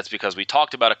I said, that's because we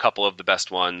talked about a couple of the best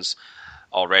ones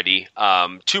already.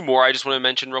 2 more I just want to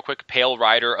mention real quick. Pale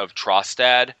Rider of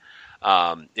Trostad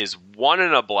is 1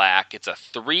 in a black. It's a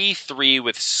 3/3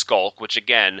 with Skulk, which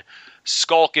again,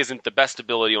 Skulk isn't the best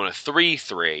ability on a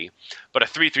 3/3, but a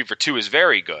 3/3 for 2 is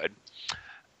very good.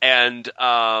 And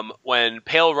when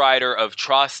Pale Rider of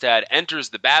Trostad enters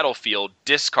the battlefield,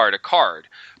 discard a card.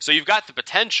 So you've got the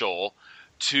potential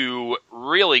to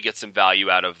really get some value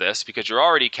out of this because you're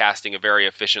already casting a very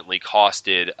efficiently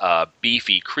costed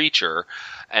beefy creature,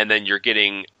 and then you're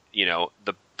getting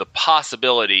the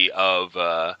possibility of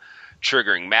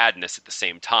triggering Madness at the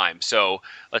same time. So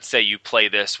let's say you play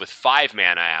this with 5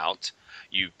 mana out.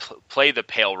 You play the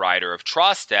Pale Rider of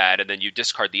Trostad, and then you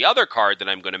discard the other card that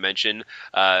I'm going to mention,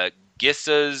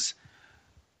 Gissa's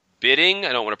Bidding.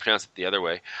 I don't want to pronounce it the other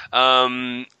way.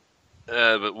 But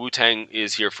Wu-Tang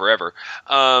is here forever.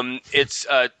 It's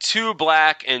 2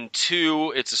 black and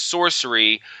 2. It's a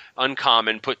sorcery,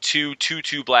 uncommon. Put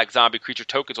 2/2 black zombie creature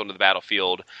tokens onto the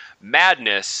battlefield.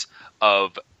 Madness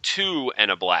of 2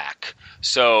 and a black.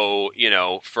 So,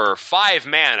 for 5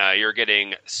 mana, you're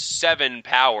getting 7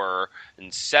 power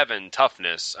and 7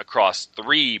 toughness across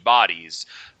 3 bodies.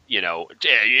 You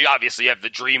obviously have the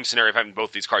dream scenario of having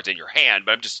both these cards in your hand,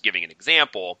 but I'm just giving an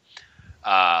example.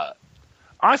 I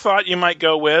thought you might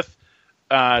go with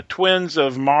Twins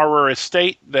of Marrer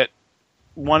Estate, that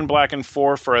 1 black and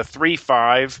 4 for a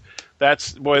 3/5.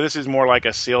 This is more like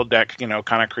a sealed deck,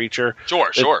 kind of creature.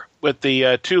 Sure. With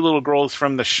the 2 little girls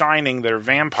from The Shining that are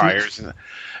vampires,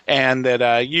 and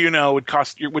that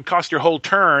would cost your whole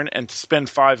turn and spend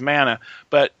 5 mana.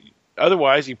 But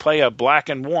otherwise, you play a black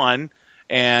and 1,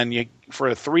 and for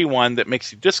a 3/1 that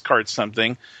makes you discard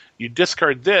something, you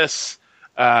discard this.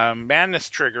 Madness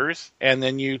triggers, and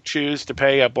then you choose to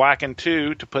pay a black and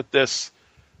 2 to put this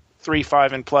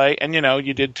 3/5 in play, and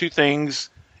you did 2 things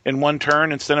in 1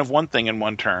 turn instead of 1 thing in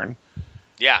 1 turn.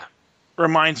 Yeah,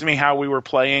 reminds me how we were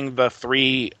playing the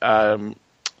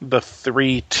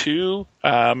 3/2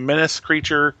 menace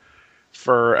creature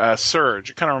for Surge.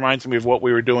 It kind of reminds me of what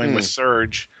we were doing with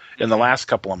Surge in the last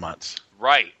couple of months.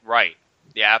 Right.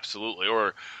 Yeah, absolutely.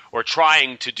 Or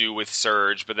trying to do with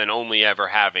Surge, but then only ever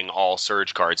having all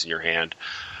Surge cards in your hand.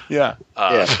 Yeah.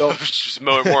 Which is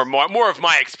more of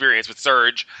my experience with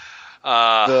Surge.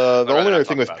 The only other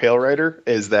thing with Pale Rider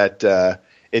is that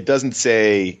it doesn't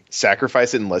say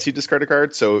sacrifice it unless you discard a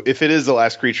card. So if it is the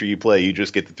last creature you play, you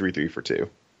just get the 3/3 for 2.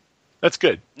 That's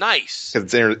good. Nice.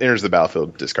 Because it enters the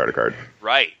battlefield, discard a card.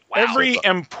 Right. Wow. Every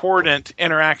important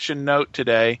interaction note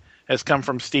today has come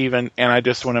from Steven, and I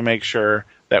just want to make sure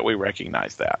that we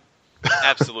recognize that.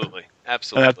 Absolutely.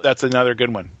 And that's another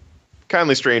good one.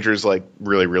 Kindly Stranger is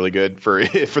really, really good for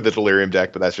the Delirium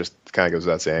deck, but that's just kind of goes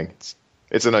without saying.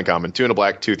 It's an uncommon. 2 and a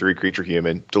black, 2/3 creature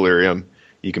human. Delirium.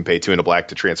 You can pay 2 and a black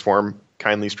to transform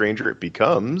Kindly Stranger. It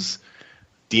becomes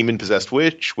Demon Possessed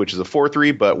Witch, which is a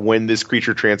 4/3, but when this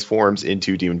creature transforms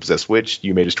into Demon Possessed Witch,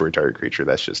 you may destroy target creature.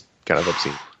 That's just kind of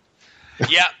obscene.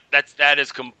 Yeah, that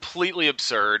is completely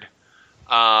absurd.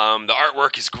 The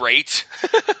artwork is great.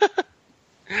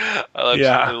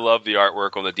 I love the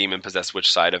artwork on the Demon Possessed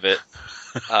Witch side of it.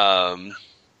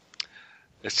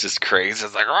 It's just crazy.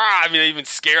 It's like, even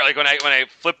scared. Like when I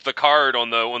flip the card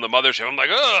on the mothership, I'm like,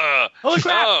 ugh! Holy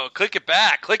crap! Oh, click it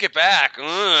back.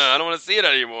 I don't want to see it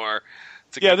anymore.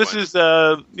 Yeah, this is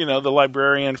the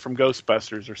librarian from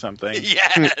Ghostbusters or something.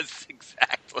 Yes,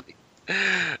 exactly.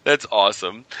 That's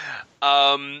awesome.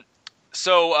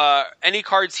 So, any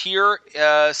cards here,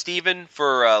 Steven,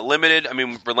 for limited? I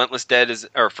mean, Relentless Dead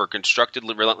for constructed,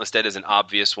 Relentless Dead is an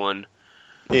obvious one.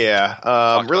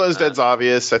 Yeah, Relentless Dead's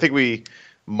obvious. I think we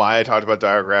might have talked about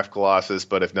Diagraph Colossus,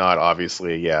 but if not,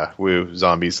 obviously, yeah, woo,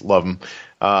 zombies, love them.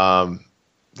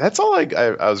 That's all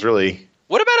I was really...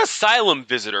 What about Asylum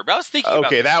Visitor? But I was thinking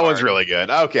about that card. one's really good.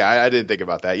 Okay, I didn't think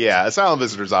about that. Yeah, Asylum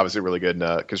Visitor is obviously really good in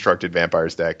a constructed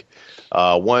vampires deck.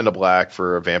 1 a black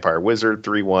for a vampire wizard,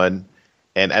 3/1.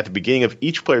 And at the beginning of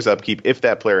each player's upkeep, if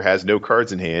that player has no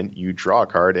cards in hand, you draw a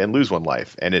card and lose 1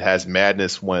 life. And it has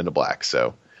Madness, 1 a black.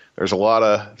 So there's a lot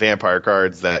of vampire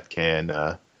cards that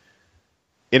can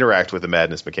interact with the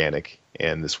Madness mechanic.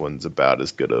 And this one's about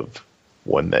as good of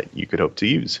one that you could hope to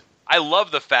use. I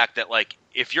love the fact that, like,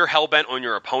 if you're hellbent on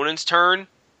your opponent's turn,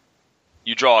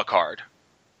 you draw a card.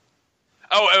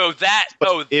 That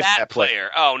player.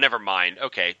 Oh, never mind.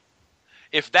 Okay.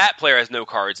 If that player has no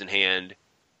cards in hand...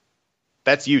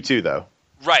 That's you too, though.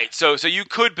 Right. So you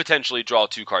could potentially draw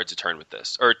 2 cards a turn with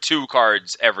this. Or 2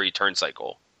 cards every turn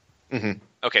cycle. Mm-hmm.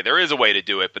 Okay, there is a way to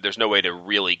do it, but there's no way to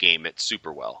really game it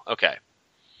super well. Okay.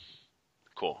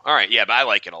 Cool. All right, yeah, but I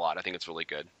like it a lot. I think it's really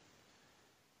good.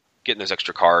 Getting those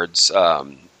extra cards. What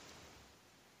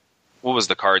was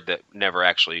the card that never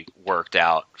actually worked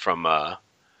out from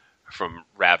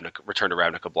Ravnica, Return to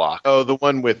Ravnica block? Oh, the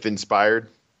one with Inspired?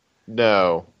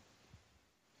 No,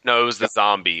 it was the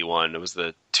zombie one. It was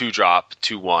the 2-drop,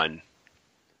 2/1.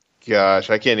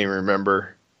 Gosh, I can't even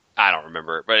remember. I don't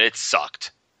remember it, but it sucked.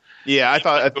 Yeah, I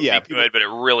thought it would be good, but it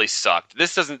really sucked.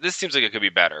 This seems like it could be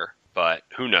better, but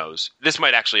who knows? This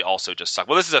might actually also just suck.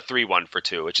 Well, this is a 3/1 for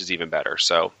 2, which is even better.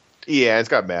 So yeah, it's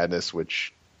got Madness,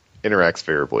 which interacts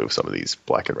favorably with some of these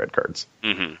black and red cards.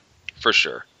 Mm-hmm. For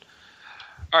sure.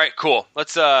 All right, cool.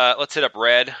 Let's hit up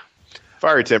red.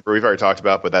 Fiery Temper, we've already talked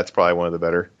about, but that's probably one of the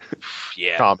better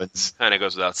commons. Kind of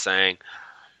goes without saying.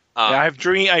 I have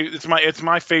Dream. It's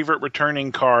my favorite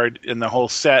returning card in the whole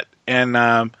set, and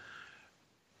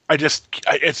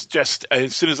it's just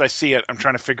as soon as I see it, I'm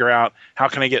trying to figure out how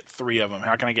can I get 3 of them,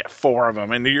 how can I get 4 of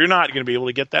them, and you're not going to be able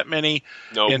to get that many.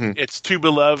 Nope. And it's too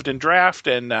beloved in draft,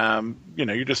 and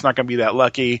you're just not going to be that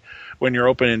lucky when you're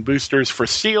opening boosters for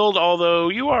sealed. Although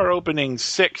you are opening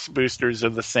 6 boosters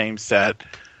of the same set.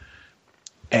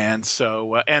 And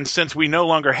so, and since we no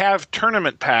longer have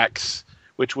tournament packs,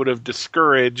 which would have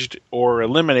discouraged or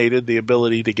eliminated the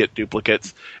ability to get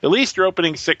duplicates, at least you're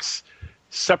opening 6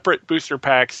 separate booster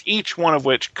packs, each one of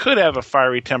which could have a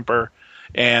Fiery Temper,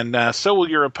 and so will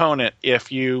your opponent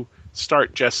if you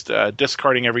start just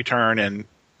discarding every turn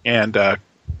and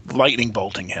lightning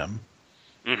bolting him.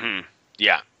 Mm-hmm.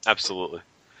 Yeah, absolutely.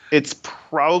 It's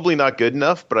probably not good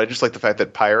enough, but I just like the fact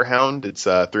that Pyre Hound, it's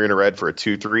 3 and a red for a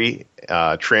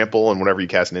 2/3 trample, and whenever you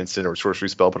cast an instant or sorcery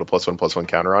spell, put a +1/+1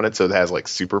 counter on it, so it has like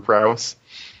super prowess.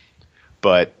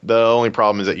 But the only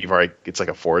problem is that it's like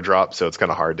a 4-drop, so it's kind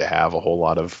of hard to have a whole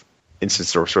lot of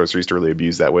instants or sorceries to really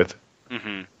abuse that with.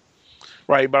 Mm-hmm.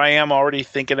 Right, but I am already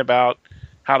thinking about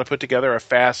how to put together a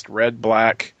fast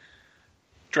red-black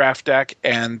draft deck,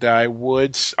 and I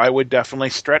would definitely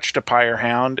stretch to Pyre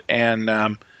Hound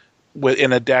and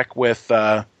in a deck with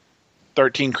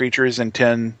 13 creatures and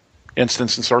 10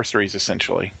 instants and sorceries,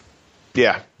 essentially.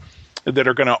 Yeah. That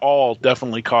are going to all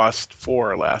definitely cost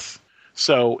 4 or less.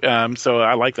 So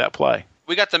I like that play.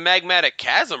 We got the Magmatic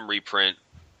Chasm reprint.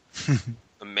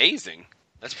 Amazing.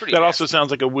 That's pretty That also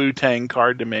sounds like a Wu-Tang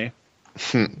card to me.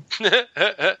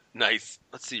 Nice.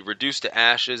 Let's see. Reduce to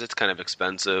Ashes. It's kind of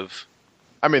expensive.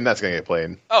 I mean, that's going to get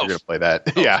played. Oh. You're going to play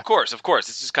that. Oh, yeah. Of course.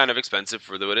 This is kind of expensive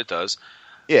for what it does.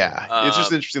 Yeah. It's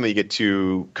just interesting that you get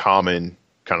 2 common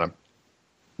kind of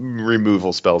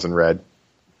removal spells in red.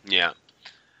 Yeah.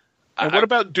 And what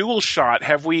about Dual Shot?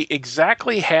 Have we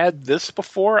exactly had this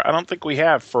before? I don't think we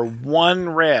have. For 1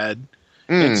 red,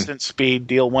 instant speed,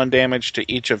 deal 1 damage to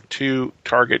each of 2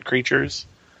 target creatures.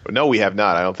 No, we have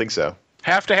not. I don't think so.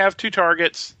 Have to have 2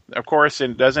 targets, of course,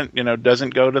 and doesn't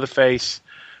go to the face.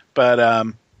 But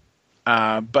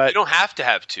you don't have to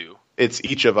have 2. It's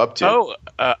each of up to.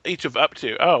 Each of up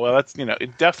to. Oh, well, that's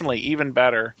definitely even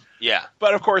better. Yeah.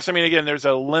 But of course, I mean, again, there's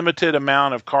a limited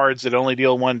amount of cards that only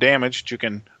deal 1 damage that you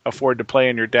can afford to play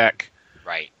in your deck.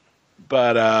 Right.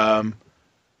 But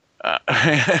and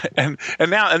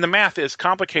the math is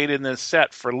complicated in this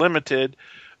set for limited.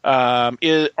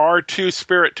 Are 2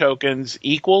 spirit tokens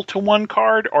equal to 1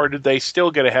 card, or did they still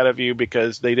get ahead of you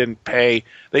because they didn't pay?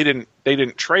 They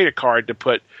didn't trade a card to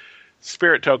put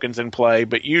spirit tokens in play,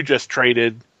 but you just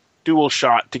traded Dual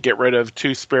Shot to get rid of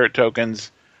 2 spirit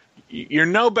tokens. you're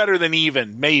no better than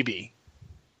even, maybe.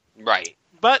 Right.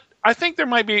 But I think there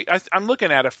might be. I'm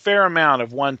looking at a fair amount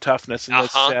of 1 toughness in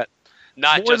this set.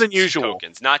 Not More just than usual.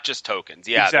 tokens. Not just tokens.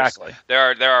 Yeah, exactly.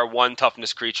 There are 1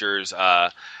 toughness creatures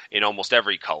in almost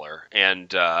every color,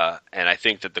 and I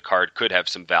think that the card could have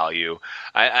some value.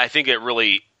 I think it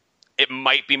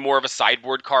might be more of a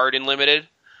sideboard card in limited,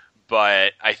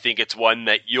 but I think it's one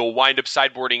that you'll wind up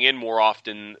sideboarding in more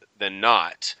often than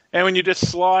not. And when you just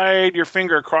slide your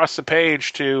finger across the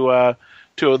page to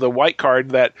the white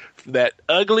card, that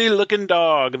ugly-looking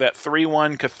dog, that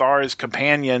 3/1 Cathar's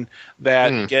Companion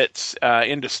that gets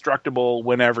indestructible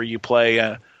whenever you play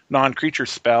a non-creature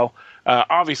spell.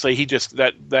 Obviously, he just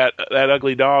that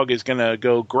ugly dog is going to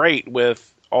go great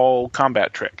with all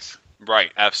combat tricks.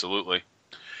 Right, absolutely.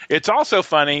 It's also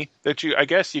funny that I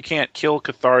guess you can't kill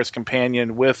Cathar's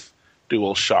Companion with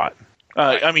dual shot.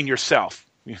 Right. I mean yourself,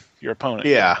 your opponent.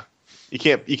 Yeah, you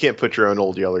can't put your own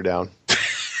old yeller down.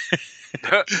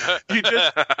 you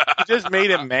just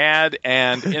made him mad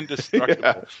and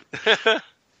indestructible.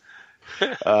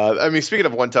 I mean, speaking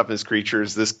of 1 toughness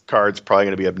creatures, this card's probably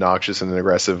going to be obnoxious in an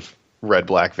aggressive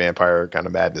red-black vampire kind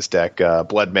of madness deck.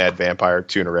 Blood Mad Vampire,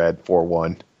 2 and a red,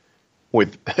 4/1.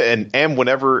 And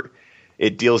whenever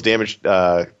it deals damage,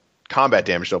 combat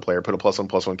damage to a player, put a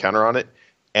 +1/+1 counter on it,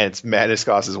 and its madness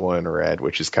cost is 1 and a red,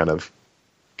 which is kind of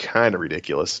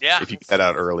ridiculous. Yeah. If you get that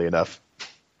out early enough.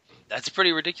 That's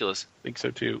pretty ridiculous. I think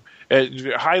so too.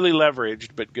 Highly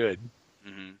leveraged, but good.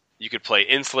 Mm-hmm. You could play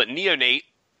Insolent Neonate,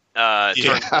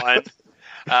 turn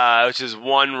 1, which is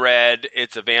 1 red.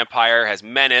 It's a vampire, has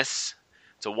menace.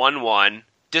 It's a 1/1.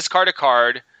 Discard a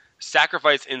card,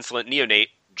 sacrifice Insolent Neonate,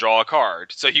 draw a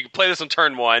card. So you can play this on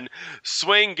turn 1,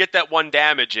 swing, get that 1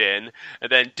 damage in, and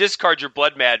then discard your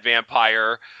Blood Mad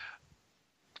Vampire,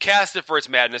 cast it for its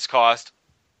madness cost,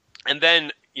 and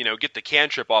then get the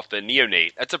cantrip off the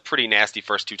Neonate. That's a pretty nasty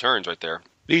first 2 turns right there.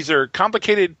 These are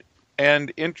complicated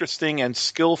and interesting and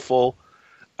skillful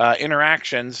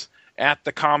interactions at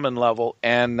the common level,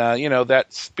 and that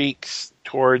speaks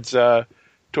towards an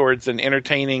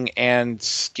entertaining and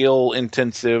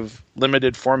skill-intensive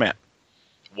limited format.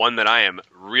 One that I am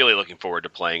really looking forward to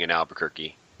playing in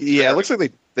Albuquerque. Yeah, it looks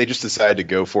like they just decided to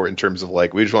go for it in terms of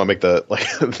we just want to make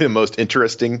the most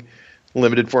interesting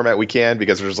limited format we can,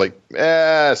 because they're just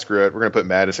screw it, we're going to put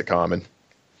madness at common.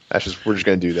 We're just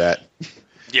going to do that.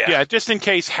 Yeah, just in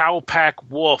case Howlpack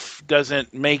Wolf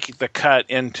doesn't make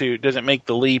the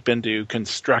leap into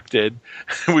constructed,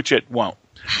 which it won't.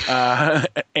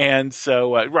 And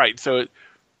so, right, so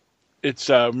it's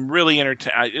really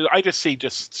entertaining. I just see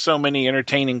just so many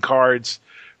entertaining cards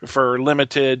for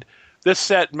limited. This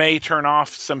set may turn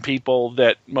off some people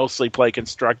that mostly play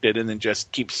constructed and then just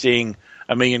keep seeing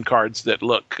a million cards that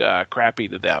look crappy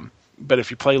to them. But if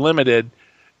you play limited,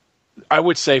 I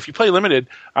would say if you play limited,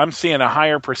 I'm seeing a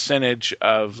higher percentage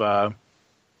of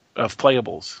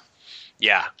playables.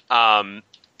 Yeah. And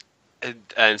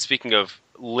speaking of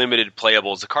limited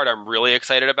playables, the card I'm really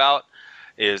excited about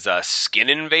is Skin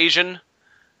Invasion.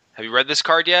 Have you read this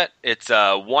card yet? It's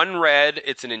 1 red.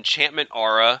 It's an enchantment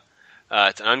aura.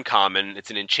 It's an uncommon.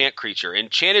 It's an enchant creature.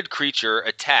 Enchanted creature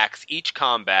attacks each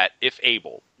combat if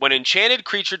able. When enchanted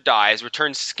creature dies,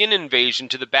 return Skin Invasion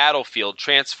to the battlefield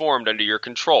transformed under your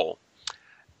control.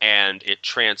 And it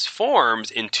transforms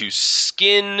into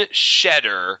Skin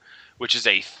Shedder, which is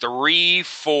a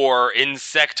 3/4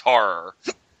 insect horror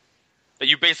that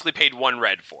you basically paid 1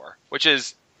 red for, which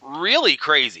is really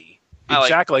crazy.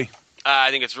 Exactly. I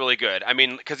think it's really good. I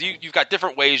mean, because you've got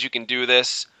different ways you can do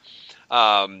this.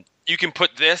 You can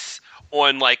put this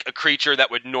on a creature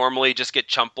that would normally just get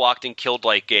chump blocked and killed,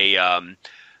 what's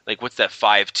that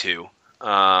 5/2?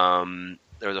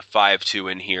 There's a 5/2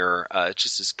 in here. It's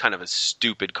just this kind of a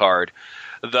stupid card.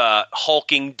 The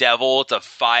Hulking Devil. It's a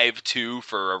 5/2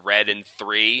 for a red and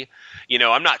 3.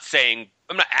 I'm not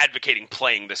advocating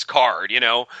playing this card.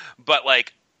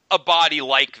 But a body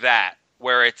like that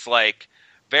where it's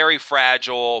very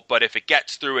fragile, but if it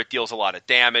gets through, it deals a lot of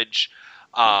damage.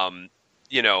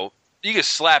 You can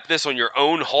slap this on your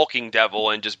own Hulking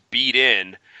Devil and just beat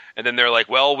in, and then they're like,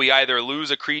 well, we either lose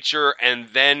a creature and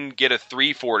then get a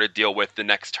 3/4 to deal with the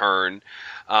next turn,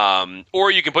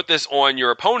 or you can put this on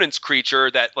your opponent's creature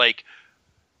that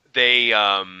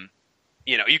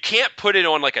you can't put it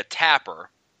on a tapper.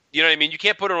 You know what I mean? You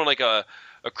can't put it on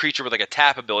a creature with a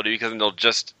tap ability, because then they'll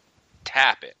just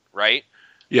tap it, right?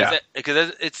 Yeah.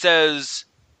 Because it says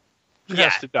it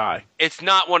has to die. It's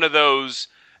not one of those,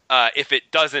 if it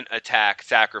doesn't attack,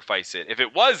 sacrifice it. If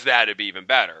it was that, it'd be even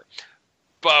better.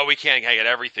 But we can't get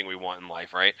everything we want in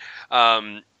life, right?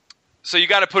 So you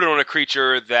got to put it on a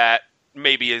creature that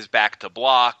maybe is back to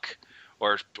block,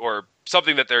 or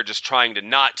something that they're just trying to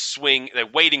not swing. They're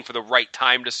waiting for the right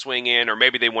time to swing in, or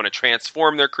maybe they want to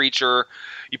transform their creature.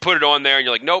 You put it on there, and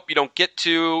you're like, nope, you don't get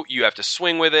to. You have to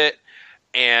swing with it,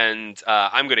 and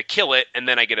I'm going to kill it, and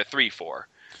then I get a 3/4.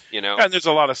 And there's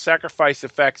a lot of sacrifice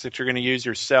effects that you're going to use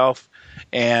yourself.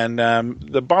 And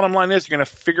the bottom line is you're going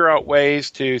to figure out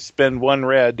ways to spend 1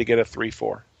 red to get a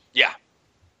 3/4. Yeah.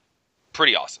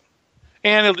 Pretty awesome.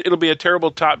 And it'll be a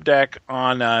terrible top deck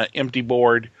on empty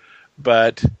board,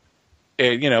 but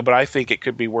I think it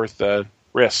could be worth the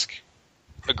risk.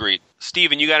 Agreed.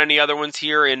 Steven, you got any other ones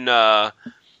here in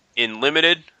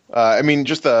limited?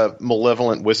 Just the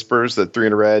Malevolent Whispers, the 3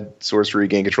 and a red sorcery,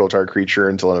 gain control of target creature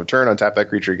until end of turn. Untap that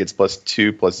creature, it gets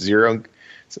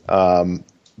 +2/+0.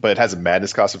 But it has a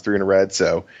madness cost of 3 and a red,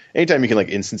 so anytime you can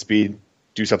instant speed,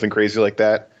 do something crazy like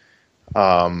that.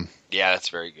 Yeah, that's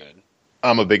very good.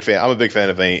 I'm a big fan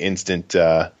of any instant.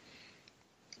 Gosh,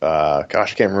 I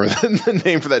can't remember the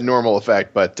name for that normal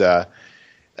effect, but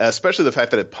especially the fact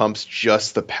that it pumps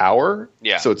just the power.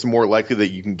 Yeah. So it's more likely that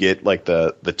you can get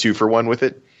the 2-for-1 with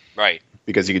it. Right.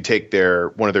 Because you could take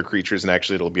one of their creatures and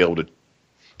actually it'll be able to,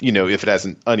 if it has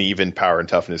an uneven power and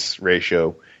toughness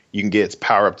ratio, you can get its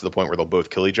power up to the point where they'll both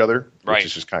kill each other, which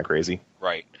is just kind of crazy.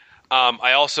 Right.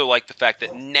 I also like the fact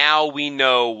that now we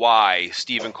know why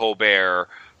Stephen Colbert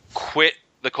quit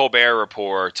the Colbert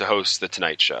Report to host the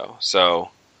Tonight Show.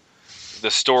 So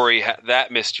the story,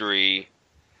 that mystery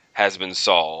has been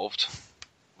solved.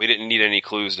 We didn't need any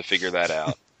clues to figure that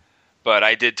out. But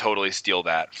I did totally steal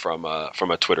that from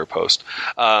a Twitter post.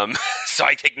 So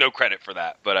I take no credit for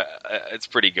that, but it's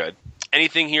pretty good.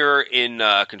 Anything here in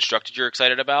Constructed you're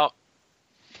excited about?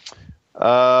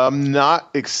 I'm not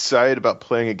excited about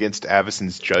playing against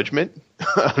Avacyn's Judgment,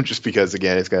 just because,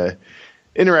 again, it's going to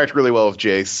interact really well with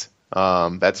Jace.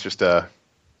 That's just a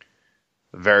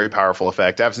very powerful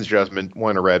effect. Avacyn's Judgment,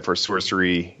 1 a red for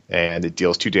sorcery, and it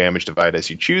deals 2 damage divided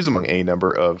as you choose among any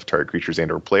number of target creatures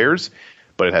and or players.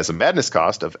 But it has a madness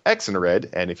cost of X in a red,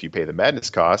 and if you pay the madness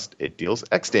cost, it deals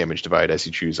X damage divided as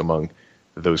you choose among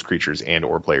those creatures and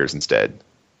or players instead.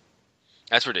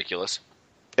 That's ridiculous.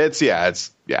 It's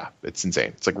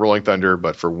insane. It's like Rolling Thunder,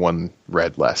 but for 1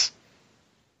 red less.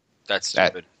 That's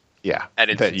stupid. At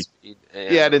instant speed.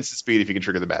 At instant speed if you can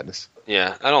trigger the madness.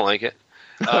 Yeah, I don't like it.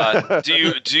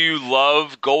 Do you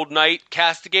love Gold Knight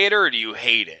Castigator, or do you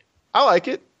hate it? I like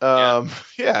it.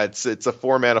 It's a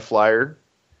 4-mana flyer.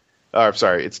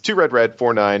 Sorry, it's 2 red,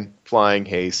 4/9, flying,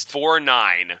 haste.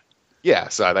 4/9. Yeah,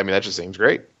 so that just seems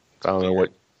great. I don't know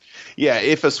what. Yeah,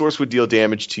 if a source would deal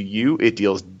damage to you, it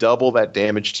deals double that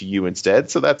damage to you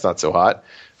instead. So that's not so hot.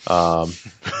 And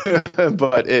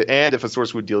if a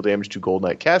source would deal damage to Gold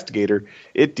Knight Castigator,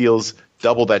 it deals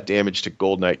double that damage to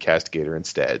Gold Knight Castigator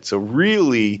instead. So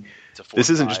really, this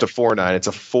isn't just a 4/9; it's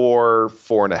a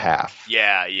 4/4.5.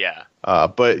 Yeah.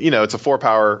 But it's a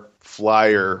 4-power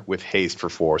flyer with haste for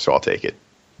 4, so I'll take it.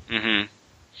 Mm-hmm.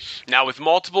 Now, with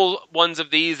multiple ones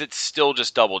of these, it's still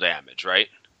just double damage, right?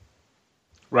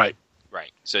 Right.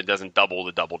 So it doesn't double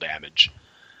the double damage.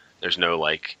 There's no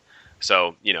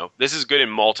so, this is good in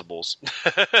multiples. You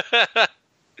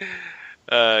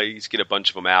just get a bunch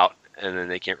of them out, and then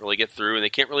they can't really get through, and they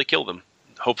can't really kill them,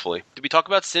 hopefully. Did we talk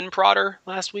about Sin Prodder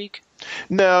last week?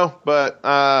 No, but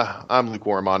I'm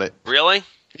lukewarm on it. Really?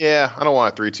 Yeah, I don't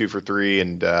want a 3/2 for 3,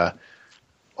 and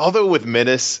although with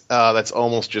Menace, that's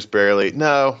almost just barely.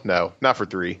 No, not for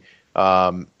 3.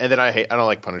 And then I don't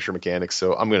like Punisher mechanics,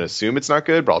 so I'm going to assume it's not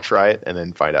good, but I'll try it and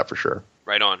then find out for sure.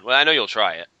 Right on. Well, I know you'll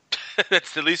try it.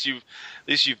 That's at least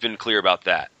you've been clear about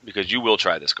that, because you will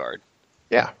try this card.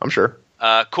 Yeah, I'm sure.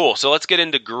 Cool. So let's get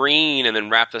into green and then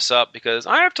wrap this up, because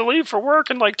I have to leave for work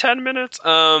in 10 minutes.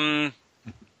 All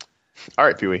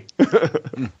right, Pee-wee.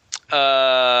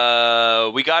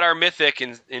 We got our mythic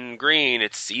in green.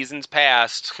 It's Seasons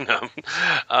Past. We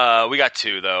got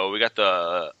 2 though. We got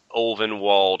the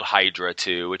Ulvenwald Hydra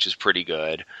 2, which is pretty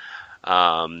good.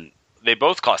 They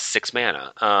both cost 6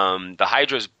 mana. The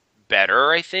Hydra's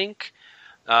better, I think.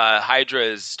 Hydra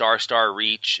is Star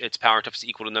Reach. Its power and toughness is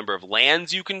equal to the number of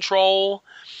lands you control.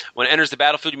 When it enters the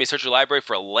battlefield, you may search your library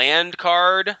for a land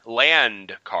card.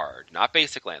 Land card, not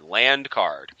basic land. Land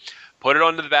card. Put it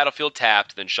onto the battlefield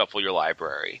tapped, then shuffle your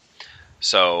library.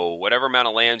 So whatever amount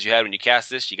of lands you had when you cast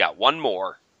this, you got 1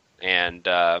 more. And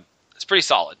it's pretty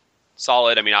solid.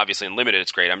 Obviously in limited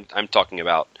it's great. I'm talking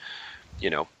about,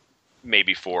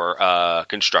 maybe for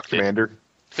constructed. Commander.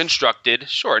 Constructed,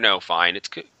 sure, no, fine. It's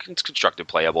constructed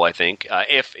playable, I think.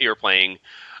 If you're playing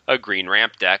a green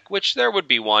ramp deck, which there would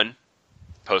be one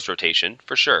post-rotation,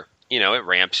 for sure. It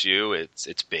ramps you,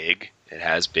 it's big, it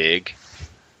has big,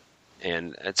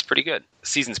 and it's pretty good.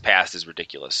 Seasons Past is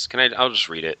ridiculous. I'll just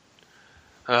read it.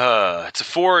 It's a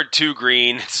 4/2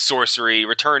 green. It's a sorcery.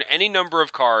 Return any number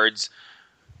of cards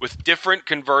with different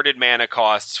converted mana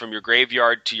costs from your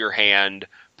graveyard to your hand.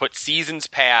 Put Seasons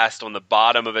Past on the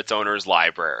bottom of its owner's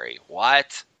library.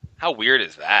 What? How weird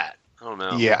is that? I don't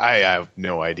know. Yeah, I have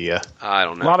no idea. I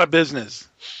don't know. A lot of business.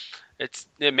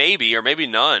 It may be, or maybe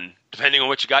none, depending on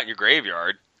what you got in your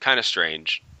graveyard. Kind of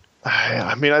strange.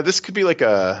 I mean, this could be like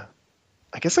I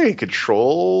guess like a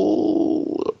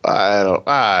control. I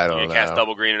don't You know. cast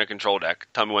double green in a control deck.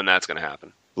 Tell me when that's going to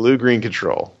happen. Blue-green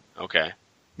control. Okay.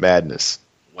 Madness.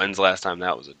 When's the last time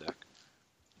that was a deck?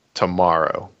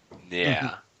 Tomorrow.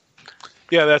 Yeah.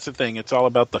 Yeah, that's the thing. It's all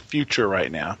about the future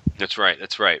right now. That's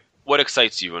right. What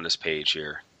excites you on this page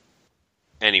here?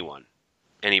 Anyone?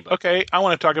 Anybody? Okay, I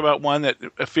want to talk about one that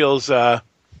feels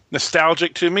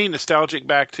nostalgic to me, nostalgic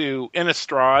back to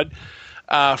Innistrad,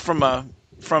 from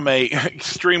a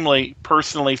extremely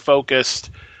personally focused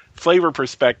flavor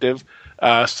perspective.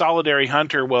 Solidary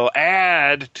Hunter will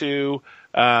add to.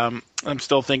 I'm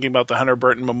still thinking about the Hunter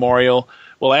Burton Memorial.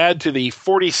 Will add to the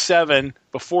 47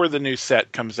 before the new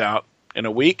set comes out in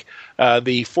a week.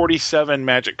 The 47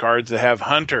 Magic cards that have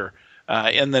Hunter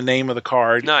in the name of the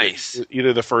card. Nice.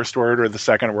 Either the first word or the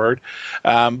second word.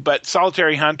 But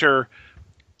Solitary Hunter,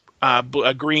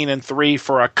 a green and 3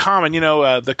 for a common.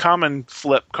 The common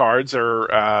flip cards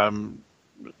are,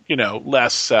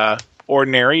 less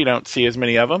ordinary. You don't see as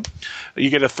many of them. You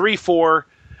get a 3/4,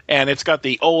 and it's got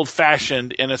the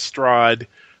old-fashioned Innistrad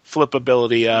flip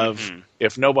ability of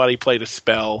if nobody played a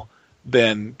spell,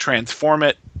 then transform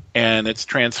it, and its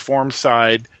transform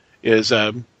side is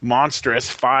a monstrous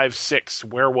 5/6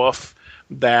 werewolf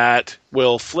that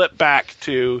will flip back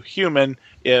to human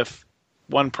if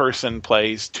one person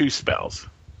plays 2 spells.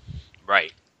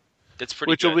 Right. That's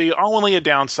pretty Which good. will be only a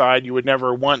downside. You would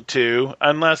never want to,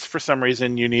 unless for some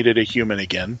reason you needed a human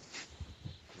again.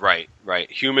 Right.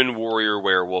 Human, warrior,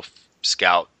 werewolf,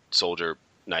 scout, soldier,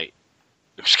 knight.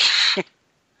 A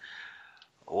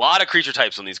lot of creature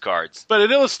types on these cards. But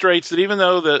it illustrates that even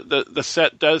though the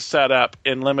set does set up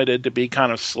in limited to be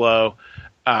kind of slow,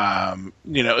 that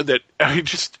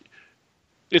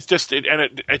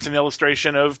it's an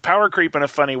illustration of power creep in a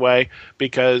funny way,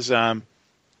 because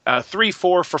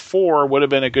 3/4 for 4 would have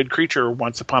been a good creature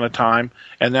once upon a time,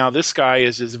 and now this guy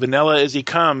is as vanilla as he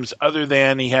comes, other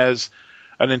than he has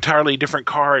an entirely different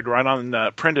card right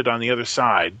on printed on the other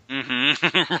side.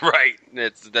 Mm-hmm. Right.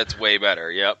 That's way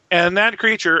better. Yep. And that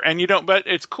creature, but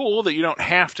it's cool that you don't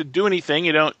have to do anything.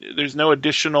 There's no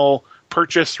additional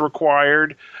purchase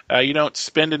required. You don't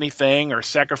spend anything or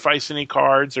sacrifice any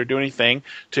cards or do anything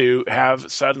to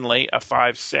have suddenly a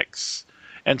 5/6.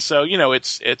 And so,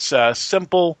 it's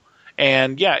simple,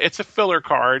 and it's a filler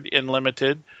card in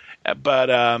limited,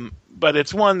 but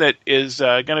it's one that is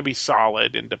going to be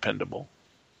solid and dependable.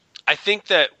 I think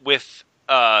that with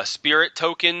spirit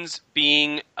tokens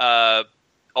being all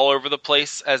over the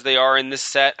place as they are in this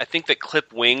set, I think that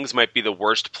Clip Wings might be the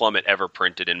worst plummet ever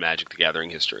printed in Magic the Gathering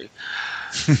history.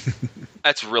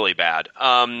 That's really bad.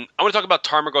 I want to talk about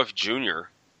Tarmogoyf Jr.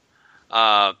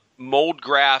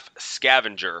 Moldgraph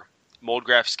Scavenger.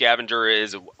 Moldgraph Scavenger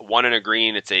is 1 and a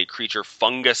green. It's a creature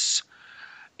fungus.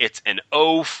 It's an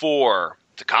 0/4.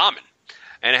 It's a common.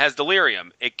 And it has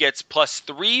Delirium. It gets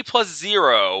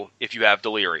 +3/+0 if you have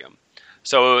Delirium.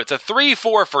 So it's a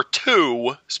 3/4 for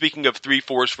 2. Speaking of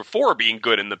 3/4s for 4 being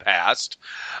good in the past.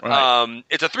 Right.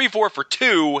 It's a 3/4 for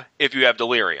 2 if you have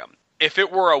Delirium. If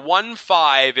it were a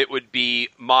 1/5, it would be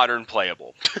modern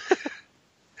playable.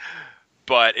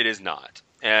 But it is not.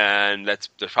 And there's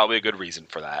probably a good reason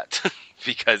for that.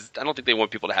 Because I don't think they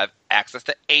want people to have access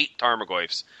to 8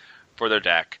 Tarmogoyfs for their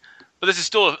deck. But this is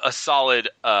still a solid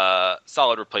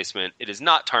replacement. It is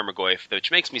not Tarmogoyf,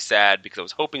 which makes me sad because I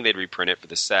was hoping they'd reprint it for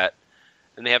the set,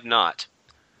 and they have not.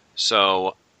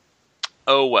 So,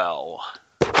 oh well.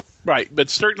 Right,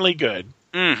 but certainly good.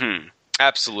 Mm-hmm.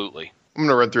 Absolutely. I'm going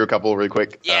to run through a couple really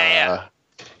quick. Yeah.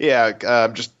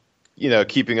 Just,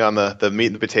 keeping on the meat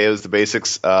and the potatoes, the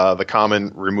basics. The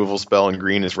common removal spell in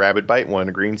green is Rabid Bite. 1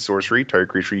 green sorcery. Target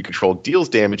creature you control deals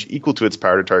damage equal to its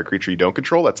power to target creature you don't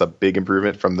control. That's a big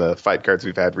improvement from the fight cards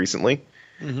we've had recently.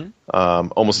 Mm-hmm.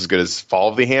 Almost as good as Fall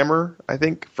of the Hammer, I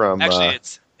think. Actually,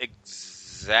 it's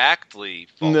exactly.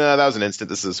 No, that was an instant.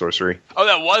 This is a sorcery. Oh,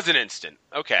 that was an instant.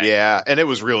 Okay. Yeah, and it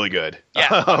was really good.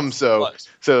 Yeah. So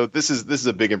this is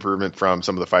a big improvement from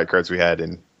some of the fight cards we had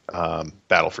in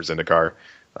Battle for Zendikar.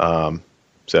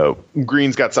 So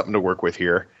green's got something to work with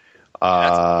here.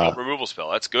 That's a removal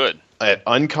spell. That's good. At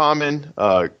uncommon,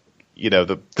 the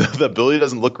ability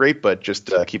doesn't look great, but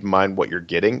just keep in mind what you're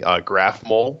getting. Graph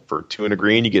Mole for 2 and a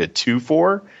green, you get a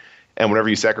 2/4, And whenever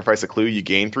you sacrifice a clue, you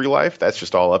gain 3 life. That's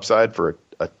just all upside for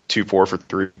a 2/4 for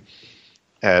 3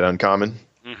 at uncommon.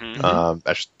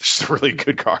 That's just a really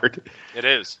good card. It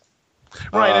is.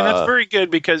 Right, and that's very good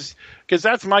because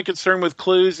that's my concern with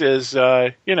clues is,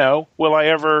 will I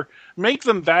ever make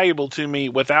them valuable to me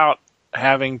without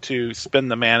having to spend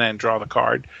the mana and draw the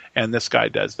card? And this guy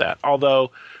does that.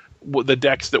 Although the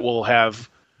decks that will have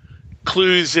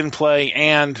clues in play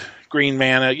and green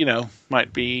mana,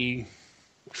 might be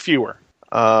fewer.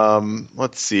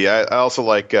 Let's see. I also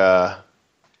like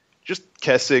just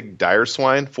Kessig Dire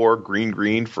Swine for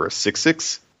green for a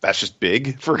 6/6. That's just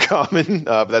big for common,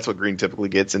 but that's what green typically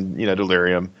gets. And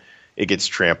Delirium, it gets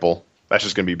trample. That's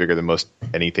just going to be bigger than most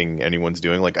anything anyone's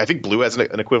doing. Like I think blue has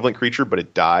an equivalent creature, but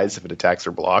it dies if it attacks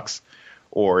or blocks,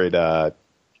 or it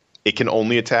can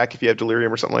only attack if you have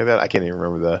Delirium or something like that. I can't even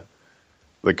remember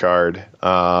the card.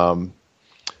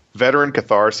 Veteran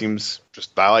Cathar seems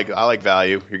just I like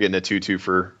value. You're getting a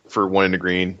 2/2 for 1 and a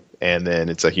green. And then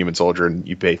it's a human soldier, and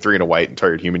you pay 3 and a white, and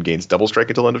target human gains double strike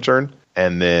until end of turn.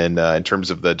 And then in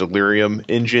terms of the Delirium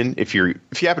engine, if you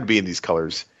happen to be in these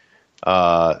colors,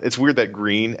 it's weird that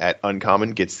green at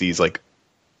uncommon gets these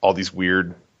all these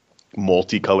weird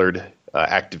multicolored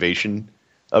activation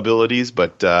abilities.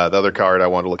 But the other card I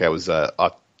wanted to look at was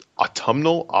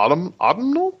Autumnal Gloom.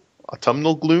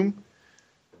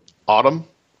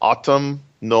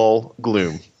 Autumnal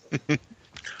Gloom.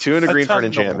 2 and a green for an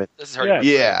enchantment. This is hard.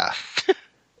 Yeah.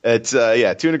 It's 2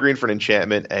 and a green for an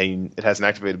enchantment, and it has an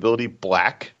activate ability,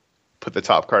 black. Put the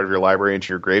top card of your library into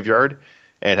your graveyard.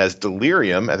 And it has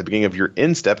Delirium at the beginning of your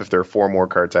end step. If there are 4 more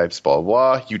card types, blah,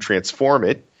 blah, blah. You transform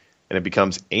it, and it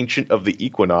becomes Ancient of the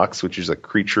Equinox, which is a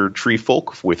creature tree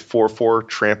folk with 4/4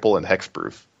 trample and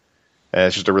hexproof. And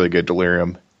it's just a really good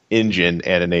Delirium engine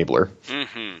and enabler.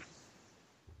 Mm-hmm.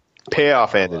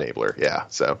 Payoff and enabler, yeah.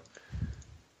 So,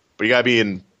 but you gotta be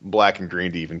in black and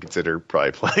green to even consider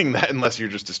probably playing that, unless you're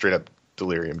just a straight up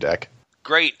Delirium deck.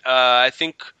 Great. I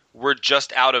think we're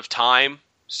just out of time.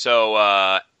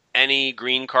 So, any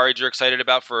green cards you're excited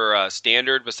about for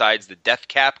Standard besides the Death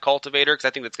Cap Cultivator? Because I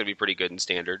think that's going to be pretty good in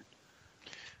Standard.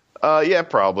 Yeah,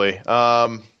 probably.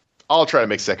 I'll try to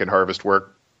make Second Harvest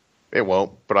work. It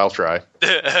won't, but I'll try.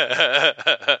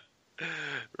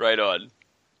 Right on.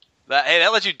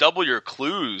 That lets you double your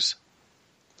clues.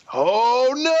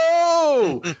 Oh,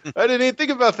 no! I didn't even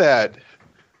think about that.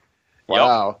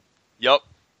 Wow. Yup.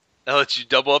 That lets you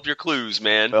double up your clues,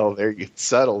 man. Oh, there you get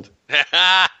settled.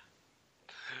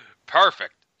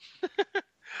 Perfect.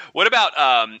 What about,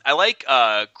 I like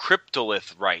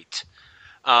Cryptolith Rite.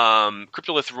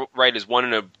 Cryptolith Rite is 1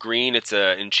 and a green. It's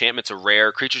an enchantment. It's a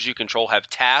rare. Creatures you control have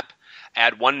tap.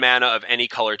 Add 1 mana of any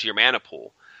color to your mana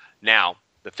pool. Now,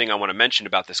 the thing I want to mention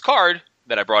about this card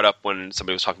that I brought up when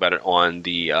somebody was talking about it on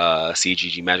the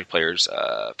CGG Magic Players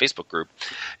Facebook group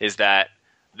is that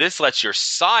this lets your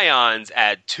Scions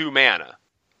add 2 mana.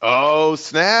 Oh,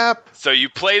 snap. So you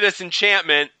play this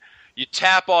enchantment, you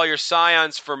tap all your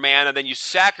Scions for mana, then you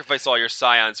sacrifice all your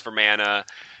Scions for mana.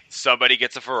 Somebody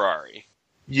gets a Ferrari.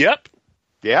 Yep.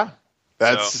 Yeah.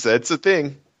 That's a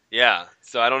thing. Yeah.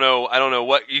 So I don't know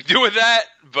what you do with that,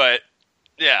 but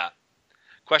yeah.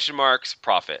 Question marks,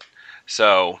 profit.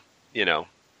 So,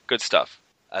 good stuff.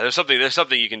 There's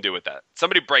something you can do with that.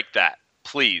 Somebody break that,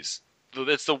 please.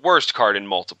 It's the worst card in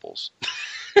multiples.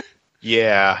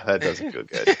 Yeah, that doesn't feel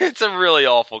good. It's a really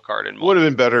awful card in multiples. Would have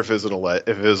been better if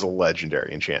it was a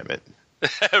legendary enchantment.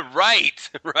 Right.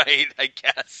 I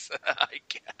guess.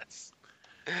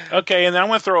 Okay, and then I'm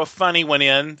going to throw a funny one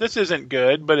in. This isn't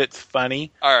good, but it's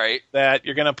funny. All right. That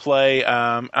you're going to play,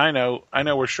 I know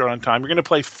we're short on time. You're going to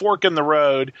play Fork in the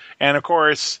Road, and of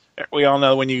course, we all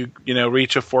know when you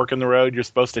reach a fork in the road, you're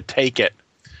supposed to take it.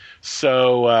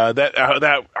 So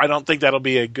that I don't think that'll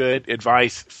be a good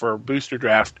advice for Booster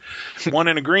Draft. 1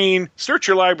 and a green, search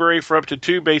your library for up to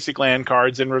 2 basic land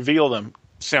cards and reveal them.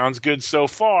 Sounds good so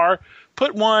far.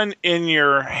 Put 1 in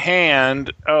your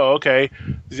hand. Oh, okay.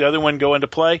 Does the other one go into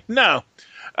play? No.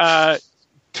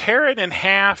 Tear it in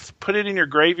half, put it in your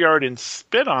graveyard, and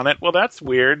spit on it. Well, that's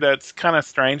weird. That's kind of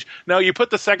strange. No, you put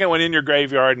the second one in your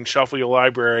graveyard and shuffle your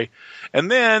library,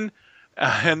 and then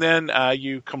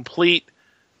you complete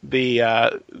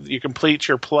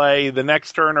your play the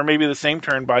next turn, or maybe the same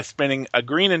turn, by spending a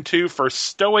green and 2 for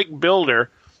Stoic Builder.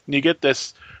 And you get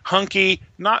this hunky,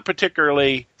 not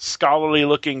particularly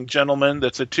scholarly-looking gentleman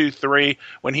that's a 2/3.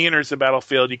 When he enters the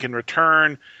battlefield, you can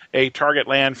return a target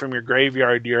land from your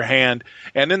graveyard to your hand.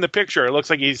 And in the picture, it looks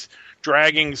like he's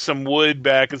dragging some wood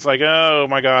back. It's like, oh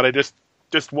my god, I just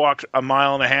walked 1.5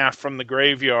 miles from the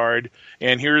graveyard,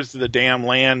 and here's the damn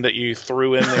land that you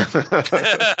threw in there.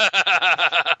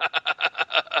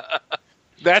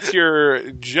 That's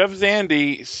your Jeff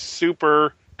Zandi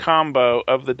super combo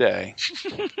of the day.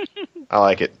 I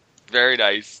like it. Very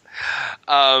nice.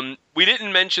 We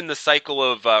didn't mention the cycle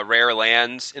of rare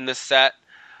lands in this set.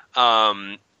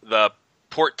 The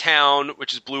Port Town,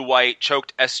 which is blue-white,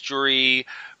 Choked Estuary,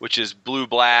 which is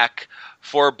blue-black,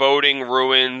 Foreboding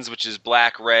Ruins, which is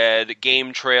black-red,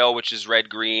 Game Trail, which is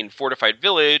red-green, Fortified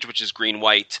Village, which is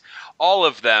green-white. All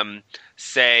of them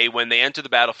say when they enter the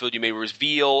battlefield, you may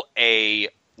reveal a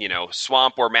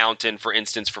swamp or mountain. For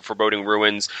instance, for Foreboding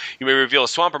Ruins, you may reveal a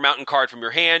swamp or mountain card from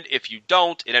your hand. If you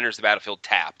don't, it enters the battlefield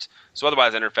tapped. So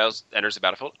otherwise, it enters the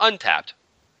battlefield untapped.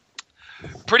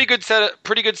 Pretty good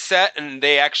set, and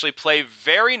they actually play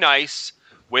very nice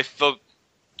with the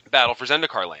Battle for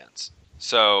Zendikar lands.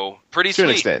 So pretty sweet. To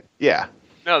an extent, yeah.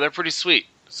 No, they're pretty sweet.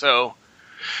 So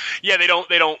yeah, they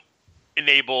don't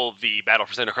enable the Battle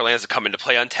for Zendikar lands to come into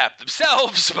play untapped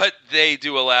themselves, but they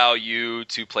do allow you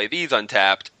to play these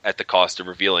untapped at the cost of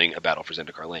revealing a Battle for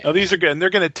Zendikar land. Oh, these are good. And they're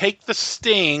going to take the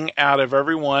sting out of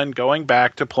everyone going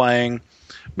back to playing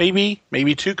maybe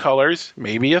two colors,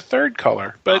 maybe a third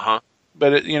color. But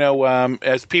But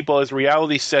as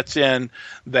reality sets in,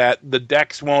 that the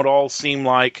decks won't all seem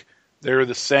like they're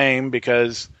the same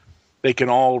because they can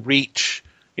all reach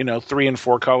 3 and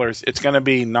 4 colors. It's going to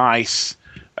be nice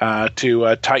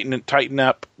to tighten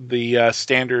up the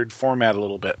standard format a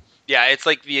little bit. Yeah, it's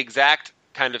like the exact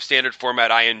kind of standard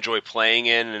format I enjoy playing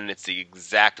in, and it's the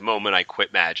exact moment I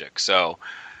quit Magic. So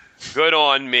good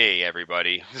on me,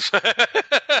 everybody.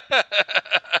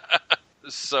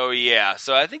 So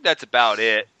I think that's about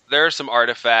it. There are some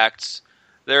artifacts.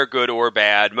 They're good or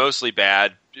bad, mostly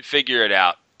bad. Figure it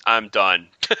out. I'm done.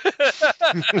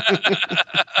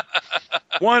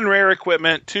 1 rare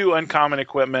equipment, 2 uncommon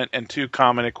equipment, and 2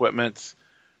 common equipments.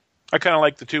 I kind of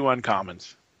like the 2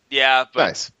 uncommons. Yeah, but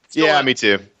nice. Yeah, me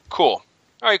too. Cool.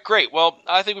 All right, great. Well,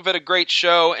 I think we've had a great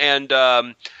show, and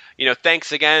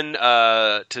thanks again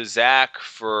to Zach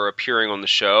for appearing on the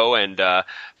show, and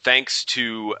thanks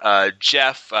to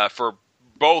Jeff for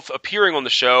both appearing on the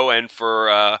show and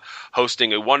for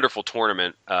hosting a wonderful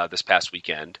tournament this past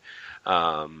weekend.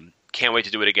 Can't wait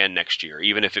to do it again next year.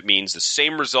 Even if it means the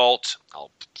same result, I'll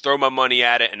throw my money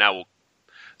at it, and I will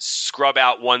scrub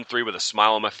out 1-3 with a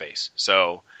smile on my face.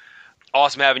 So,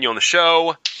 awesome having you on the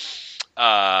show.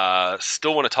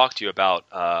 Still want to talk to you about...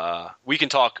 we can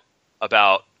talk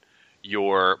about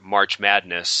your March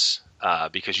Madness,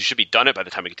 because you should be done it by the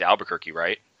time we get to Albuquerque,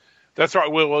 right? That's right.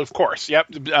 Well, of course. Yep.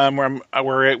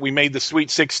 We made the Sweet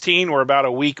 16. We're about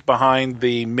a week behind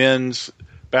the men's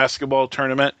basketball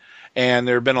tournament, and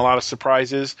there have been a lot of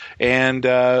surprises. And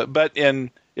but in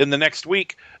the next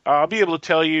week, I'll be able to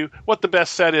tell you what the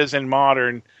best set is in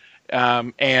Modern,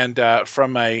 and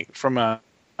from a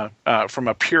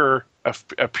pure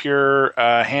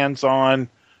hands-on,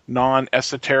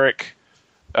 non-esoteric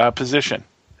position.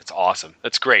 That's awesome.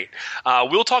 That's great.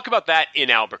 We'll talk about that in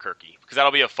Albuquerque, because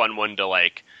that'll be a fun one to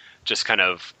just kind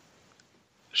of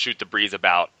shoot the breeze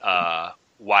about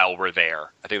while we're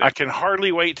there. I can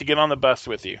hardly wait to get on the bus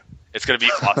with you. It's going to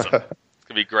be awesome. It's going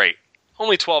to be great.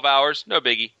 Only 12 hours, no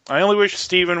biggie. I only wish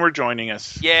Steven were joining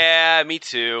us. Yeah, me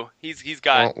too. He's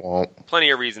got plenty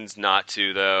of reasons not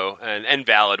to, though, and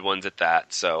valid ones at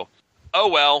that. So, oh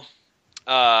well.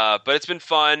 But it's been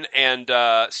fun. And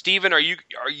Steven,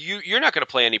 you're not going to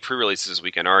play any pre-releases this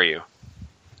weekend, are you?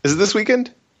 Is it this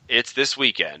weekend? It's this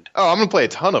weekend. Oh, I'm going to play a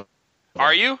ton of them.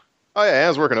 Are you? Oh yeah, I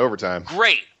was working overtime.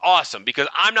 Great, awesome. Because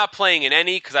I'm not playing in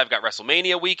any because I've got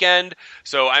WrestleMania weekend.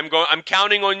 So I'm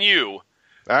counting on you.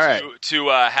 All right. To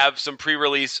have some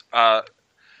pre-release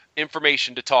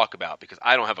information to talk about, because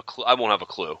I don't have a clue. I won't have a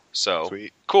clue. So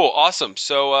sweet. Cool, awesome.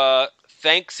 So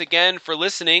thanks again for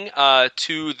listening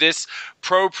to this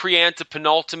pro-preanta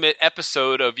penultimate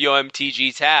episode of Yo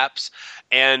MTG Taps.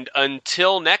 And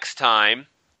until next time,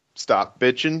 stop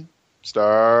bitching,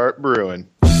 start brewing.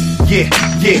 Yeah,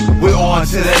 we're on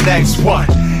to the next one.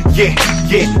 Yeah,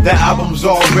 the album's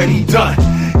already done.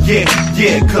 Yeah,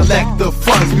 collect the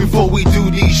funds before we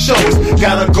do these shows.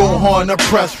 Gotta go on a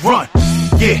press run.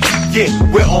 Yeah,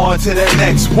 we're on to the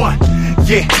next one.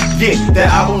 Yeah, the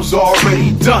album's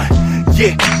already done.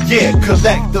 Yeah,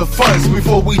 collect the funds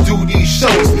before we do these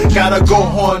shows. Gotta go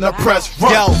on a press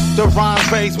run. Yo, the rhymes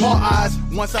raise more eyes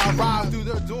once I ride through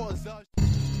the doors.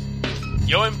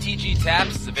 Yo MTG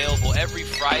Taps is available every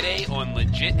Friday on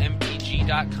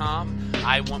legitmtg.com,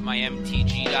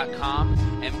 iwantmymtg.com,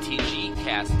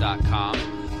 mtgcast.com,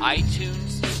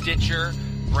 iTunes, Stitcher,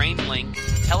 BrainLink,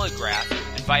 Telegraph,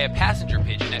 and via passenger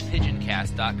pigeon at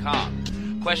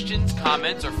pigeoncast.com. Questions,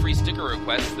 comments, or free sticker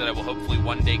requests that I will hopefully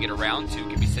one day get around to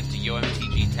can be sent to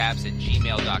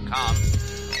yomtgtaps@gmail.com.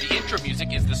 The The intro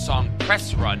music is the song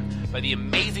Press Run by the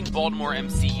amazing Baltimore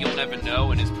MC You'll Never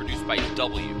Know and is produced by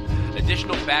W.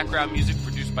 Additional background music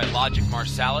produced by Logic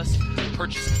Marsalis.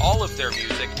 Purchase all of their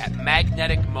music at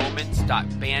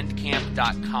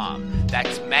magneticmoments.bandcamp.com.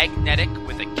 That's magnetic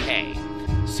with a K.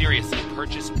 Seriously,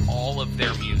 purchase all of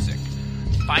their music.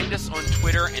 Find us on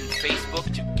Twitter and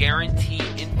Facebook to guarantee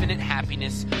infinite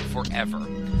happiness forever.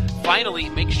 Finally,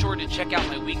 make sure to check out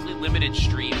my weekly limited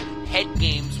stream, Head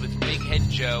Games with Big Head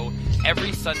Joe,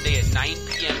 every Sunday at 9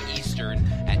 p.m. Eastern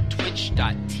at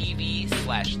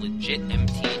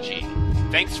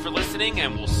twitch.tv/legitmtg. Thanks for listening,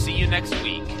 and we'll see you next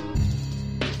week.